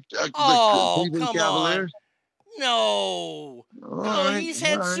carried the Cleveland Cavaliers? No. He's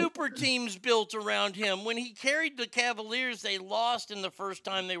had super teams built around him. When he carried the Cavaliers, they lost in the first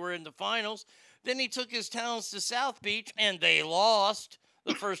time they were in the finals. Then he took his talents to South Beach, and they lost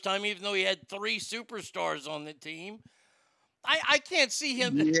the first time, even though he had 3 superstars on the team. I can't see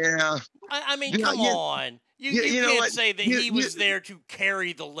him. Yeah. I mean, come on. You can't say that he was there to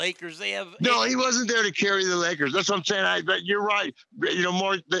carry the Lakers. No, he wasn't there to carry the Lakers. That's what I'm saying. But you're right. You know,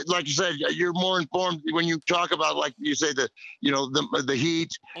 more like you said, you're more informed when you talk about, like you say, the the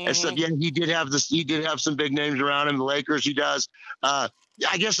Heat and stuff. Yeah, he did have some big names around him. The Lakers, he does. I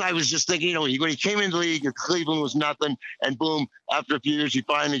guess I was just thinking, you know, when he came into the league, Cleveland was nothing, and boom, after a few years, he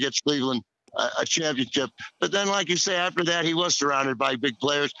finally gets Cleveland a championship. But then, like you say, after that, he was surrounded by big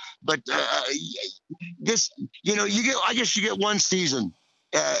players. But this, I guess you get one season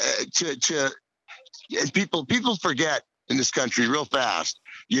and people forget in this country real fast,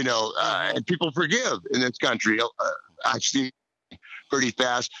 and people forgive in this country. Actually, pretty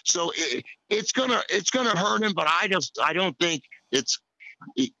fast. So it's gonna hurt him. But I don't think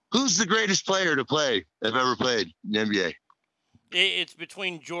who's the greatest player to play have ever played in the NBA. It's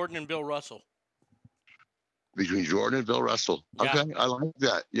between Jordan and Bill Russell. Between Jordan and Bill Russell. Yeah. Okay, I like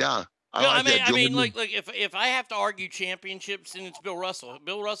that. Yeah. I mean, if I have to argue championships, then it's Bill Russell.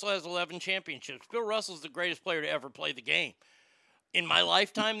 Bill Russell has 11 championships. Bill Russell's the greatest player to ever play the game. In my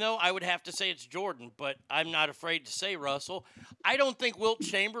lifetime, though, I would have to say it's Jordan, but I'm not afraid to say Russell. I don't think Wilt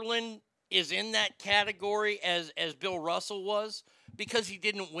Chamberlain is in that category as Bill Russell was because he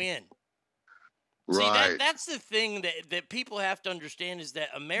didn't win. Right. See, that's the thing that people have to understand is that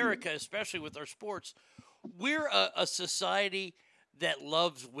America, especially with our sports, we're a society that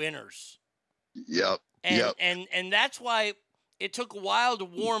loves winners. Yep. And that's why it took a while to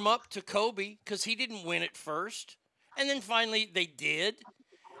warm up to Kobe because he didn't win it first. And then finally they did.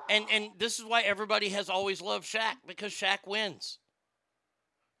 And this is why everybody has always loved Shaq because Shaq wins.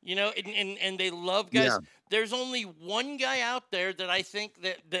 And they love guys. Yeah. There's only one guy out there that I think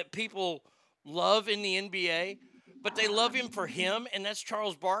that people love in the NBA, but they love him for him, and that's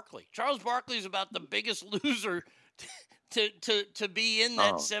Charles Barkley. Charles Barkley is about the biggest loser to be in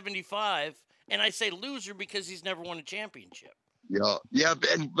that 75, and I say loser because he's never won a championship. Yeah,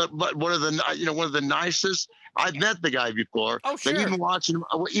 but one of the nicest. I've met the guy before. Oh, sure. But even watching him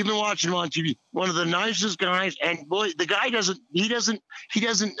on TV, one of the nicest guys. And boy, the guy doesn't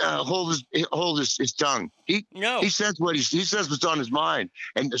hold his tongue. He says he says what's on his mind.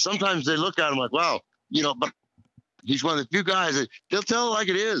 And sometimes they look at him like, wow, but he's one of the few guys that they'll tell it like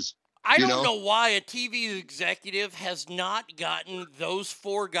it is. I don't know why a TV executive has not gotten those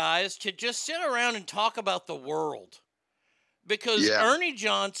four guys to just sit around and talk about the world. Because Ernie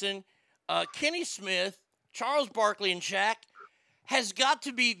Johnson, Kenny Smith, Charles Barkley, and Shaq has got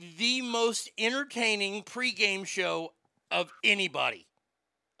to be the most entertaining pregame show of anybody.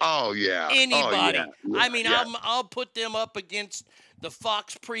 Oh, yeah. Anybody. Oh, yeah. I mean, I'll put them up against the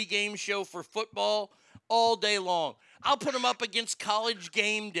Fox pregame show for football all day long. I'll put them up against College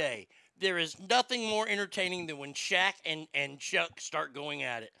Game Day. There is nothing more entertaining than when Shaq and Chuck start going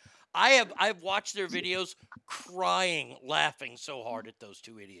at it. I've watched their videos crying, laughing so hard at those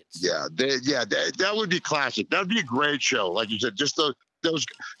two idiots. Yeah, that would be classic. That would be a great show. Like you said, just those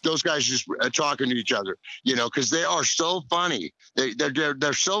guys just talking to each other, because they are so funny.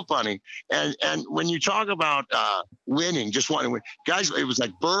 They're so funny. And when you talk about winning, just wanting to win, guys, it was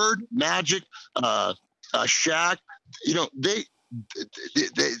like Bird, Magic, Shaq.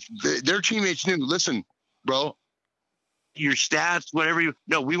 Their teammates knew. Listen, bro. Your stats, whatever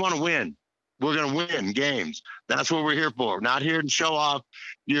we want to win. We're going to win games. That's what we're here for. Not here to show off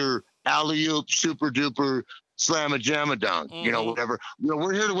your alley-oop, super duper, slam-a-jam-a dunk, whatever.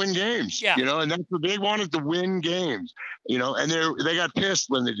 We're here to win games, and that's what they wanted, to win games, and they got pissed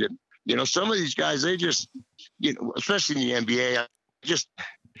when they didn't. Some of these guys, they just, especially in the NBA,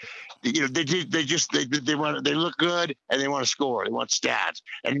 they look good and they want to score. They want stats.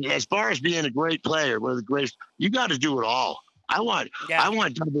 And as far as being a great player, one of the greatest, you got to do it all. I want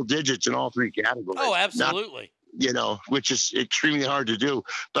double digits in all three categories. Oh, absolutely. Which is extremely hard to do.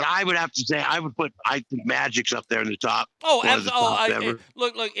 But I would have to say I think Magic's up there in the top. Oh, absolutely.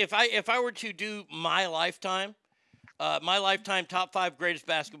 Look, if I were to do my lifetime top 5 greatest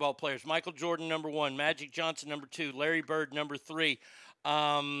basketball players: Michael Jordan, number 1; Magic Johnson, number 2; Larry Bird, number 3.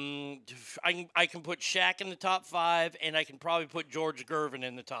 I can put Shaq in the top 5, and I can probably put George Gervin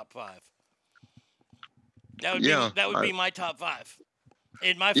in the top 5. That would be my top 5,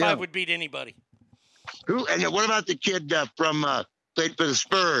 and my 5 would beat anybody. Who? And what about the kid from played for the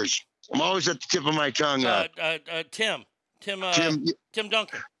Spurs? I'm always at the tip of my tongue. Tim Duncan.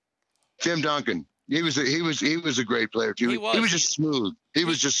 Tim Duncan. He was a great player too. He was just smooth. He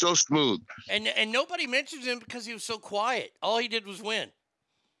was just so smooth. And nobody mentions him because he was so quiet. All he did was win.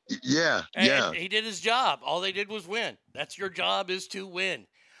 Yeah. And he did his job. All they did was win. That's your job, is to win.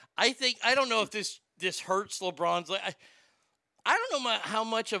 I don't know if this hurts LeBron's. I don't know how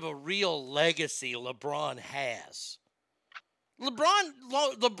much of a real legacy LeBron has.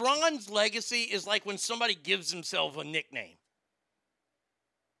 LeBron's legacy is like when somebody gives himself a nickname.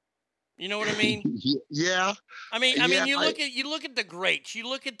 You know what I mean? Yeah. I mean, you look at the greats. You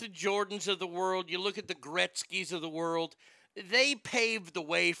look at the Jordans of the world. You look at the Gretzkys of the world. They paved the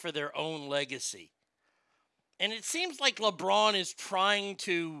way for their own legacy. And it seems like LeBron is trying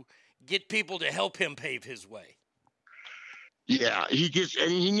to get people to help him pave his way. Yeah, he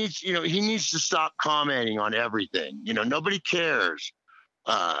needs to stop commenting on everything. Nobody cares.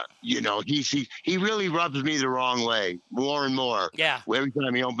 He really rubs me the wrong way more and more. Yeah. Every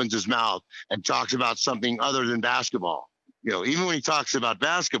time he opens his mouth and talks about something other than basketball. Even when he talks about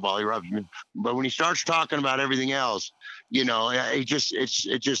basketball, he rubs me. But when he starts talking about everything else, it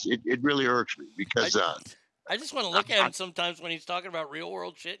really irks me because I just want to look at him sometimes when he's talking about real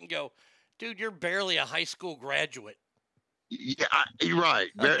world shit and go, dude, you're barely a high school graduate. Yeah, you're right.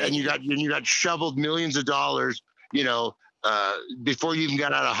 And you got shoveled millions of dollars, before you even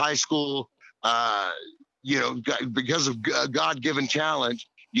got out of high school, because of God-given talent,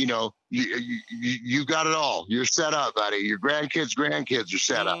 you got it all. You're set up, buddy. Your grandkids are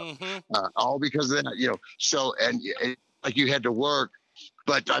set up, all because of that, So, and like you had to work,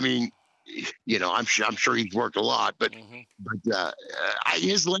 but I mean, I'm sure he's worked a lot, but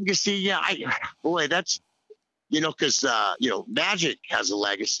his legacy, that's. Because Magic has a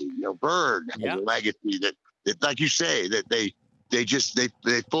legacy. Bird has a legacy that, like you say, that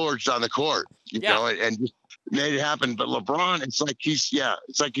they forged on the court. And just made it happen. But LeBron, it's like he's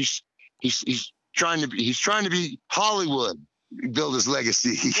trying to be Hollywood, build his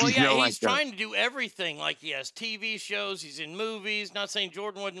legacy. Well, yeah, he's trying to do everything. Like he has TV shows, he's in movies. Not saying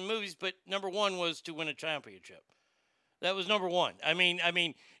Jordan wasn't in movies, but number one was to win a championship. That was number one. I mean,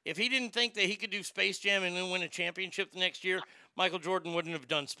 if he didn't think that he could do Space Jam and then win a championship the next year, Michael Jordan wouldn't have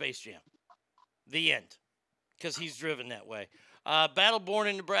done Space Jam. The end. Because he's driven that way.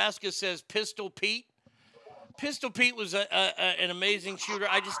 Battleborn in Nebraska says Pistol Pete. Pistol Pete was an amazing shooter.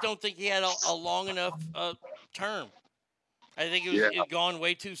 I just don't think he had a long enough term. I think it was gone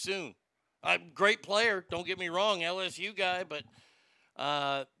way too soon. Great player, don't get me wrong, LSU guy, but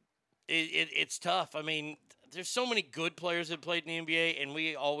it's tough. I mean, there's so many good players that played in the NBA, and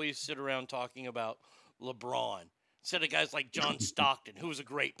we always sit around talking about LeBron instead of guys like John Stockton, who was a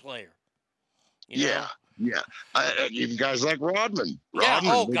great player. Yeah. Even guys like Rodman.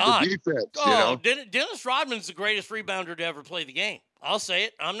 Oh, God. Defense, Dennis Rodman's the greatest rebounder to ever play the game. I'll say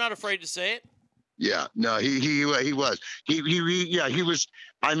it. I'm not afraid to say it. Yeah, no, he was. He was.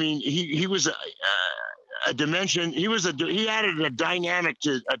 I mean, he was a dimension. He added a dynamic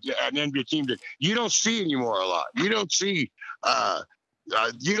to an NBA team that you don't see anymore a lot. You don't see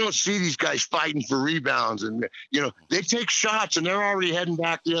these guys fighting for rebounds, and they take shots and they're already heading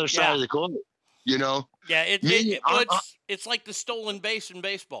back the other side of the court. Yeah, it's like the stolen base in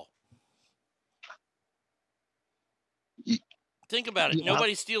baseball. Think about it. Yeah.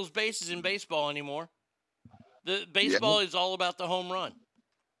 Nobody steals bases in baseball anymore. The baseball is all about the home run.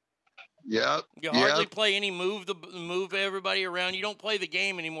 Yeah. You hardly play any move everybody around. You don't play the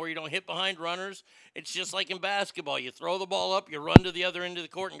game anymore. You don't hit behind runners. It's just like in basketball. You throw the ball up, you run to the other end of the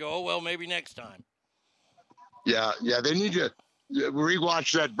court and go, oh, well, maybe next time. Yeah. They need to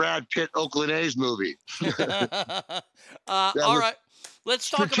rewatch that Brad Pitt Oakland A's movie. All right.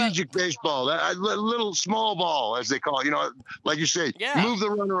 Let's talk strategic baseball, that little small ball, as they call it. Like you say, move the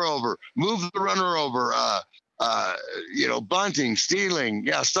runner over, bunting, stealing,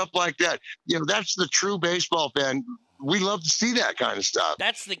 stuff like that. That's the true baseball fan. We love to see that kind of stuff.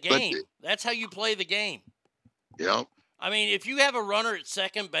 That's the game. That's how you play the game. I mean, if you have a runner at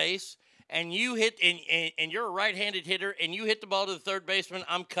second base and you hit and you're a right-handed hitter and you hit the ball to the third baseman,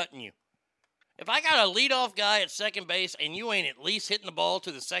 I'm cutting you. If I got a leadoff guy at second base and you ain't at least hitting the ball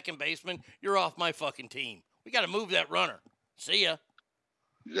to the second baseman, you're off my fucking team. We got to move that runner. See ya.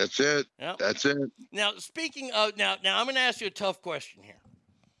 That's it. Yep. That's it. Now, speaking of, now I'm going to ask you a tough question here,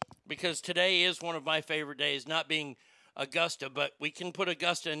 because today is one of my favorite days, not being Augusta, but we can put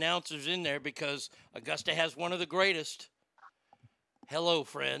Augusta announcers in there because Augusta has one of the greatest. Hello,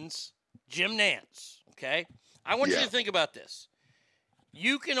 friends. Jim Nantz, okay? I want you to think about this.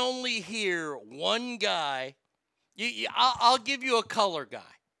 You can only hear one guy. I'll give you a color guy.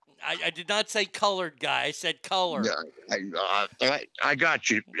 I did not say colored guy. I said color. Yeah, I got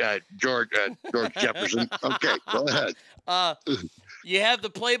you, George Jefferson. Okay, go ahead. You have the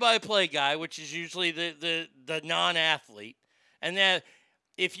play-by-play guy, which is usually the non-athlete. And then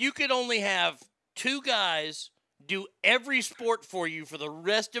if you could only have two guys do every sport for you for the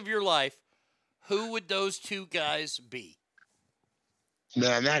rest of your life, who would those two guys be?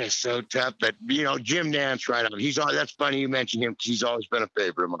 Man, that is so tough. But Jim Nantz, right on. That's funny you mentioned him because he's always been a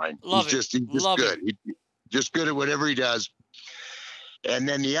favorite of mine. He's just good. He's just good at whatever he does. And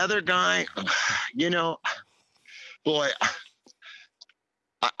then the other guy, boy,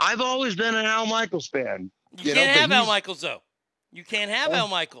 I've always been an Al Michaels fan. You can't have Al Michaels though. You can't have Al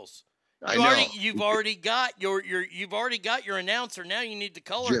Michaels. I know. You've already got your announcer. Now you need the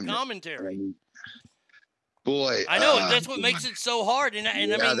color Jim, commentary. Boy, I know that's what makes it so hard. And I mean,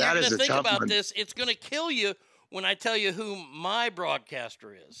 you're going to think about this. It's going to kill you when I tell you who my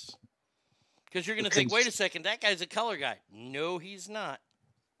broadcaster is, because you're going to think, wait a second, that guy's a color guy. No, he's not.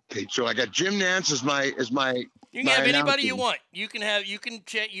 Okay, so I got Jim Nance as my. You can have anybody you want. You can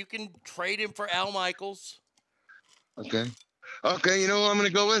trade him for Al Michaels. Okay. You know what I'm going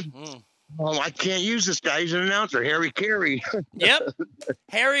to go with? Oh, I can't use this guy. He's an announcer. Harry Carey. Yep.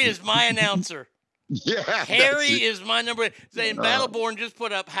 Harry is my announcer. Yeah. Harry is my number. And Battleborn just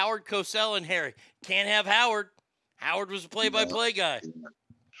put up Howard Cosell and Harry. Can't have Howard. Howard was a play-by-play guy.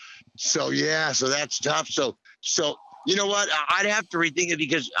 So that's tough. So you know what? I'd have to rethink it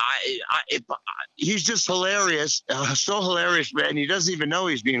because he's just hilarious, so hilarious, man. He doesn't even know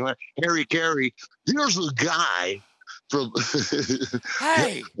he's being Harry Carey. Here's the guy from.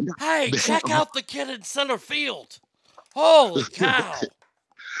 Hey, check out the kid in center field. Holy cow!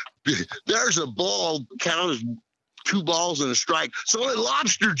 There's a ball. Count as 2 balls and a strike. So at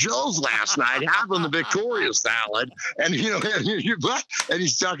Lobster Joe's last night, having the Victoria salad, and and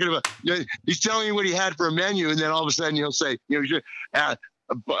he's talking about, he's telling you what he had for a menu, and then all of a sudden he'll say,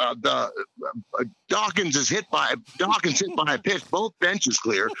 Dawkins hit by a pitch, both benches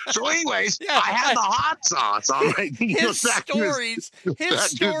clear. So, anyways, I had the hot sauce. All right. His stories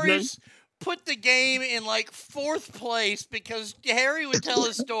put the game in like 4th place because Harry would tell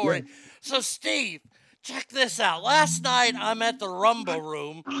his story. So, Steve, check this out. Last night, I'm at the Rumba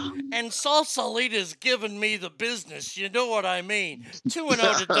Room, and Sausalita's giving me the business. You know what I mean?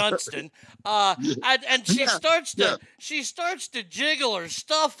 2-0 to Dunston. And she starts to jiggle her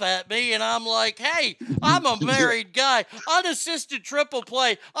stuff at me, and I'm like, hey, I'm a married guy. Unassisted triple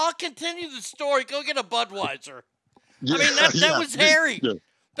play. I'll continue the story. Go get a Budweiser. I mean, that was Harry.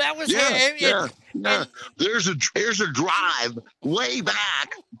 That was There's a drive way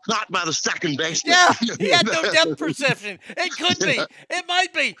back, not by the second baseman. Yeah, he had no depth perception. It could be. It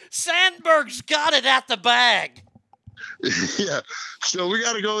might be. Sandberg's got it at the bag. Yeah. So we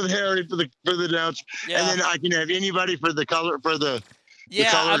got to go with Harry for the announce, and then I can have anybody for the color for the.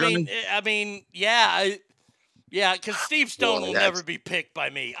 Yeah, the Yeah, because Steve Stone will never be picked by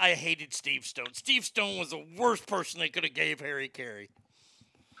me. I hated Steve Stone. Steve Stone was the worst person they could have gave Harry Carey.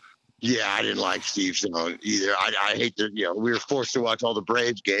 Yeah, I didn't like Steve Stone either. I hate that. We were forced to watch all the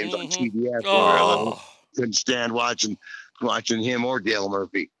Braves games on CBS. I couldn't stand watching him or Dale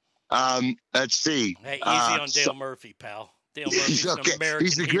Murphy. Let's see. Hey, easy on Dale Murphy, pal. Dale Murphy's an American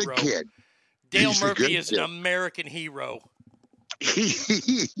He's a good hero. kid. Dale Murphy is an American hero. He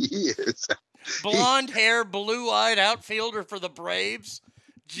is. Blonde hair, blue-eyed outfielder for the Braves.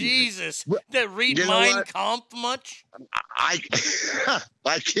 Jesus, did read Mein Kampf much? I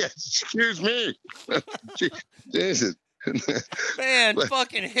can't. Excuse me. Jesus. Man,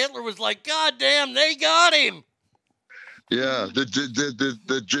 fucking Hitler was like, God damn, they got him. Yeah, the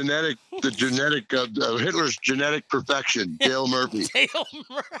genetic Hitler's genetic perfection. Dale Murphy.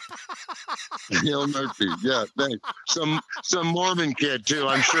 Dale Murphy. Yeah, thanks. Some Mormon kid too.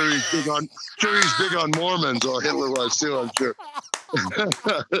 I'm sure he's big on Mormons. Or Hitler was too. I'm sure.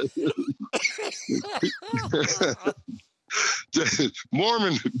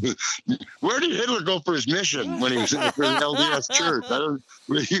 Mormon. Where did Hitler go for his mission when he was for the LDS Church?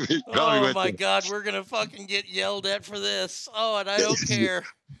 Oh my God, we're gonna fucking get yelled at for this. Oh, and I don't care.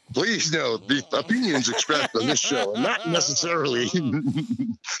 Please know the opinions expressed on this show, not necessarily.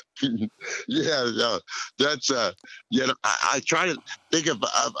 That's I try to think of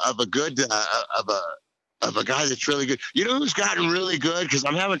a good of a guy that's really good. You know who's gotten really good? Because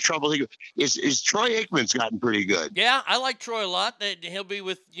I'm having trouble. Is Troy Aikman's gotten pretty good. Yeah, I like Troy a lot. He'll be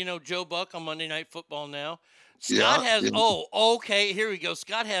with, Joe Buck on Monday Night Football now. Scott has, okay, here we go.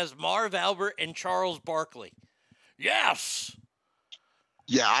 Scott has Marv Albert and Charles Barkley. Yes.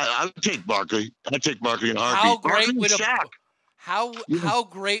 Yeah, I'd take Barkley. I'd take Barkley in a heartbeat. How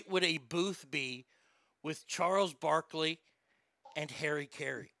great would a booth be with Charles Barkley and Harry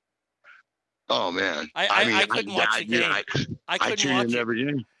Carey? Oh man! I couldn't watch the game. I couldn't watch it every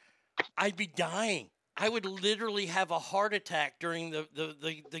game. I'd be dying. I would literally have a heart attack during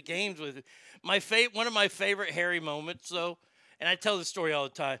the games with it. One of my favorite Harry moments, though, and I tell this story all the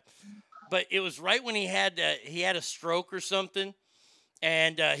time, but it was right when he had a stroke or something,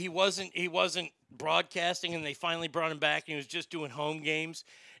 and he wasn't broadcasting, and they finally brought him back, and he was just doing home games,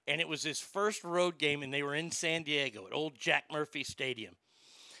 and it was his first road game, and they were in San Diego at old Jack Murphy Stadium,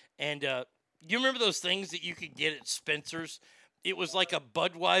 and you remember those things that you could get at Spencer's? It was like a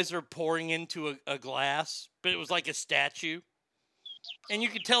Budweiser pouring into a glass, but it was like a statue. and you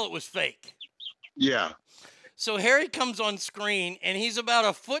could tell it was fake. Yeah. So Harry comes on screen, and he's about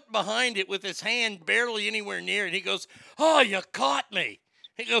a foot behind it with his hand barely anywhere near it. He goes, "Oh, you caught me."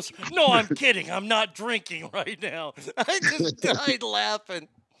 He goes, "No, I'm kidding. I'm not drinking right now." I just died laughing.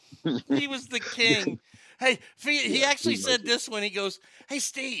 He was the king. Hey, he actually said this when he goes, "Hey,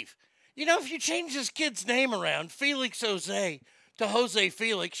 Steve, you know, if you change this kid's name around, Felix Jose to Jose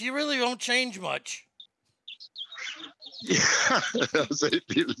Felix, you really won't change much." Yeah,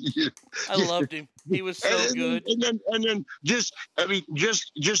 I loved him. He was so good. And then just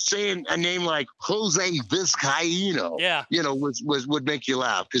saying a name like Jose Vizcaíno, yeah, would make you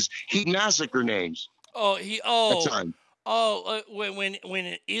laugh because he massacre names. When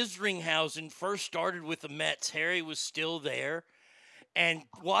Isringhausen first started with the Mets, Harry was still there, and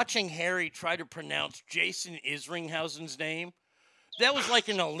watching Harry try to pronounce Jason Isringhausen's name, that was like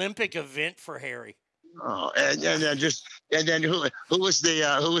an Olympic event for Harry. Oh, and then who was the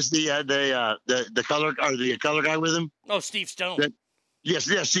color guy with him? Oh, Steve Stone. Yes,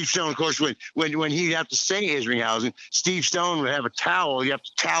 Steve Stone. Of course, when he'd have to say Isringhausen, Steve Stone would have a towel. You have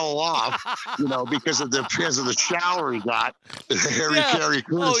to towel off, because of the shower he got, the Harry Carey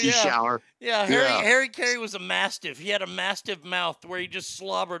courtesy shower. Yeah, Harry Carey was a mastiff. He had a mastiff mouth where he just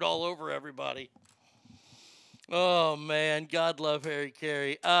slobbered all over everybody. Oh, man. God love Harry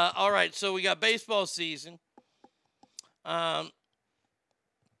Carey. All right, so we got baseball season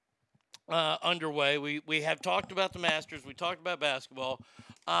underway. We have talked about the Masters. We talked about basketball.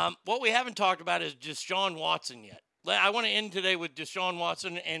 What we haven't talked about is Deshaun Watson yet. I want to end today with Deshaun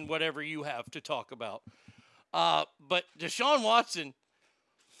Watson and whatever you have to talk about. But Deshaun Watson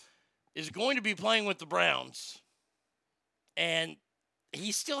is going to be playing with the Browns, and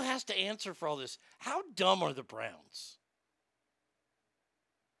he still has to answer for all this. How dumb are the Browns?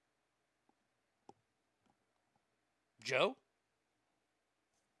 Joe?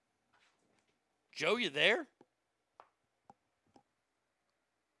 Joe, you there?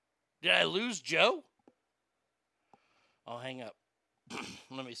 Did I lose Joe? I'll hang up.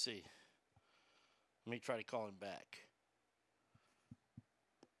 Let me see. Let me try to call him back.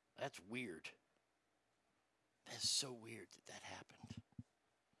 That's weird. That's so weird that happened.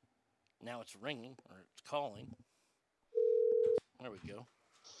 Now it's ringing, or it's calling. There we go.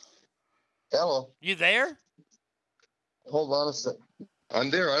 Hello. You there? Hold on a second.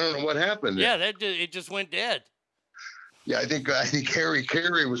 I'm there. I don't know what happened. Yeah, it just went dead. Yeah, I think Harry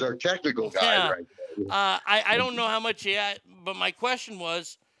Carey was our technical guy right there. I don't know how much yet, but my question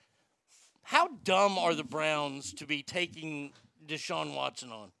was, how dumb are the Browns to be taking Deshaun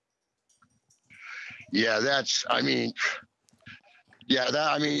Watson on? Yeah, Deshaun.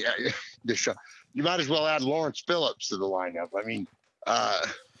 You might as well add Lawrence Phillips to the lineup. I mean,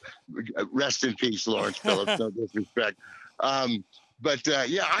 rest in peace, Lawrence Phillips. No disrespect. I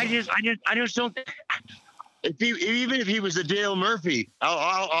just don't think. Even if he was a Dale Murphy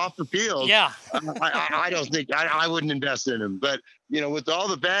off the field, yeah, I don't think I wouldn't invest in him. But with all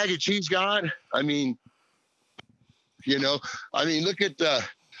the baggage he's got, look at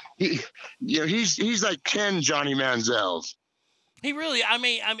he's like 10 Johnny Manziels. He really,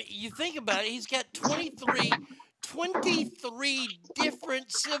 you think about it, he's got 23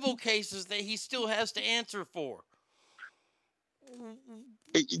 different civil cases that he still has to answer for.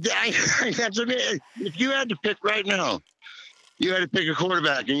 That's amazing. If you had to pick right now, you had to pick a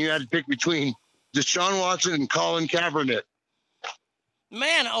quarterback, and you had to pick between Deshaun Watson and Colin Kaepernick.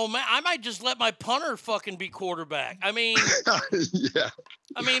 Man, I might just let my punter fucking be quarterback. Yeah.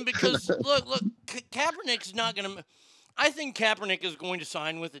 Because look, Kaepernick's not going to. I think Kaepernick is going to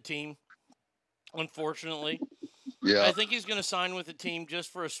sign with the team, unfortunately. Yeah. I think he's going to sign with the team just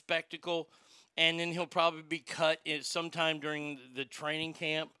for a spectacle, and then he'll probably be cut sometime during the training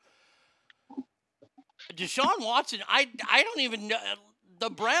camp. Deshaun Watson, I don't even know. The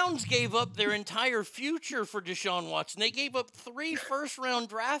Browns gave up their entire future for Deshaun Watson. They gave up 3 first-round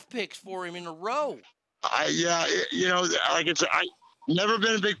draft picks for him in a row. I've never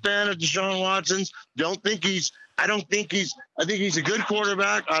been a big fan of Deshaun Watson's. I think he's a good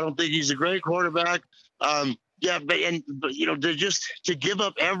quarterback. I don't think he's a great quarterback. To give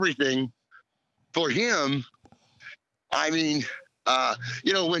up everything for him, when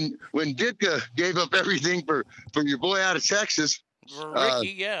Ditka gave up everything for your boy out of Texas, for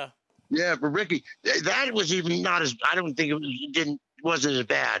Ricky, for Ricky, that was even not as. I don't think wasn't as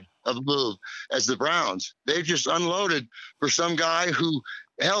bad of a move as the Browns. They just unloaded for some guy who,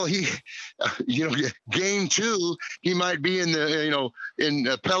 hell, game 2, he might be in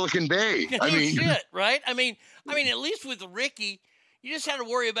Pelican Bay. Shit, right? I mean, at least with Ricky, you just had to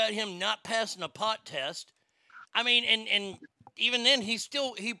worry about him not passing a pot test. And even then,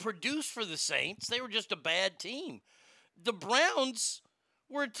 he produced for the Saints. They were just a bad team. The Browns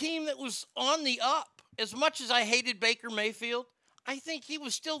were a team that was on the up. As much as I hated Baker Mayfield, I think he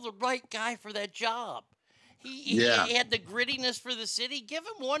was still the right guy for that job. He had the grittiness for the city. Give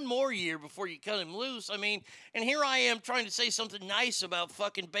him one more year before you cut him loose. I mean, and here I am trying to say something nice about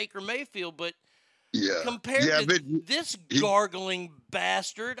fucking Baker Mayfield, but compared to this gargling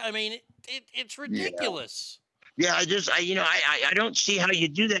bastard, I mean, it's ridiculous. Yeah, I don't see how you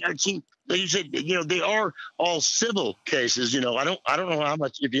do that. I see, like you said, they are all civil cases. I don't know how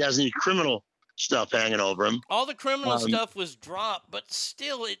much, if he has any criminal stuff hanging over him. All the criminal stuff was dropped, but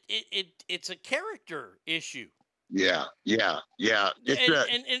still, it's a character issue. Yeah. And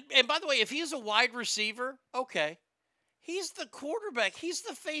by the way, if he's a wide receiver, okay, he's the quarterback. He's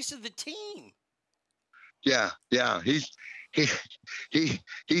the face of the team. Yeah. He's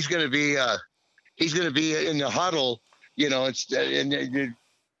going to be in the huddle. And you're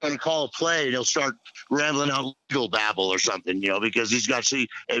going to call a play, and he'll start rambling out legal babble or something, because he's got to see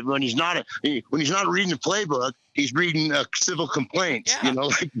when he's not reading the playbook, he's reading civil complaints.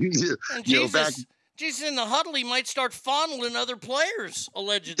 Jesus, in the huddle, he might start fondling other players,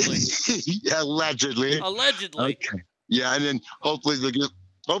 allegedly. Allegedly. Okay. Yeah, and then hopefully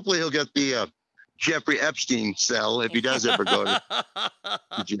he'll get the Jeffrey Epstein cell if he does ever go to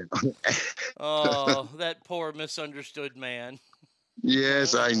jail. Oh, that poor misunderstood man.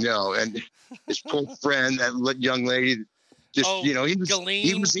 Yes, I know. And his poor friend, that young lady,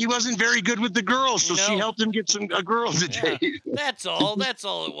 he wasn't very good with the girls, so she helped him get a girl to date. That's all it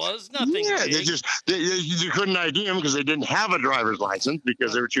was. Nothing. Yeah, big. they couldn't ID him because they didn't have a driver's license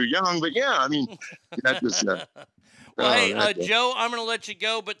because they were too young. But yeah, I mean, that just. Well, hey, Joe, I'm going to let you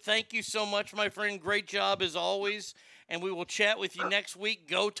go, but thank you so much, my friend. Great job as always, and we will chat with you next week.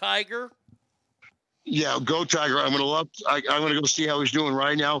 Go Tiger. Yeah, go Tiger. I'm going to go see how he's doing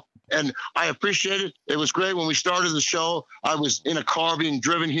right now. And I appreciate it. It was great when we started the show. I was in a car being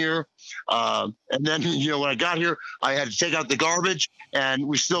driven here. And then, when I got here, I had to take out the garbage, and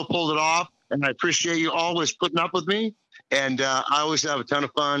we still pulled it off. And I appreciate you always putting up with me. And I always have a ton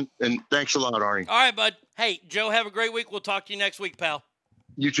of fun. And thanks a lot, Arnie. All right, bud. Hey, Joe, have a great week. We'll talk to you next week, pal.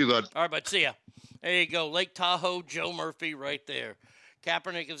 You too, bud. All right, bud. See ya. There you go. Lake Tahoe, Joe Murphy right there.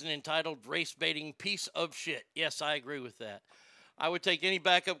 Kaepernick is an entitled race-baiting piece of shit. Yes, I agree with that. I would take any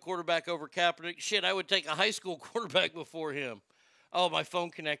backup quarterback over Kaepernick. Shit, I would take a high school quarterback before him. Oh, my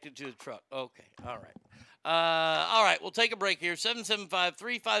phone connected to the truck. Okay, all right. All right, we'll take a break here.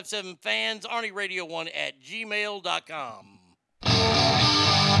 775-357-FANS, ArnieRadio1@gmail.com.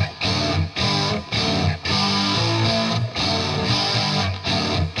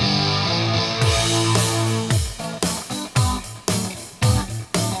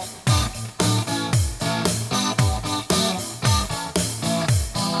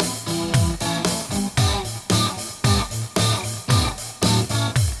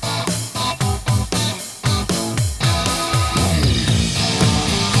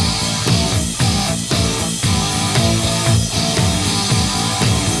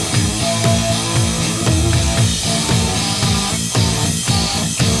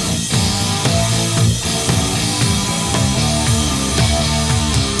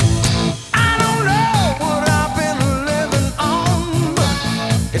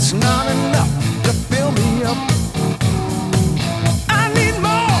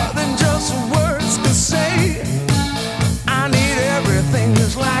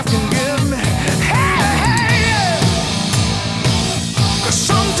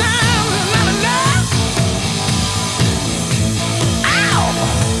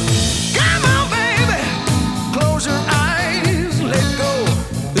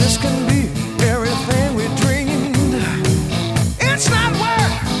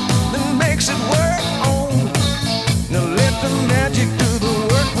 Makes it work.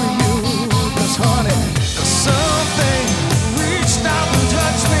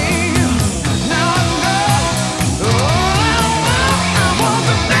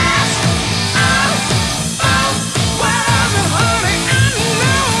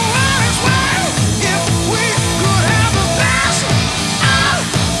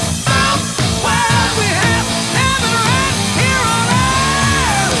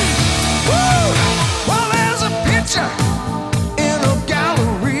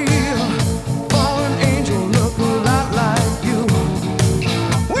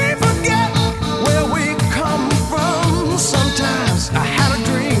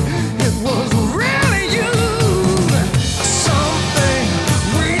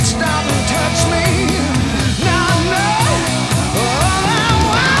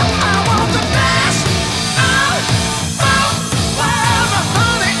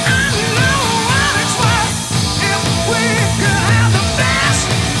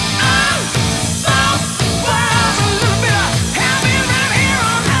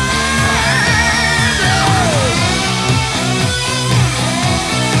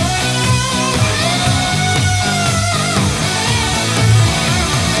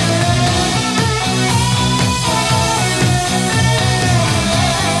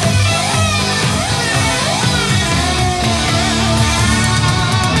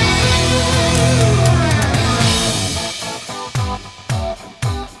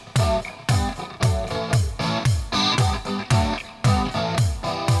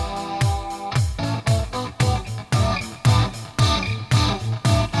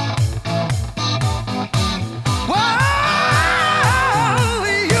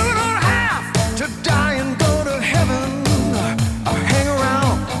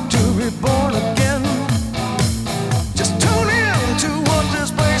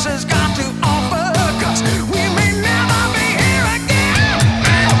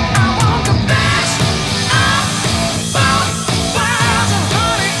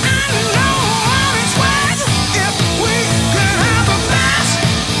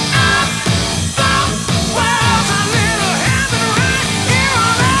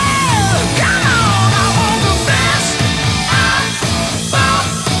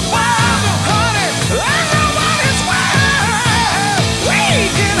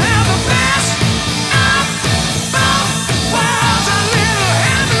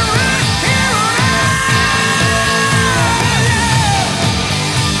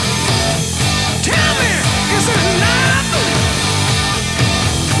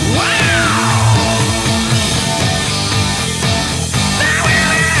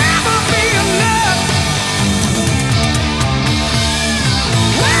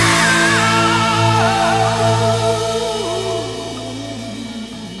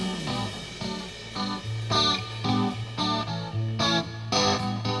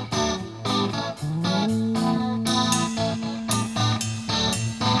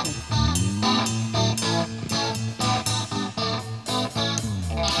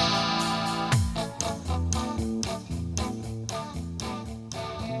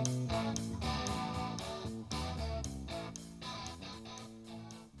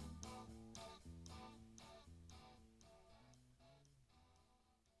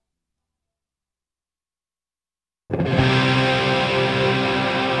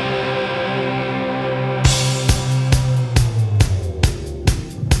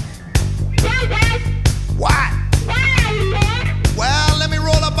 What? Well, let me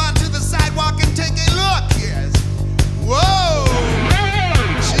roll up onto the sidewalk and take a look. Yes. Whoa!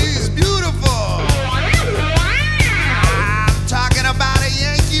 She's beautiful. I'm talking about a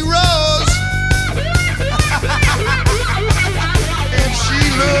Yankee Rose. And she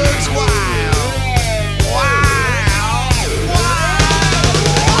looks wild. Wild.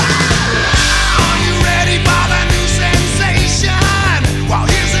 Are you ready for the new sensation? Well,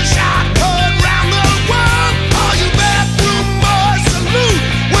 here's a shotgun round the world. All you bathroom boys salute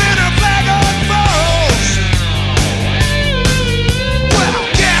when her flag unfurls. Well,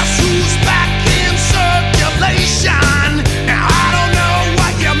 guess who's back in circulation? Now I don't know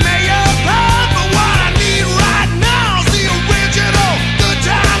what you may have heard, but what I need right now is the original Good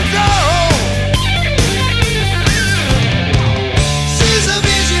Time Girl. She's a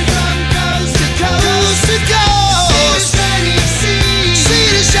vision from coast to coast to coast. See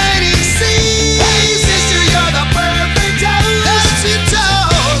the shining sea. Hey sister, you're the perfect toast to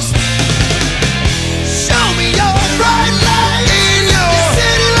toast. Show me your bright light in your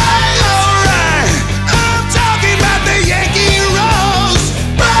city light. Alright, I'm talking about the Yankee Rose.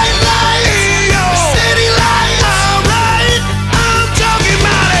 Bright light in your city light. Alright, I'm talking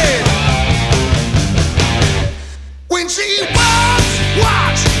about it. When she walks,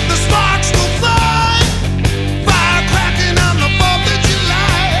 watch the sparks will fly. Fire cracking on the 4th of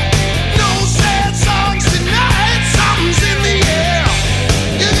July. No sad songs tonight. Something's in the air.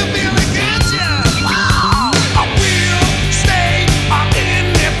 You can feel it, can't ya? A real state of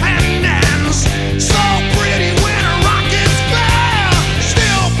independence. So pretty when her rockets flare.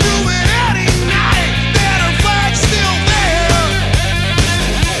 Still proving any night that her flag's still there.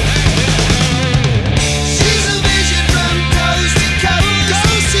 She's a vision from coast to coast,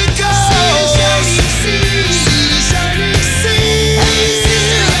 coast to coast. See the shining sea. Hey,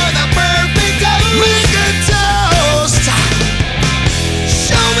 sister, you're the perfect toast. Make a toast.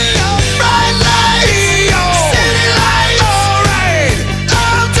 Show me your bright light in your city light. Alright,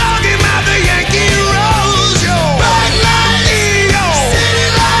 I'm talking about the Yankee Rose. Your bright light in your city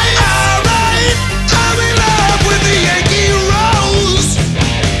light. Alright, I'm in love with the Yankee Rose.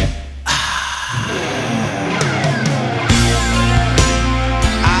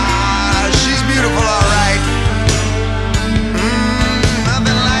 She's beautiful, alright.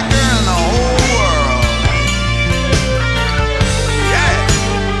 Nothing like her in the whole world. Yeah.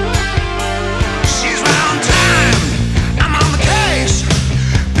 She's round time. I'm on the case.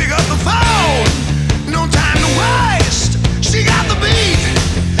 Pick up the phone. No time to waste. She got the beat.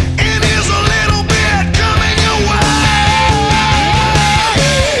 And here's a little bit coming your way.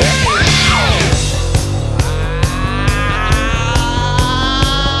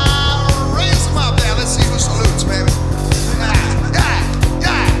 Raise them up there. Let's see who salutes, baby.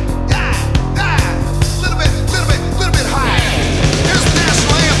 Little bit higher. Here's the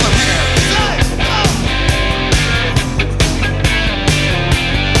national anthem here.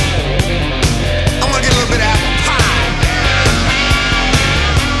 I'm gonna get a little bit of apple pie.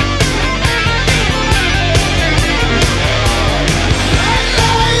 Bright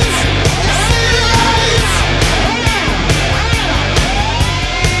lights, the city lights.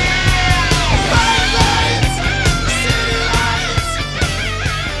 Bright lights, the city lights.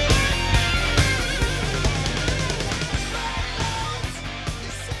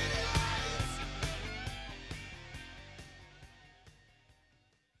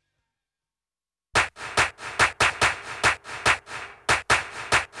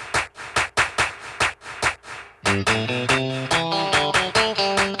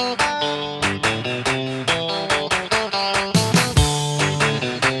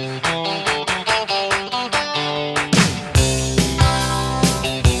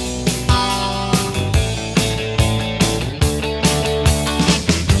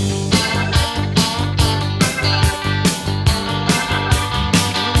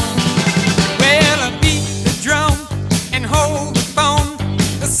 Well, I beat the drum and hold the phone.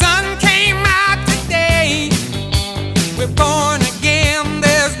 The sun came out today.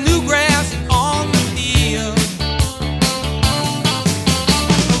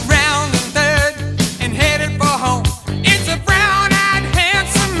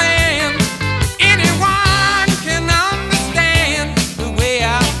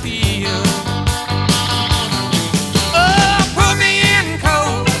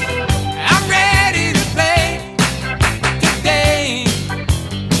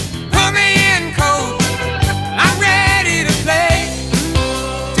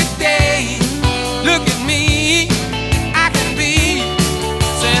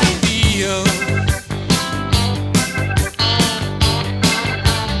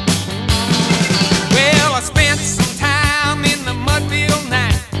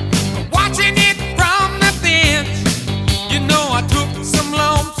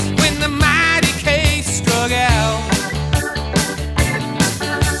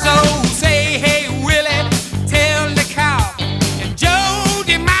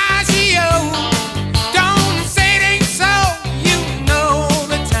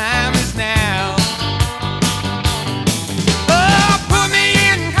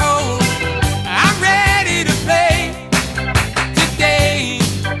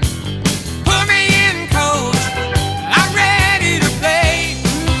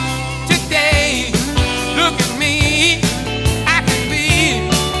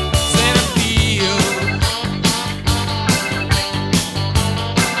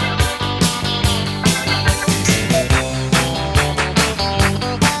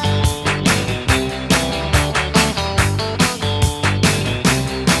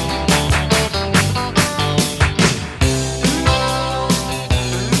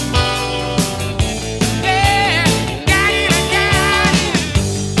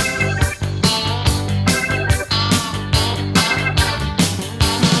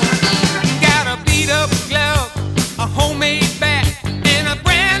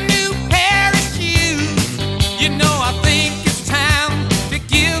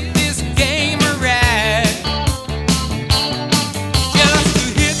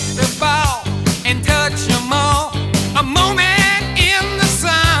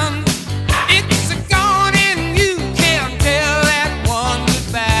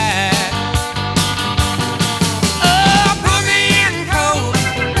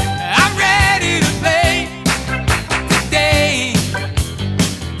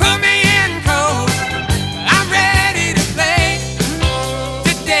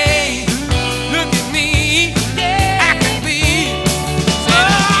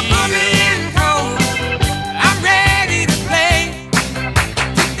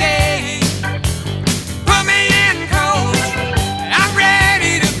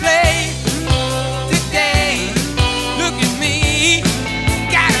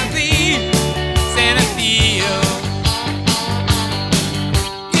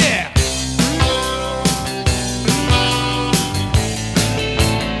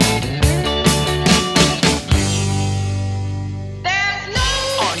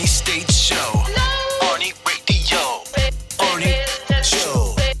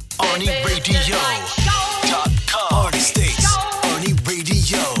 ArnieStates.com. Arnie States. Arnie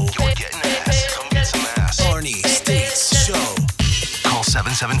Radio. You're getting ass. Come get some ass. Arnie States Show. Call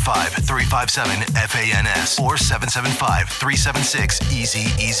 775-357-FANS or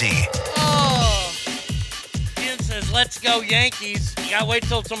 775-376-EASY-EASY. Oh. Ian says, let's go Yankees. You gotta wait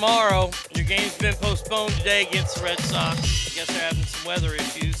till tomorrow. Your game's been postponed today against the Red Sox. I guess they're having some weather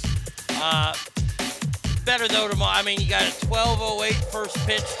issues. Better though tomorrow. I mean, you got a 12:08 first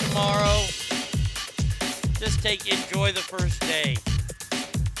pitch tomorrow. Just enjoy the first day.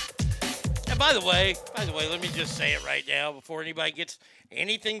 And by the way, let me just say it right now before anybody gets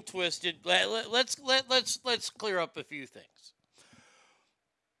anything twisted. Let's clear up a few things.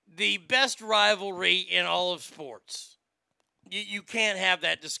 The best rivalry in all of sports. You can't have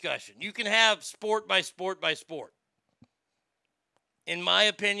that discussion. You can have sport by sport by sport. In my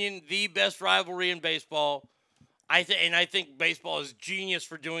opinion, the best rivalry in baseball, I think baseball is genius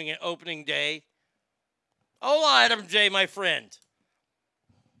for doing it opening day. Hola, Adam J., my friend.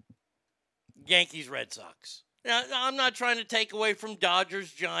 Yankees, Red Sox. Now, I'm not trying to take away from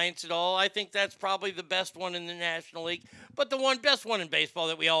Dodgers, Giants at all. I think that's probably the best one in the National League. But the best one in baseball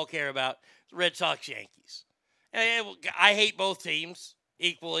that we all care about is Red Sox, Yankees. I hate both teams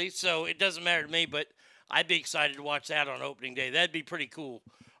equally, so it doesn't matter to me, but I'd be excited to watch that on opening day. That'd be pretty cool,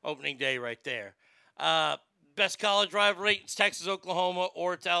 opening day right there. Best college rivalry, it's Texas, Oklahoma,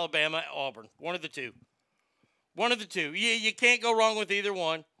 or it's Alabama, Auburn. One of the two. One of the two. You can't go wrong with either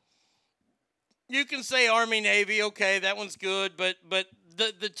one. You can say Army, Navy, okay, that one's good, but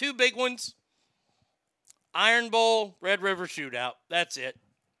the two big ones, Iron Bowl, Red River Shootout, that's it.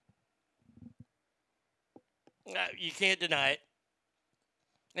 You can't deny it.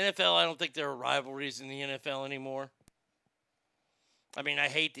 NFL, I don't think there are rivalries in the NFL anymore. I mean, I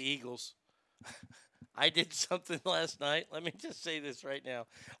hate the Eagles. I did something last night. Let me just say this right now.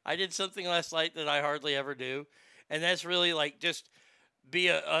 I did something last night that I hardly ever do, and that's really like just be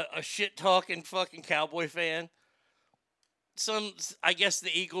a shit-talking fucking Cowboy fan. I guess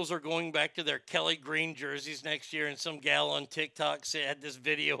the Eagles are going back to their Kelly Green jerseys next year, and some gal on TikTok had this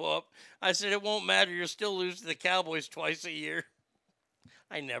video up. I said, it won't matter. You're still losing to the Cowboys twice a year.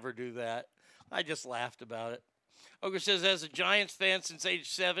 I never do that. I just laughed about it. Ogre says, as a Giants fan since age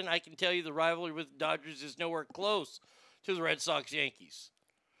 7, I can tell you the rivalry with the Dodgers is nowhere close to the Red Sox Yankees.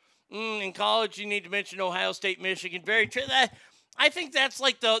 In college, you need to mention Ohio State, Michigan. Very true. I think that's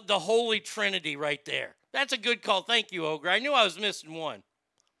like the holy trinity right there. That's a good call. Thank you, Ogre. I knew I was missing one.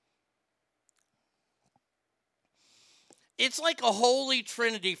 It's like a holy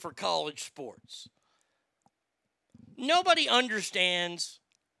trinity for college sports. Nobody understands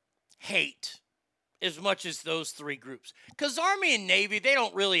hate as much as those three groups. Because Army and Navy, they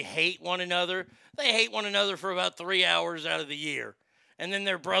don't really hate one another. They hate one another for about 3 hours out of the year. And then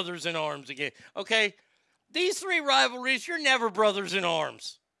they're brothers in arms again. Okay? These three rivalries, you're never brothers in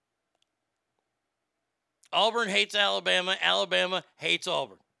arms. Auburn hates Alabama. Alabama hates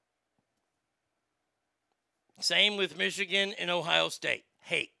Auburn. Same with Michigan and Ohio State.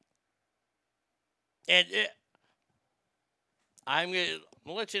 Hate. And I'm going to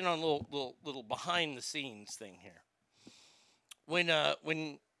let you in on a little behind the scenes thing here. When I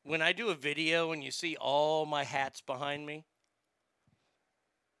do a video and you see all my hats behind me,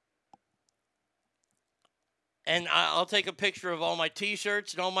 and I'll take a picture of all my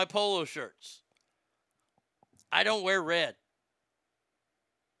t-shirts and all my polo shirts. I don't wear red.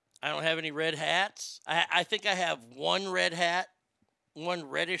 I don't have any red hats. I think I have one red hat, one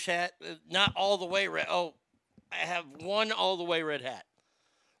reddish hat, not all the way red. Oh, I have one all the way red hat.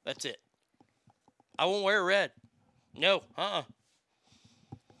 That's it. I won't wear red. No,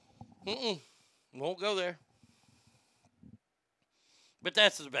 won't go there. But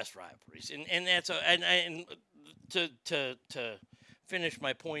that's the best rivalries, and that's and to finish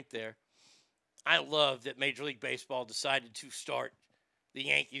my point there, I love that Major League Baseball decided to start the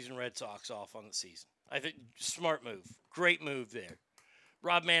Yankees and Red Sox off on the season. I think smart move, great move there.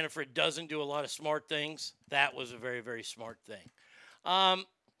 Rob Manfred doesn't do a lot of smart things. That was a very, very smart thing. I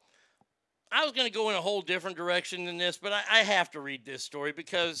was going to go in a whole different direction than this, but I have to read this story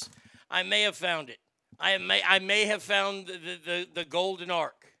because I may have found it. I may have found the golden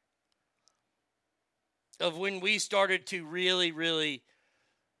arc of when we started to really, really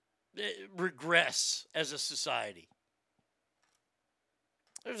regress as a society.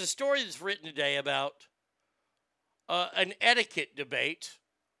 There's a story that's written today about an etiquette debate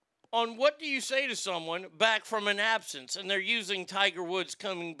on what do you say to someone back from an absence, and they're using Tiger Woods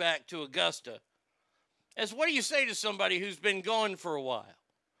coming back to Augusta as what do you say to somebody who's been gone for a while?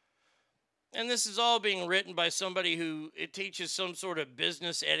 And this is all being written by somebody who it teaches some sort of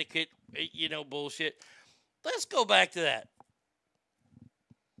business etiquette, bullshit. Let's go back to that.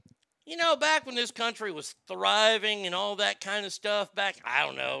 Back when this country was thriving and all that kind of stuff, back, I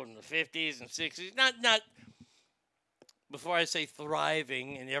don't know, in the 50s and 60s, not before I say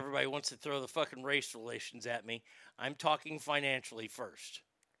thriving and everybody wants to throw the fucking race relations at me, I'm talking financially first.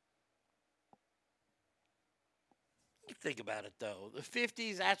 Think about it, though. The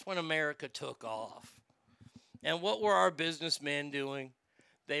 50s, that's when America took off. And what were our businessmen doing?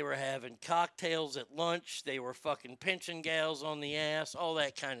 They were having cocktails at lunch. They were fucking pinching gals on the ass, all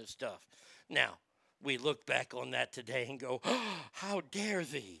that kind of stuff. Now, we look back on that today and go, oh, how dare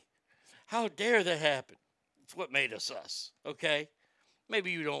thee? How dare that happen? It's what made us, okay?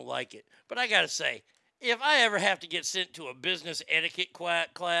 Maybe you don't like it. But I got to say, if I ever have to get sent to a business etiquette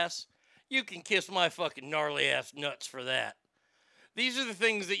class, you can kiss my fucking gnarly ass nuts for that. These are the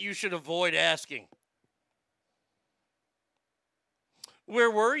things that you should avoid asking. Where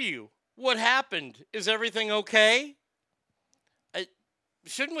were you? What happened? Is everything okay?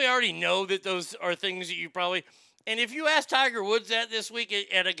 Shouldn't we already know that those are things that you probably... And if you ask Tiger Woods that this week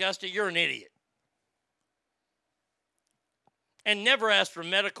at Augusta, you're an idiot. And never ask for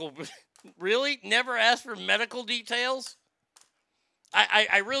medical... Really? Never ask for medical details?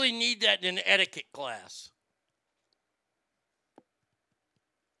 I really need that in an etiquette class.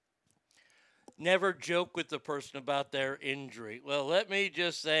 Never joke with the person about their injury. Well, let me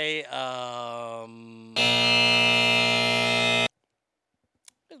just say,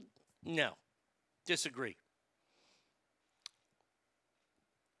 no. Disagree.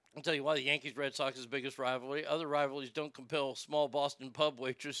 I'll tell you why the Yankees-Red Sox biggest rivalry. Other rivalries don't compel small Boston pub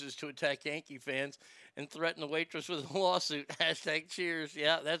waitresses to attack Yankee fans and threaten the waitress with a lawsuit. Hashtag cheers.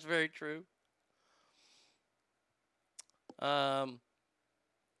 Yeah, that's very true. Well,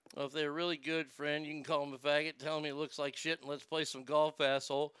 if they're really good, friend, you can call him a faggot, tell him he looks like shit, and let's play some golf,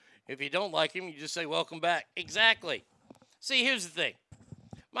 asshole. If you don't like him, you just say, welcome back. Exactly. See, here's the thing.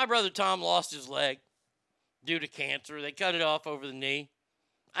 My brother Tom lost his leg due to cancer. They cut it off over the knee.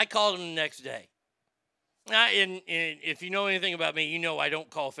 I called him the next day. And if you know anything about me, you know I don't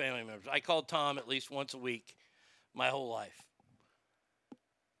call family members. I called Tom at least once a week my whole life.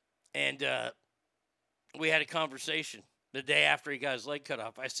 And we had a conversation the day after he got his leg cut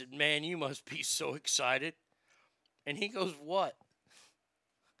off. I said, man, you must be so excited. And he goes, what?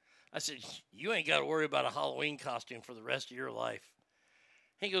 I said, you ain't got to worry about a Halloween costume for the rest of your life.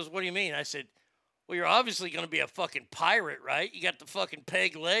 He goes, what do you mean? I said, well, you're obviously going to be a fucking pirate, right? You got the fucking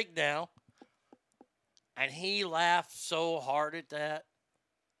peg leg now. And he laughed so hard at that.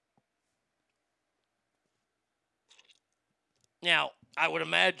 Now, I would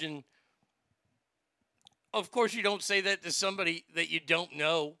imagine, of course, you don't say that to somebody that you don't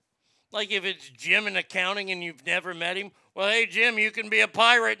know. Like if it's Jim in accounting and you've never met him. Well, hey, Jim, you can be a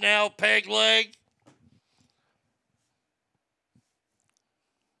pirate now, peg leg.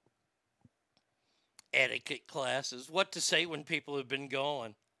 Etiquette classes. What to say when people have been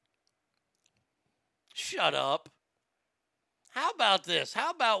gone. Shut up. How about this?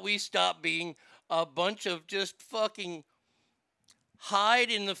 How about we stop being a bunch of just fucking hide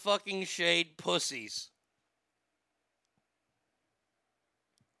in the fucking shade pussies?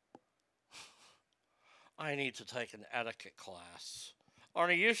 I need to take an etiquette class.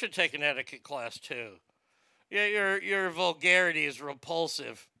 Arnie, you should take an etiquette class too. Yeah, your vulgarity is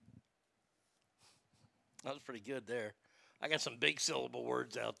repulsive. That was pretty good there. I got some big syllable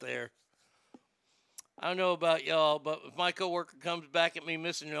words out there. I don't know about y'all, but if my coworker comes back at me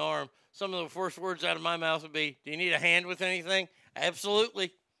missing an arm, some of the first words out of my mouth would be, do you need a hand with anything?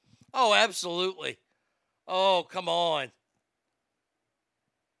 Absolutely. Oh, absolutely. Oh, come on.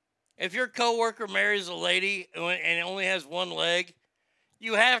 If your coworker marries a lady and only has one leg,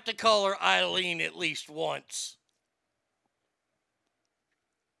 you have to call her Eileen at least once.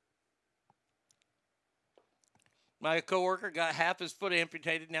 My coworker got half his foot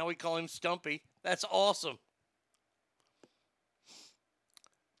amputated. Now we call him Stumpy. That's awesome.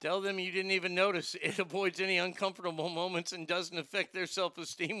 Tell them you didn't even notice. It avoids any uncomfortable moments and doesn't affect their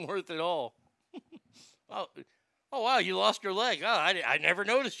self-esteem worth at all. Oh, wow, you lost your leg. Oh, I never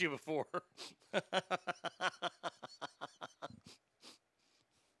noticed you before.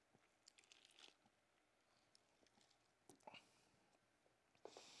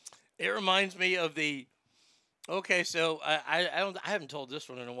 It reminds me of the... Okay, so I haven't told this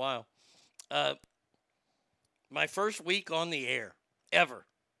one in a while. My first week on the air, ever,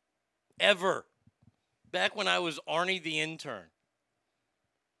 back when I was Arnie the intern,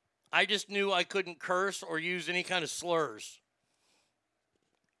 I just knew I couldn't curse or use any kind of slurs.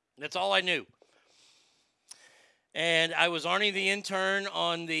 That's all I knew. And I was Arnie the intern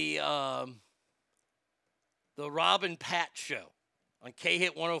on the Rob and Pat show on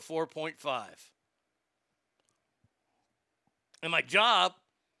K-Hit 104.5. And my job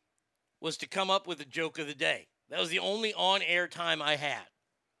was to come up with a joke of the day. That was the only on-air time I had.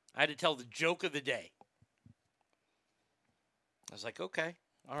 I had to tell the joke of the day. I was like, okay,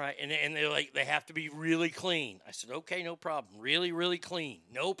 all right. And they're like, they have to be really clean. I said, okay, no problem. Really, really clean.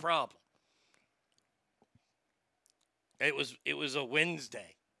 No problem. It was a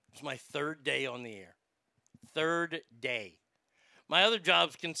Wednesday. It was my third day on the air. Third day. My other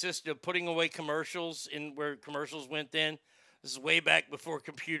jobs consisted of putting away commercials in where commercials went then. This is way back before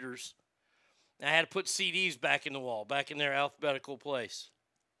computers. I had to put CDs back in the wall, back in their alphabetical place.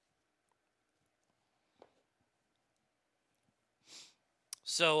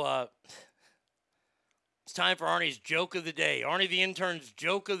 So it's time for Arnie's joke of the day. Arnie the intern's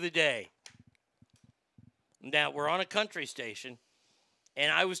joke of the day. Now, we're on a country station,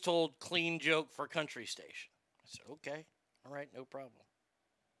 and I was told clean joke for country station. I said, okay, all right, no problem.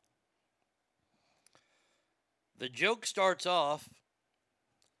 The joke starts off,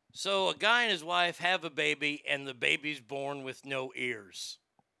 so a guy and his wife have a baby, and the baby's born with no ears.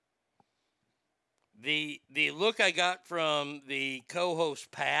 The look I got from the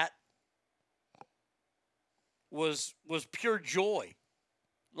co-host, Pat, was pure joy,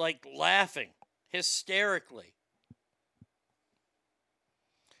 like laughing hysterically,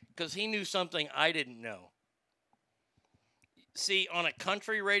 because he knew something I didn't know. See, on a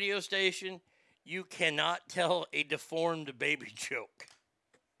country radio station, you cannot tell a deformed baby joke.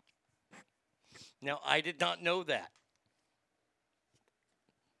 Now, I did not know that.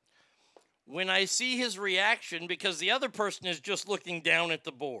 When I see his reaction, because the other person is just looking down at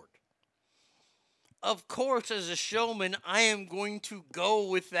the board, of course, as a showman, I am going to go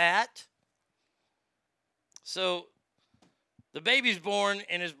with that. So, the baby's born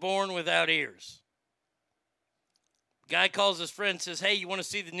and is born without ears. Guy calls his friend, says, hey, you want to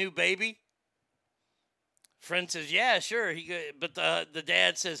see the new baby? Friend says, yeah, sure. But the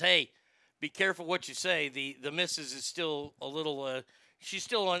dad says, hey, be careful what you say. The missus is still a little, she's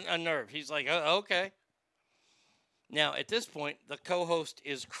still unnerved. He's like, oh, okay. Now, at this point, the co-host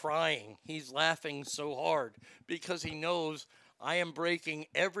is crying. He's laughing so hard because he knows I am breaking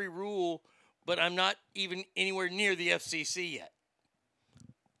every rule, but I'm not even anywhere near the FCC yet.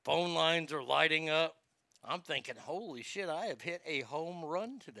 Phone lines are lighting up. I'm thinking, holy shit, I have hit a home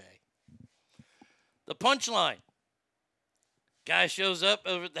run today. The punchline. Guy shows up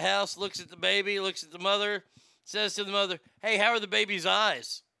over at the house, looks at the baby, looks at the mother, says to the mother, hey, how are the baby's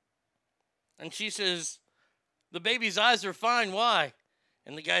eyes? And she says, the baby's eyes are fine. Why?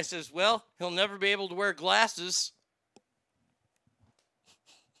 And the guy says, well, he'll never be able to wear glasses.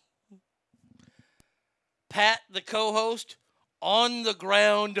 Pat, the co-host, on the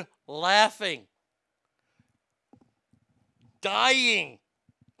ground laughing. Dying.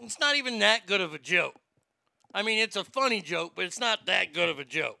 It's not even that good of a joke. I mean, it's a funny joke, but it's not that good of a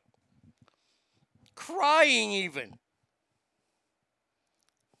joke. Crying even.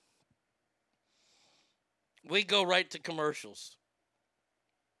 We go right to commercials.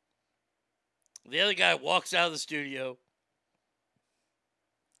 The other guy walks out of the studio,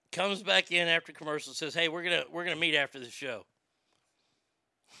 comes back in after commercial, says, hey, we're gonna meet after the show.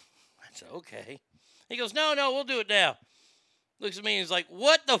 I said, okay. He goes, no, we'll do it now. Looks at me and he's like,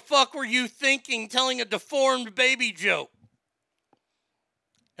 what the fuck were you thinking telling a deformed baby joke?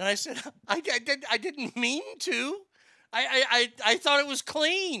 And I said, I didn't mean to. I thought it was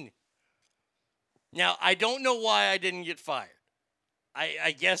clean. Now, I don't know why I didn't get fired.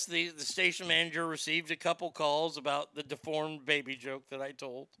 I guess the station manager received a couple calls about the deformed baby joke that I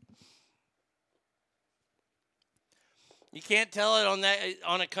told. You can't tell it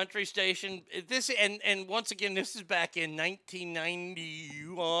on a country station. This and once again, this is back in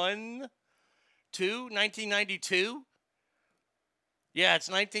 1992. Yeah, it's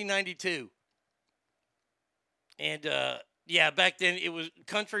 1992. And back then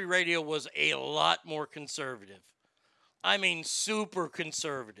country radio was a lot more conservative. I mean, super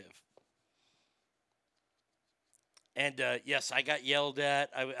conservative. And yes, I got yelled at.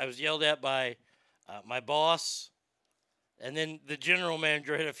 I was yelled at by my boss. And then the general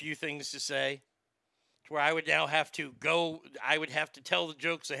manager had a few things to say, to where I would now have to go. I would have to tell the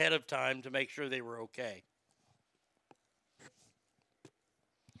jokes ahead of time to make sure they were okay.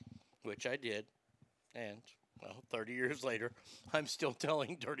 Which I did. And, 30 years later, I'm still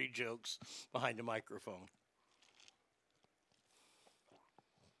telling dirty jokes behind a microphone.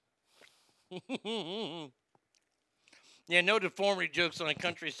 Yeah, no deformity jokes on a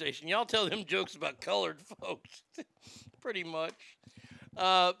country station. Y'all tell them jokes about colored folks, pretty much.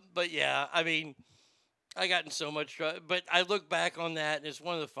 But yeah, I mean, I got in so much trouble. But I look back on that, and it's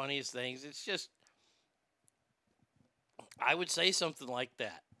one of the funniest things. It's just, I would say something like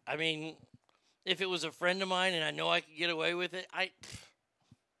that. I mean, if it was a friend of mine and I know I could get away with it,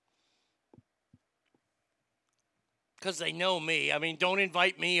 because they know me. I mean, don't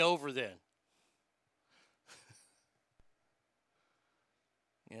invite me over then.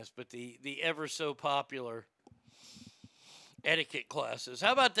 Yes, but the ever so popular etiquette classes.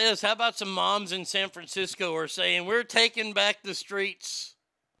 How about this? How about some moms in San Francisco are saying, we're taking back the streets.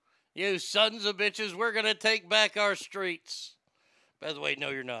 You sons of bitches, we're going to take back our streets. By the way, no,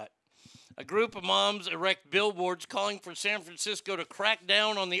 you're not. A group of moms erect billboards calling for San Francisco to crack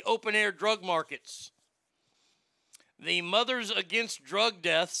down on the open-air drug markets. The Mothers Against Drug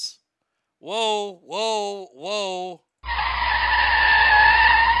Deaths. Whoa, whoa, whoa.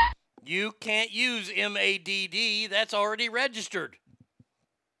 You can't use MADD. That's already registered.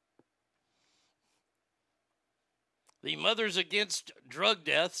 The Mothers Against Drug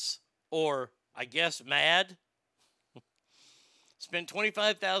Deaths, or I guess MAD, spent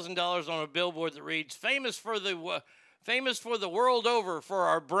 $25,000 on a billboard that reads, famous for the world over for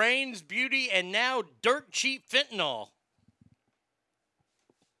our brains, beauty, and now dirt cheap fentanyl.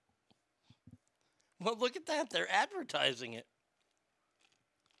 Well, look at that. They're advertising it.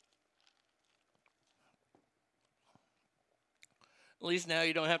 At least now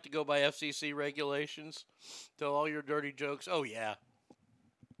you don't have to go by FCC regulations. Tell all your dirty jokes. Oh, yeah.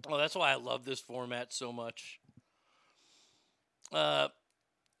 Oh, that's why I love this format so much. The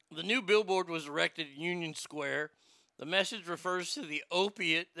new billboard was erected in Union Square. The message refers to the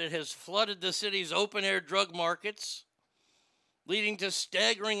opiate that has flooded the city's open-air drug markets, leading to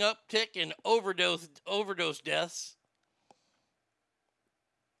staggering uptick in overdose deaths.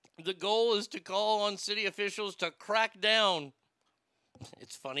 The goal is to call on city officials to crack down.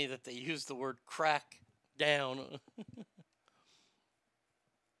 It's funny that they use the word crack down.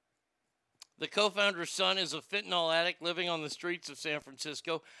 The co-founder's son is a fentanyl addict living on the streets of San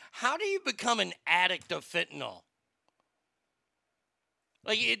Francisco. How do you become an addict of fentanyl?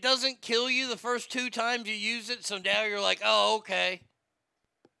 Like, it doesn't kill you the first 2 times you use it, so now you're like, oh, okay.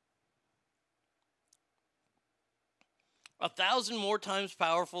 1,000 more times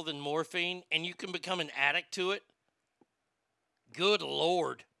powerful than morphine, and you can become an addict to it? Good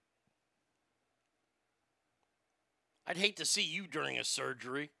Lord. I'd hate to see you during a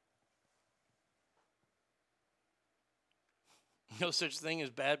surgery. No such thing as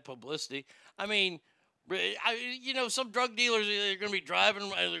bad publicity. I mean, some drug dealers are going to be driving.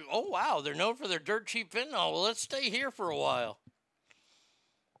 Oh, wow, they're known for their dirt cheap fentanyl. Well, let's stay here for a while.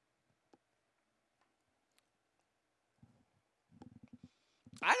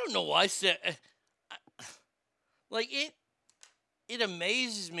 I don't know why. It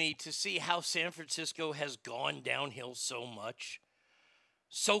amazes me to see how San Francisco has gone downhill so much,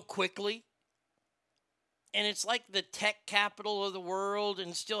 so quickly. And it's like the tech capital of the world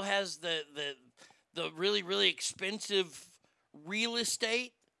and still has the really, really expensive real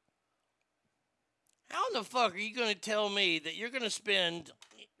estate. How in the fuck are you going to tell me that you're going to spend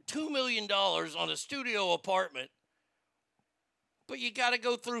 $2 million on a studio apartment, but you got to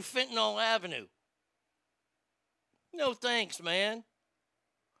go through Fentanyl Avenue? No thanks, man.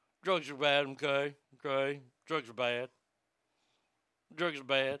 Drugs are bad, okay? Okay. Drugs are bad. Drugs are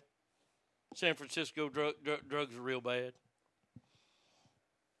bad. San Francisco drugs are real bad.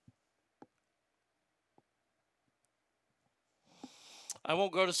 I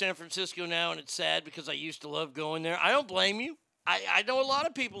won't go to San Francisco now, and it's sad because I used to love going there. I don't blame you. I know a lot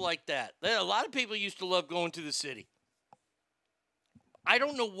of people like that. A lot of people used to love going to the city. I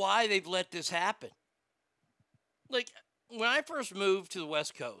don't know why they've let this happen. Like, when I first moved to the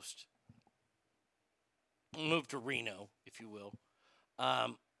West Coast, moved to Reno, if you will,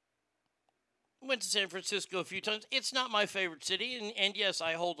 went to San Francisco a few times. It's not my favorite city, and yes,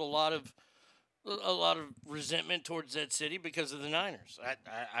 I hold a lot of resentment towards that city because of the Niners.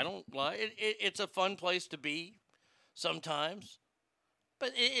 I don't lie. It's a fun place to be sometimes,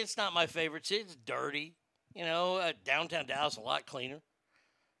 but it's not my favorite city. It's dirty. Downtown Dallas a lot cleaner.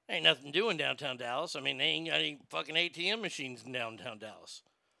 Ain't nothing doing downtown Dallas. I mean, they ain't got any fucking ATM machines in downtown Dallas.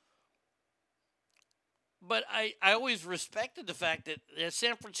 But I always respected the fact that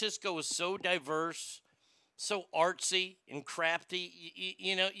San Francisco was so diverse, so artsy and crafty.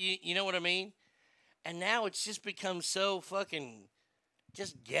 You know what I mean? And now it's just become so fucking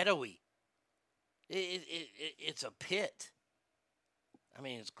just ghetto-y. It's a pit. I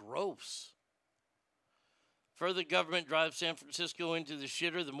mean, it's gross. Further government drives San Francisco into the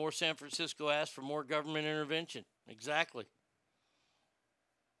shitter. The more San Francisco asks for more government intervention. Exactly.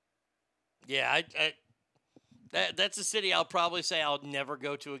 Yeah, that's a city I'll probably say I'll never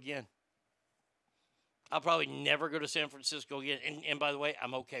go to again. I'll probably never go to San Francisco again. And by the way,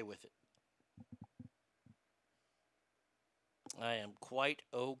 I'm okay with it. I am quite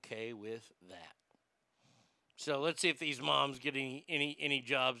okay with that. So let's see if these moms get any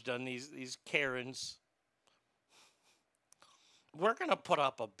jobs done, these Karens. We're going to put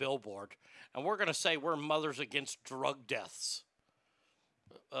up a billboard, and we're going to say we're Mothers Against Drug Deaths.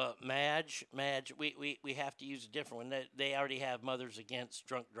 Madge, we have to use a different one. They already have Mothers Against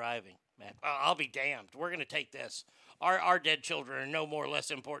Drunk Driving. Madge. I'll be damned. We're going to take this. Our dead children are no more or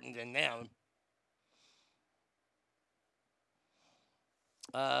less important than them.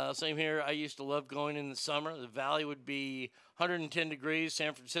 Same here. I used to love going in the summer. The valley would be 110 degrees.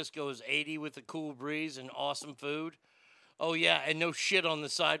 San Francisco is 80 with a cool breeze and awesome food. Oh, yeah, and no shit on the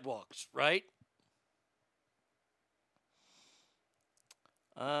sidewalks, right?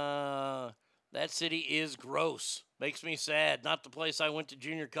 That city is gross. Makes me sad. Not the place I went to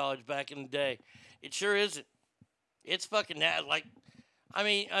junior college back in the day. It sure isn't. It's fucking like, I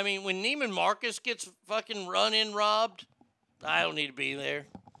mean, when Neiman Marcus gets fucking robbed, I don't need to be there.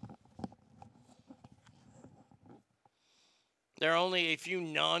 There are only a few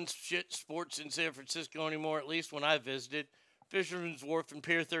non-shit sports in San Francisco anymore, at least when I visited. Fisherman's Wharf and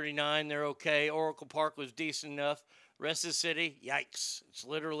Pier 39, they're okay. Oracle Park was decent enough. Rest of the city, yikes. It's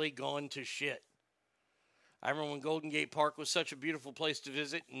literally gone to shit. I remember when Golden Gate Park was such a beautiful place to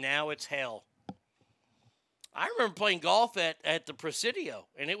visit. Now it's hell. I remember playing golf at the Presidio,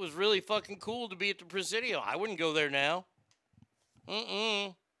 and it was really fucking cool to be at the Presidio. I wouldn't go there now.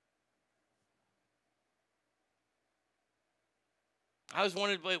 I was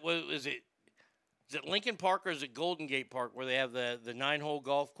wondering, is it Lincoln Park or is it Golden Gate Park where they have the 9-hole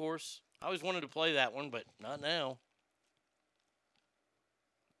golf course? I always wanted to play that one, but not now.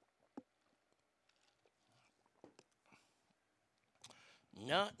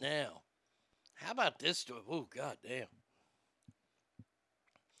 Not now. How about this story? Oh, goddamn.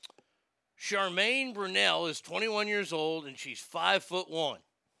 Charmaine Brunell is 21 years old and she's 5'1".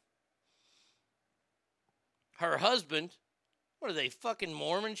 Her husband, what are they, fucking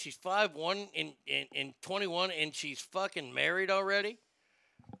Mormon? She's 5'1" and 21 and she's fucking married already?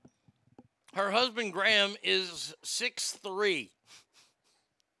 Her husband Graham is 6'3".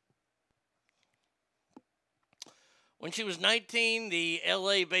 When she was 19, the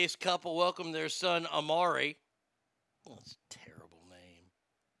LA-based couple welcomed their son Amari. Oh, that's a terrible name.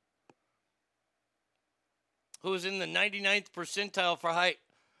 Who was in the 99th percentile for height.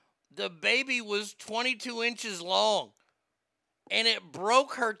 The baby was 22 inches long, and it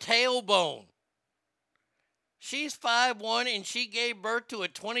broke her tailbone. She's 5'1", and she gave birth to a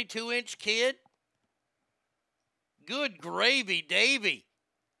 22-inch kid? Good gravy, Davy.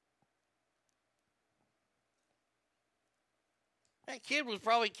 That kid was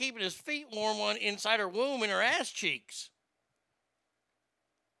probably keeping his feet warm inside her womb and her ass cheeks.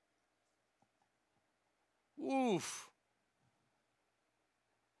 Oof.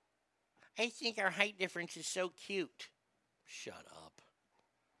 I think our height difference is so cute. Shut up.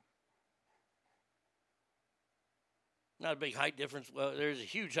 Not a big height difference. Well, there's a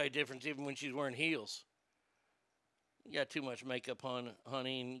huge height difference even when she's wearing heels. You got too much makeup on,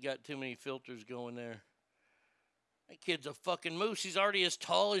 honey, and you got too many filters going there. That kid's a fucking moose. He's already as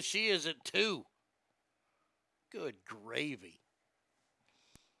tall as she is at 2. Good gravy.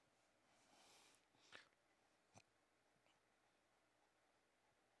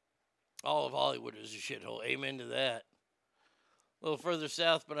 All of Hollywood is a shithole. Amen to that. A little further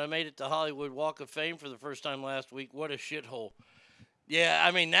south, but I made it to Hollywood Walk of Fame for the first time last week. What a shithole. Yeah,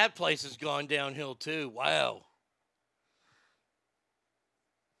 I mean, that place has gone downhill too. Wow.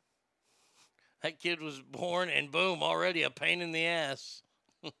 That kid was born and boom, already a pain in the ass.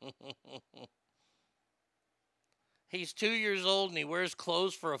 He's 2 years old and he wears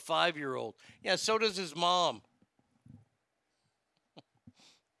clothes for a 5-year-old. Yeah, so does his mom.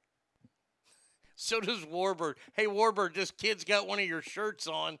 So does Warbird. Hey, Warbird, this kid's got one of your shirts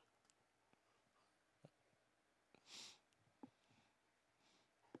on.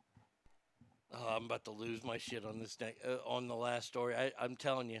 Oh, I'm about to lose my shit on this on the last story. I'm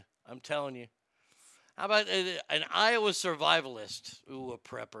telling you. How about an Iowa survivalist? Ooh, a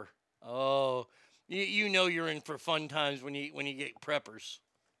prepper. Oh, you know you're in for fun times when you get preppers.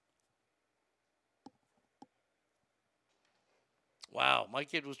 Wow, my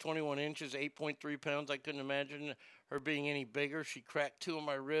kid was 21 inches, 8.3 pounds. I couldn't imagine her being any bigger. She cracked 2 of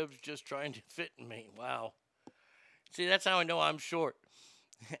my ribs just trying to fit in me. Wow. See, that's how I know I'm short.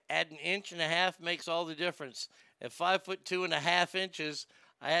 Add an inch and a half makes all the difference. At 5'2.5"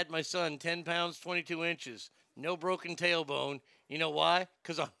 I had my son 10 pounds, 22 inches. No broken tailbone. You know why?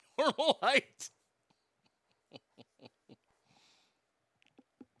 Because I'm normal height.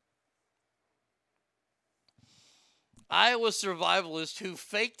 Iowa survivalist who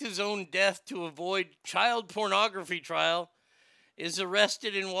faked his own death to avoid child pornography trial is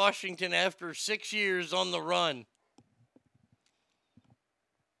arrested in Washington after 6 years on the run.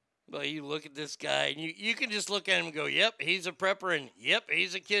 Well, you look at this guy, and you can just look at him and go, yep, he's a prepper, and yep,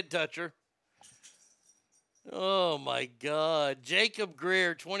 he's a kid toucher. Oh, my God. Jacob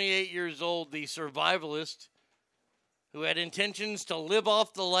Greer, 28 years old, the survivalist, who had intentions to live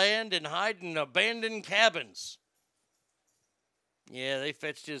off the land and hide in abandoned cabins. Yeah, they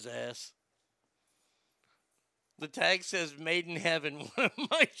fetched his ass. The tag says Made in Heaven, one of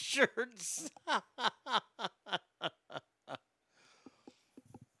my shirts.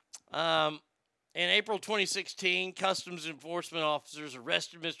 In April 2016, Customs Enforcement officers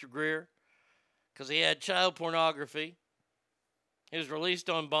arrested Mr. Greer because he had child pornography. He was released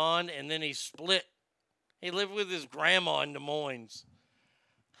on bond, and then he split. He lived with his grandma in Des Moines.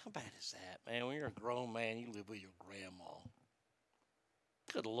 How bad is that, man? When you're a grown man, you live with your grandma.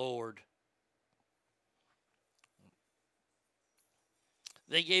 Good Lord.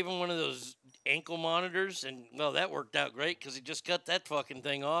 They gave him one of those ankle monitors, and, well, that worked out great because he just cut that fucking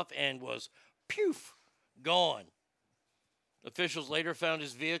thing off and was, poof, gone. Officials later found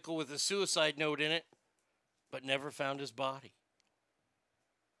his vehicle with a suicide note in it, but never found his body.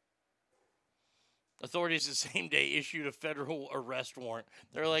 Authorities the same day issued a federal arrest warrant.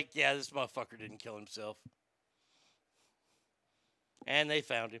 They're like, yeah, this motherfucker didn't kill himself. And they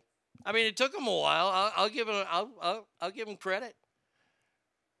found him. I mean, it took him a while. I'll give him credit.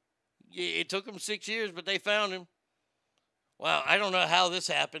 It took him 6 years, but they found him. Wow, I don't know how this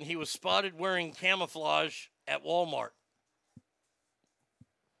happened. He was spotted wearing camouflage at Walmart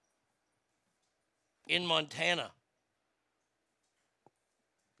in Montana.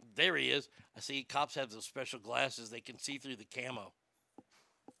 There he is. I see cops have those special glasses. They can see through the camo.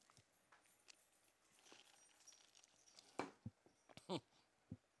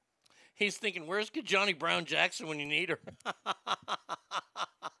 He's thinking, where's Johnny Brown Jackson when you need her?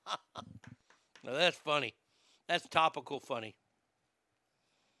 Now that's funny. That's topical funny.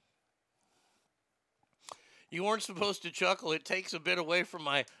 You weren't supposed to chuckle. It takes a bit away from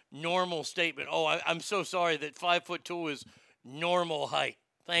my normal statement. Oh, I'm so sorry that 5'2" is normal height.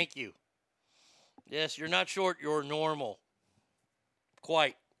 Thank you. Yes, you're not short. You're normal.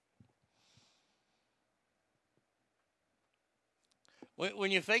 Quite.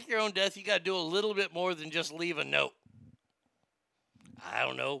 When you fake your own death, you got to do a little bit more than just leave a note. I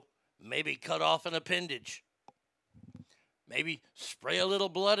don't know. Maybe cut off an appendage. Maybe spray a little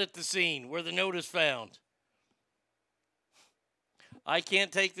blood at the scene where the note is found. I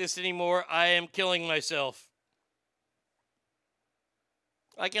can't take this anymore. I am killing myself.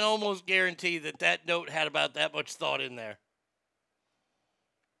 I can almost guarantee that note had about that much thought in there.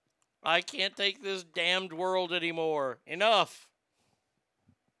 I can't take this damned world anymore. Enough.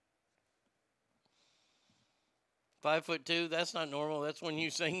 5'2", that's not normal. That's when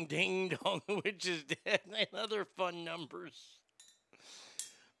you sing Ding Dong, the Witch is Dead, and other fun numbers.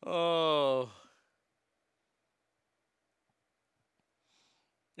 Oh.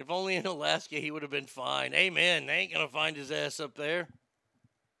 If only in Alaska he would have been fine. Amen. They ain't going to find his ass up there.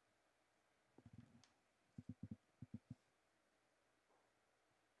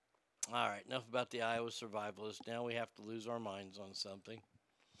 All right, enough about the Iowa survivalists. Now we have to lose our minds on something.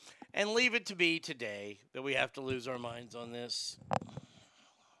 And leave it to be today that we have to lose our minds on this.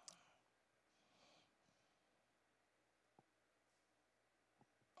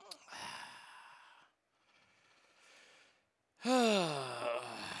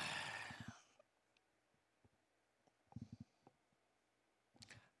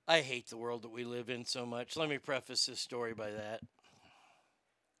 I hate the world that we live in so much. Let me preface this story by that.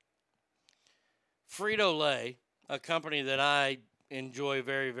 Frito-Lay, a company that I enjoy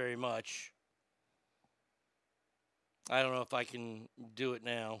very, very much. I don't know if I can do it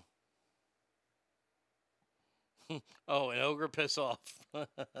now. Oh, and Ogre piss off.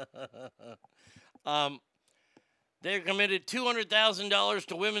 They're committed $200,000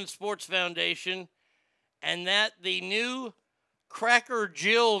 to Women's Sports Foundation, and that the new Cracker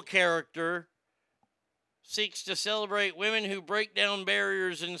Jill character seeks to celebrate women who break down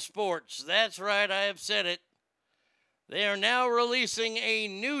barriers in sports. That's right, I have said it. They are now releasing a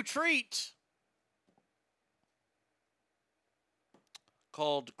new treat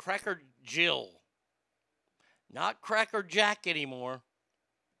called Cracker Jill. Not Cracker Jack anymore.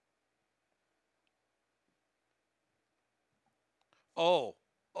 Oh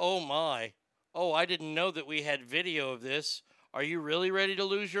my. Oh, I didn't know that we had video of this. Are you really ready to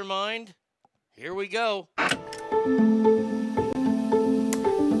lose your mind? Here we go. This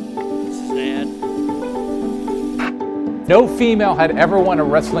is an ad. No female had ever won a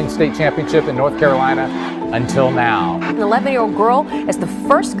wrestling state championship in North Carolina until now. An 11-year-old girl is the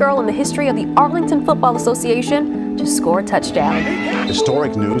first girl in the history of the Arlington Football Association to score a touchdown.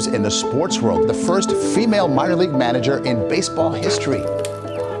 Historic news in the sports world. The first female minor league manager in baseball history.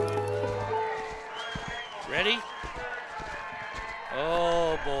 Ready?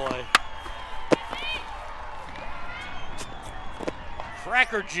 Oh, boy.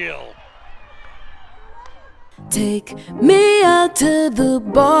 Cracker Jill. Take me out to the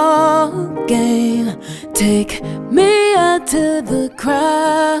ball game. Take me out to the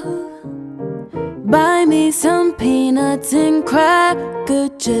crowd. Buy me some peanuts and Cracker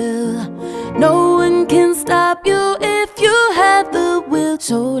Jill. No one can stop you if you have the will.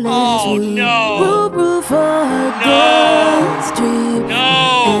 So let's root for a girl's dream.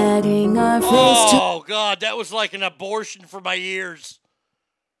 Adding our face to. Oh, God, that was like an abortion for my ears.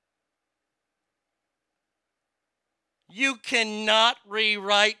 You cannot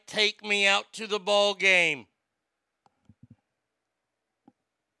rewrite Take Me Out to the Ball Game.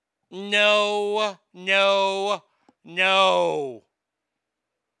 No.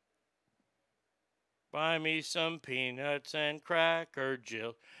 Buy me some peanuts and Cracker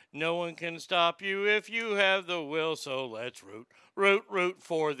Jill. No one can stop you if you have the will, so let's root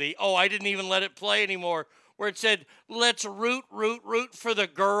for the... Oh, I didn't even let it play anymore, where it said, let's root for the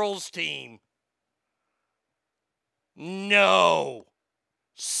girls' team. No.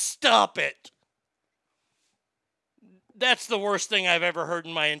 Stop it. That's the worst thing I've ever heard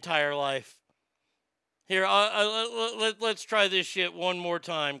in my entire life. Here, let's try this shit one more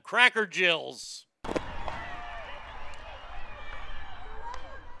time. Cracker Jills.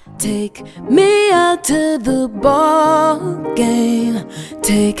 Take me out to the ball game.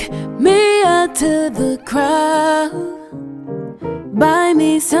 Take me out to the crowd. Buy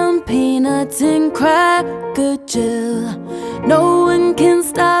me some peanuts and Cracker Jill. No one can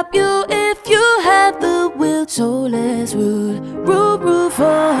stop you if you have the will. So let's root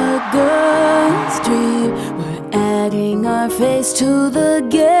for a girl's dream. We're adding our face to the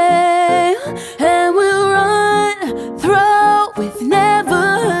game, and we'll run, throw with never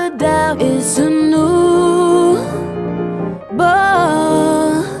a doubt. It's a new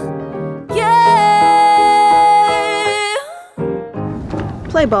ball.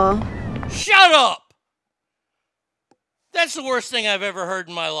 Play ball. Shut up! That's the worst thing I've ever heard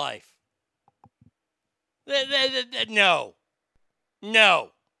in my life. No.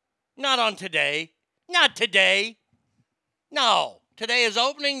 Not on today. Not today. No. Today is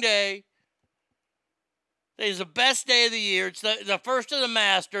opening day. Today is the best day of the year. It's the first of the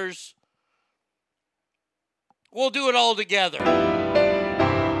Masters. We'll do it all together. Me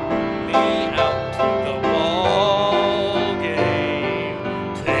out to the ball game.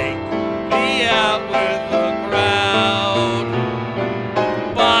 Take me out with the crowd.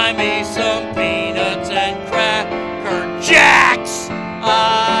 Buy me some peanuts and Cracker Jacks.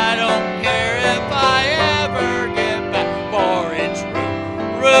 I don't care if I ever get back, for it's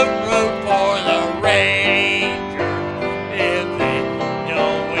root for the Rangers. If they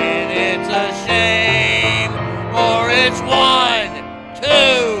don't win, it's a shame. Or it's 1,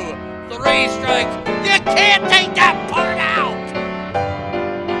 2, 3 strikes. You can't take that part out.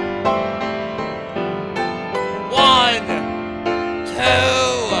 1,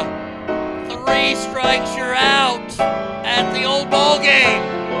 2, 3 strikes, you're out at the old ball game.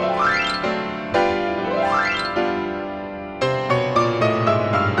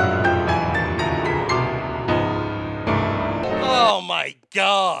 Oh my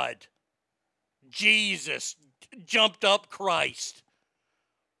God. Jesus. Jumped up Christ.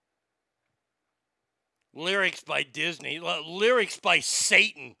 Lyrics by Disney. Lyrics by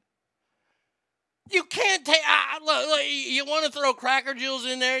Satan. You can't take... look, you want to throw Cracker Jills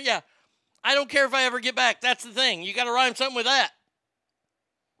in there? Yeah. I don't care if I ever get back. That's the thing. You got to rhyme something with that.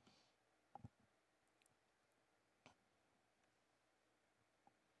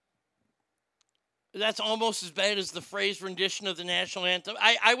 That's almost as bad as the phrase rendition of the national anthem.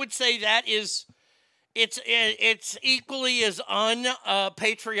 I would say that is... It's equally as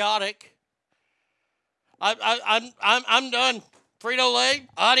unpatriotic. I'm done. Frito-Lay,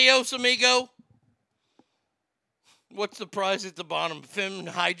 adios, amigo. What's the prize at the bottom? Feminine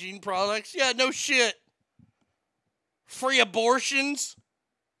hygiene products? Yeah, no shit. Free abortions?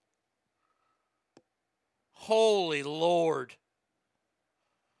 Holy Lord.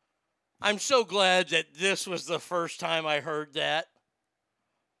 I'm so glad that this was the first time I heard that.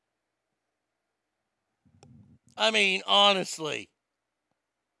 I mean, honestly.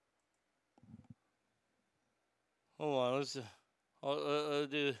 Hold on, let's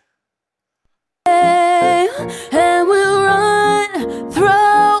do. And we'll run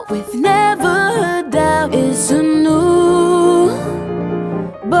through with never a doubt. It's a new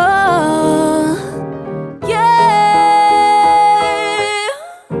ball. Yeah.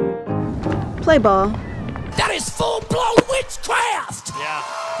 Play ball. That is full-blown witchcraft. Yeah.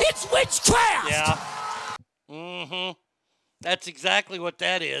 It's witchcraft. Yeah. Mm-hmm. That's exactly what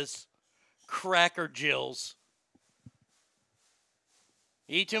that is. Cracker Jills.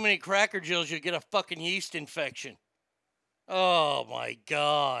 You eat too many Cracker Jills, you get a fucking yeast infection. Oh, my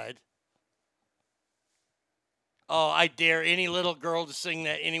God. Oh, I dare any little girl to sing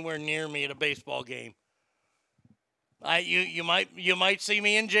that anywhere near me at a baseball game. You might see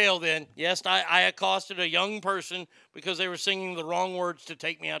me in jail then. Yes, I accosted a young person because they were singing the wrong words to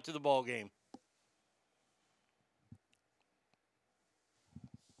take me out to the ball game.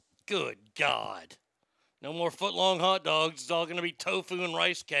 Good God. No more foot-long hot dogs. It's all going to be tofu and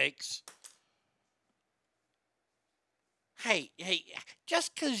rice cakes. Hey,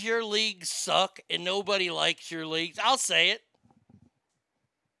 just because your leagues suck and nobody likes your leagues, I'll say it.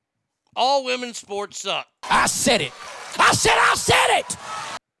 All women's sports suck. I said it. I said it.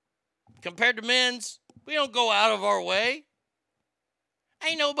 Compared to men's, we don't go out of our way.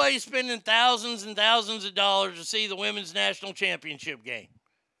 Ain't nobody spending thousands and thousands of dollars to see the women's national championship game.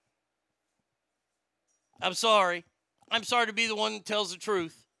 I'm sorry. I'm sorry to be the one that tells the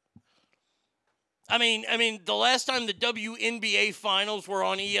truth. I mean, the last time the WNBA finals were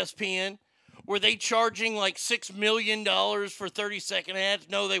on ESPN, were they charging like $6 million for 30-second ads?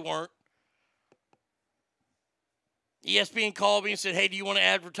 No, they weren't. ESPN called me and said, hey, do you want to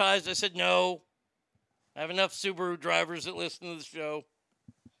advertise? I said, no. I have enough Subaru drivers that listen to the show.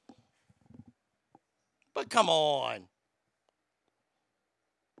 But come on.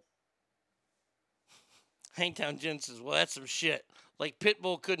 Hangtown Jen says, well, that's some shit. Like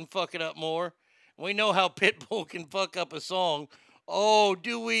Pitbull couldn't fuck it up more. We know how Pitbull can fuck up a song. Oh,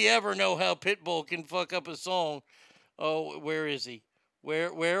 do we ever know how Pitbull can fuck up a song? Oh, where is he?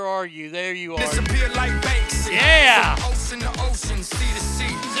 Where are you? There you are. Disappear like banks. Yeah. From ocean to ocean, sea to sea.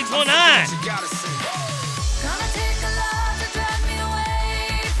 619.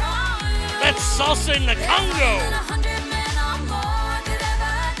 That's Salsa in the Congo.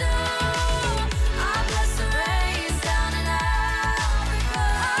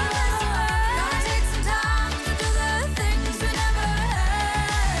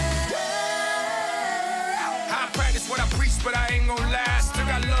 But I ain't gonna last. Still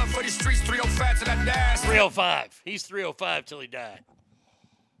got love for the streets. 305 till I die. 305. He's 305 till he died.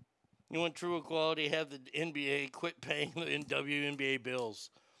 You want true equality? Have the NBA quit paying the WNBA bills.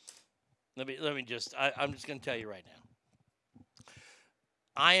 I'm just gonna tell you right now.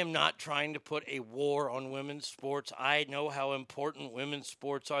 I am not trying to put a war on women's sports. I know how important women's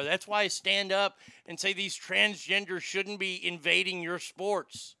sports are. That's why I stand up and say these transgenders shouldn't be invading your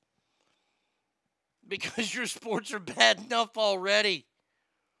sports. Because your sports are bad enough already.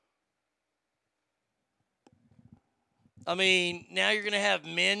 I mean, now you're going to have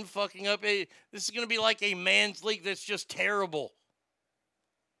men fucking up. This is going to be like a man's league that's just terrible.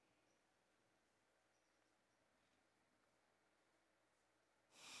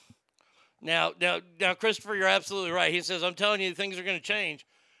 Now, Christopher, you're absolutely right. He says, I'm telling you, things are going to change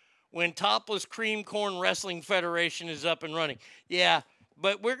when Topless Cream Corn Wrestling Federation is up and running. Yeah.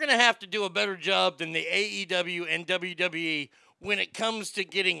 But we're going to have to do a better job than the AEW and WWE when it comes to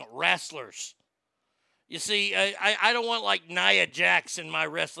getting wrestlers. You see, I don't want like Nia Jax in my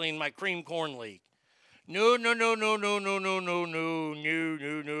wrestling, my cream corn league. No. No,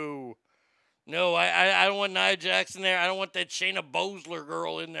 I don't want Nia Jax in there. I don't want that Shayna Baszler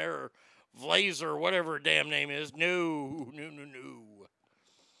girl in there or Vlazer or whatever her damn name is. No.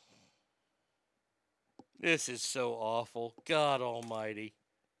 This is so awful. God almighty.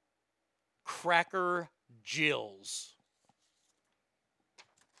 Cracker Jills.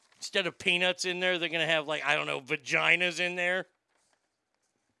 Instead of peanuts in there, they're going to have, like, I don't know, vaginas in there.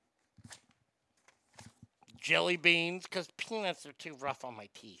 Jelly beans, because peanuts are too rough on my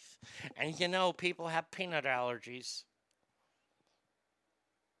teeth. And, you know, people have peanut allergies.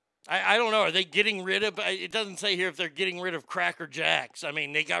 I don't know. Are they getting rid of... It doesn't say here if they're getting rid of Cracker Jacks. I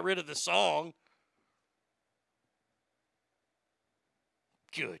mean, they got rid of the song.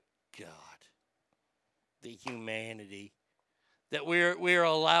 Good God. The humanity that we're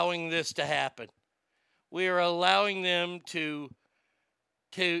allowing this to happen. we are allowing them to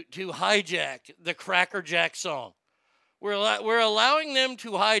hijack the Cracker Jack song. We're allowing them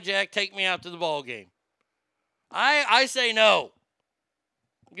to hijack Take Me Out to the Ball Game. I say no.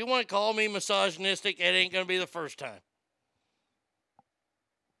 You want to call me misogynistic, it ain't going to be the first time.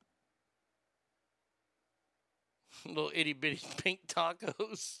 Little itty-bitty pink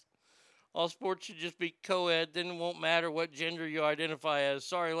tacos. All sports should just be co-ed. Then it won't matter what gender you identify as.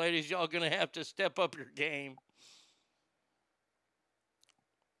 Sorry, ladies, y'all going to have to step up your game.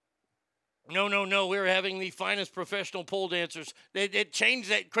 No. We're having the finest professional pole dancers. They changed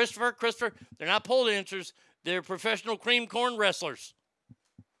that. Christopher, they're not pole dancers. They're professional cream corn wrestlers.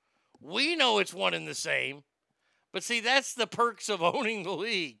 We know it's one and the same. But see, that's the perks of owning the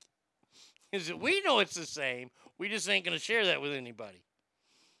league. Is that we know it's the same. We just ain't going to share that with anybody.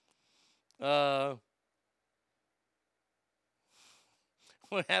 What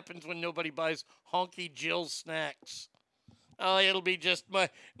happens when nobody buys Honky Jill's snacks? Oh, it'll be just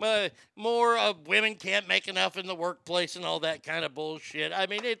more women can't make enough in the workplace and all that kind of bullshit. I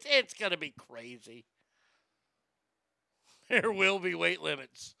mean, it's going to be crazy. There will be weight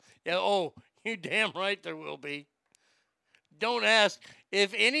limits. Yeah, oh, you damn right there will be. Don't ask.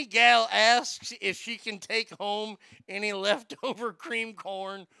 If any gal asks if she can take home any leftover cream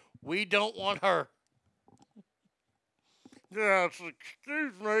corn, we don't want her. Yes,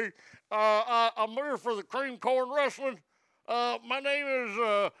 excuse me. I'm here for the cream corn wrestling. My name is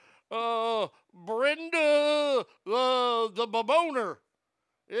Brenda the Bemoaner.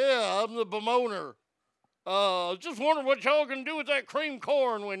 Yeah, I'm the Bemoaner. Just wondering what y'all gonna do with that cream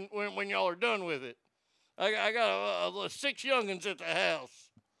corn when y'all are done with it. I got 6 youngins at the house.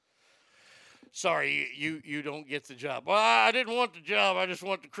 Sorry, you don't get the job. Well, I didn't want the job. I just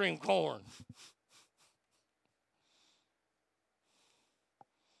want the cream corn.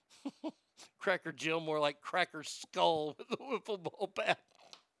 Cracker Jill, more like Cracker Skull with a wiffle ball bat.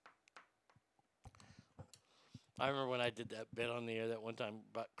 I remember when I did that bit on the air that one time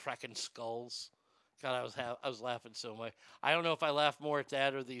about cracking skulls. God, I was laughing so much. I don't know if I laughed more at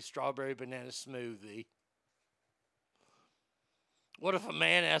that or the strawberry banana smoothie. What if a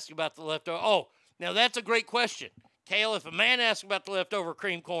man asks about the leftover? Oh, now that's a great question. Kale, if a man asks about the leftover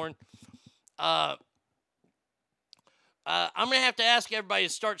cream corn, I'm going to have to ask everybody to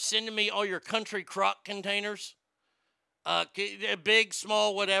start sending me all your country crock containers. Big,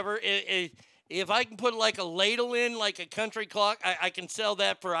 small, whatever. If I can put like a ladle in, like a country clock, I can sell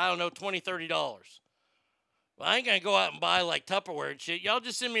that for, I don't know, $20, $30. Well, I ain't going to go out and buy like Tupperware and shit. Y'all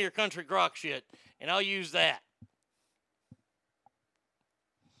just send me your country crock shit, and I'll use that.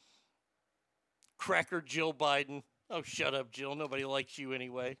 Cracker Jill Biden. Oh, shut up, Jill. Nobody likes you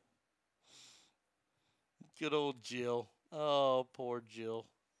anyway. Good old Jill. Oh, poor Jill.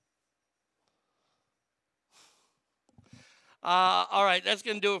 All right, that's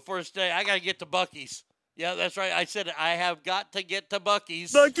going to do it for us today. I got to get to Buc-ee's. Yeah, that's right. I said it. I have got to get to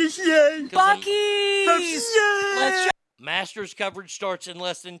Buc-ee's. Buc-ee's, yay! Buc-ee's! Let's try. Masters coverage starts in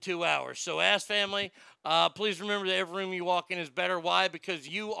less than 2 hours. So, Ask Family, please remember that every room you walk in is better. Why? Because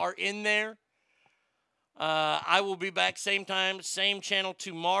you are in there. I will be back same time, same channel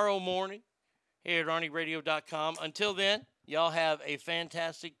tomorrow morning here at ArnieRadio.com. Until then, y'all have a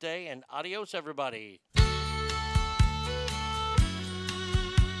fantastic day, and adios, everybody.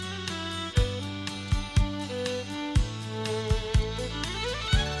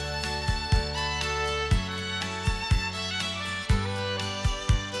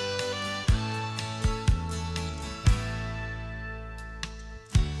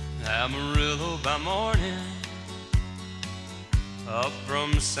 Amarillo by morning, up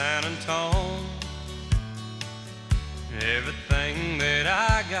from San Antone. Everything that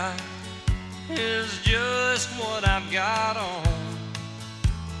I got is just what I've got on.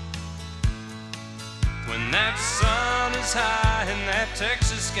 When that sun is high in that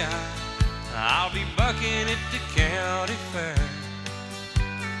Texas sky, I'll be bucking at the county fair.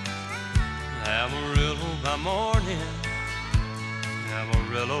 Amarillo by morning,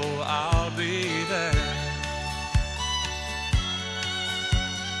 Amarillo, I'll be there.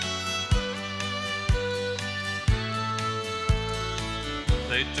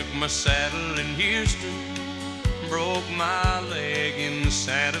 They took my saddle in Houston, broke my leg in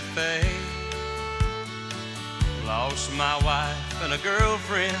Santa Fe. Lost my wife and a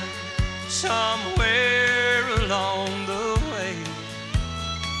girlfriend somewhere along the way.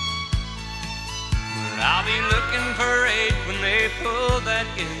 I'll be looking for 8 when they pull that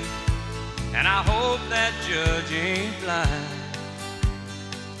gate, and I hope that judge ain't blind.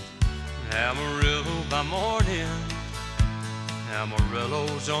 Amarillo by morning,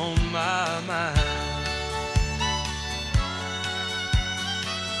 Amarillo's on my mind.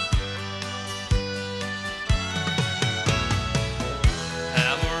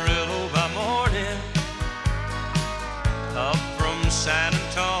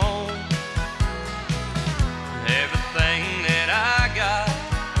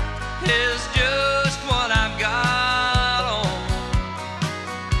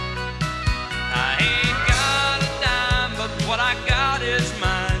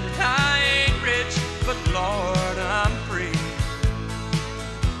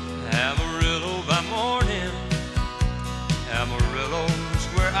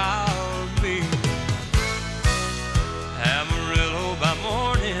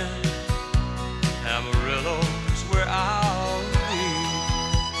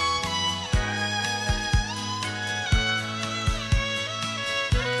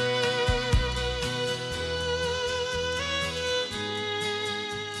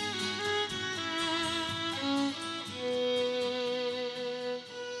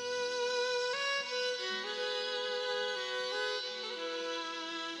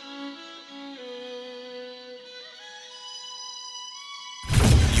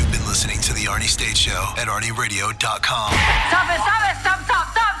 listening to The Arnie State Show at ArnieRadio.com. Stop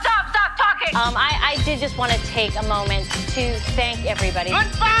talking. I did just want to take a moment to thank everybody.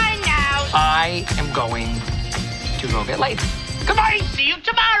 Goodbye now. I am going to go get late. Goodbye. See you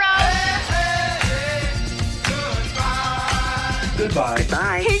tomorrow. Goodbye.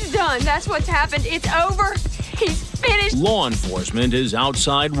 Bye. He's done. That's what's happened. It's over. He's finished. Law enforcement is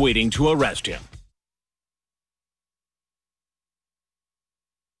outside waiting to arrest him.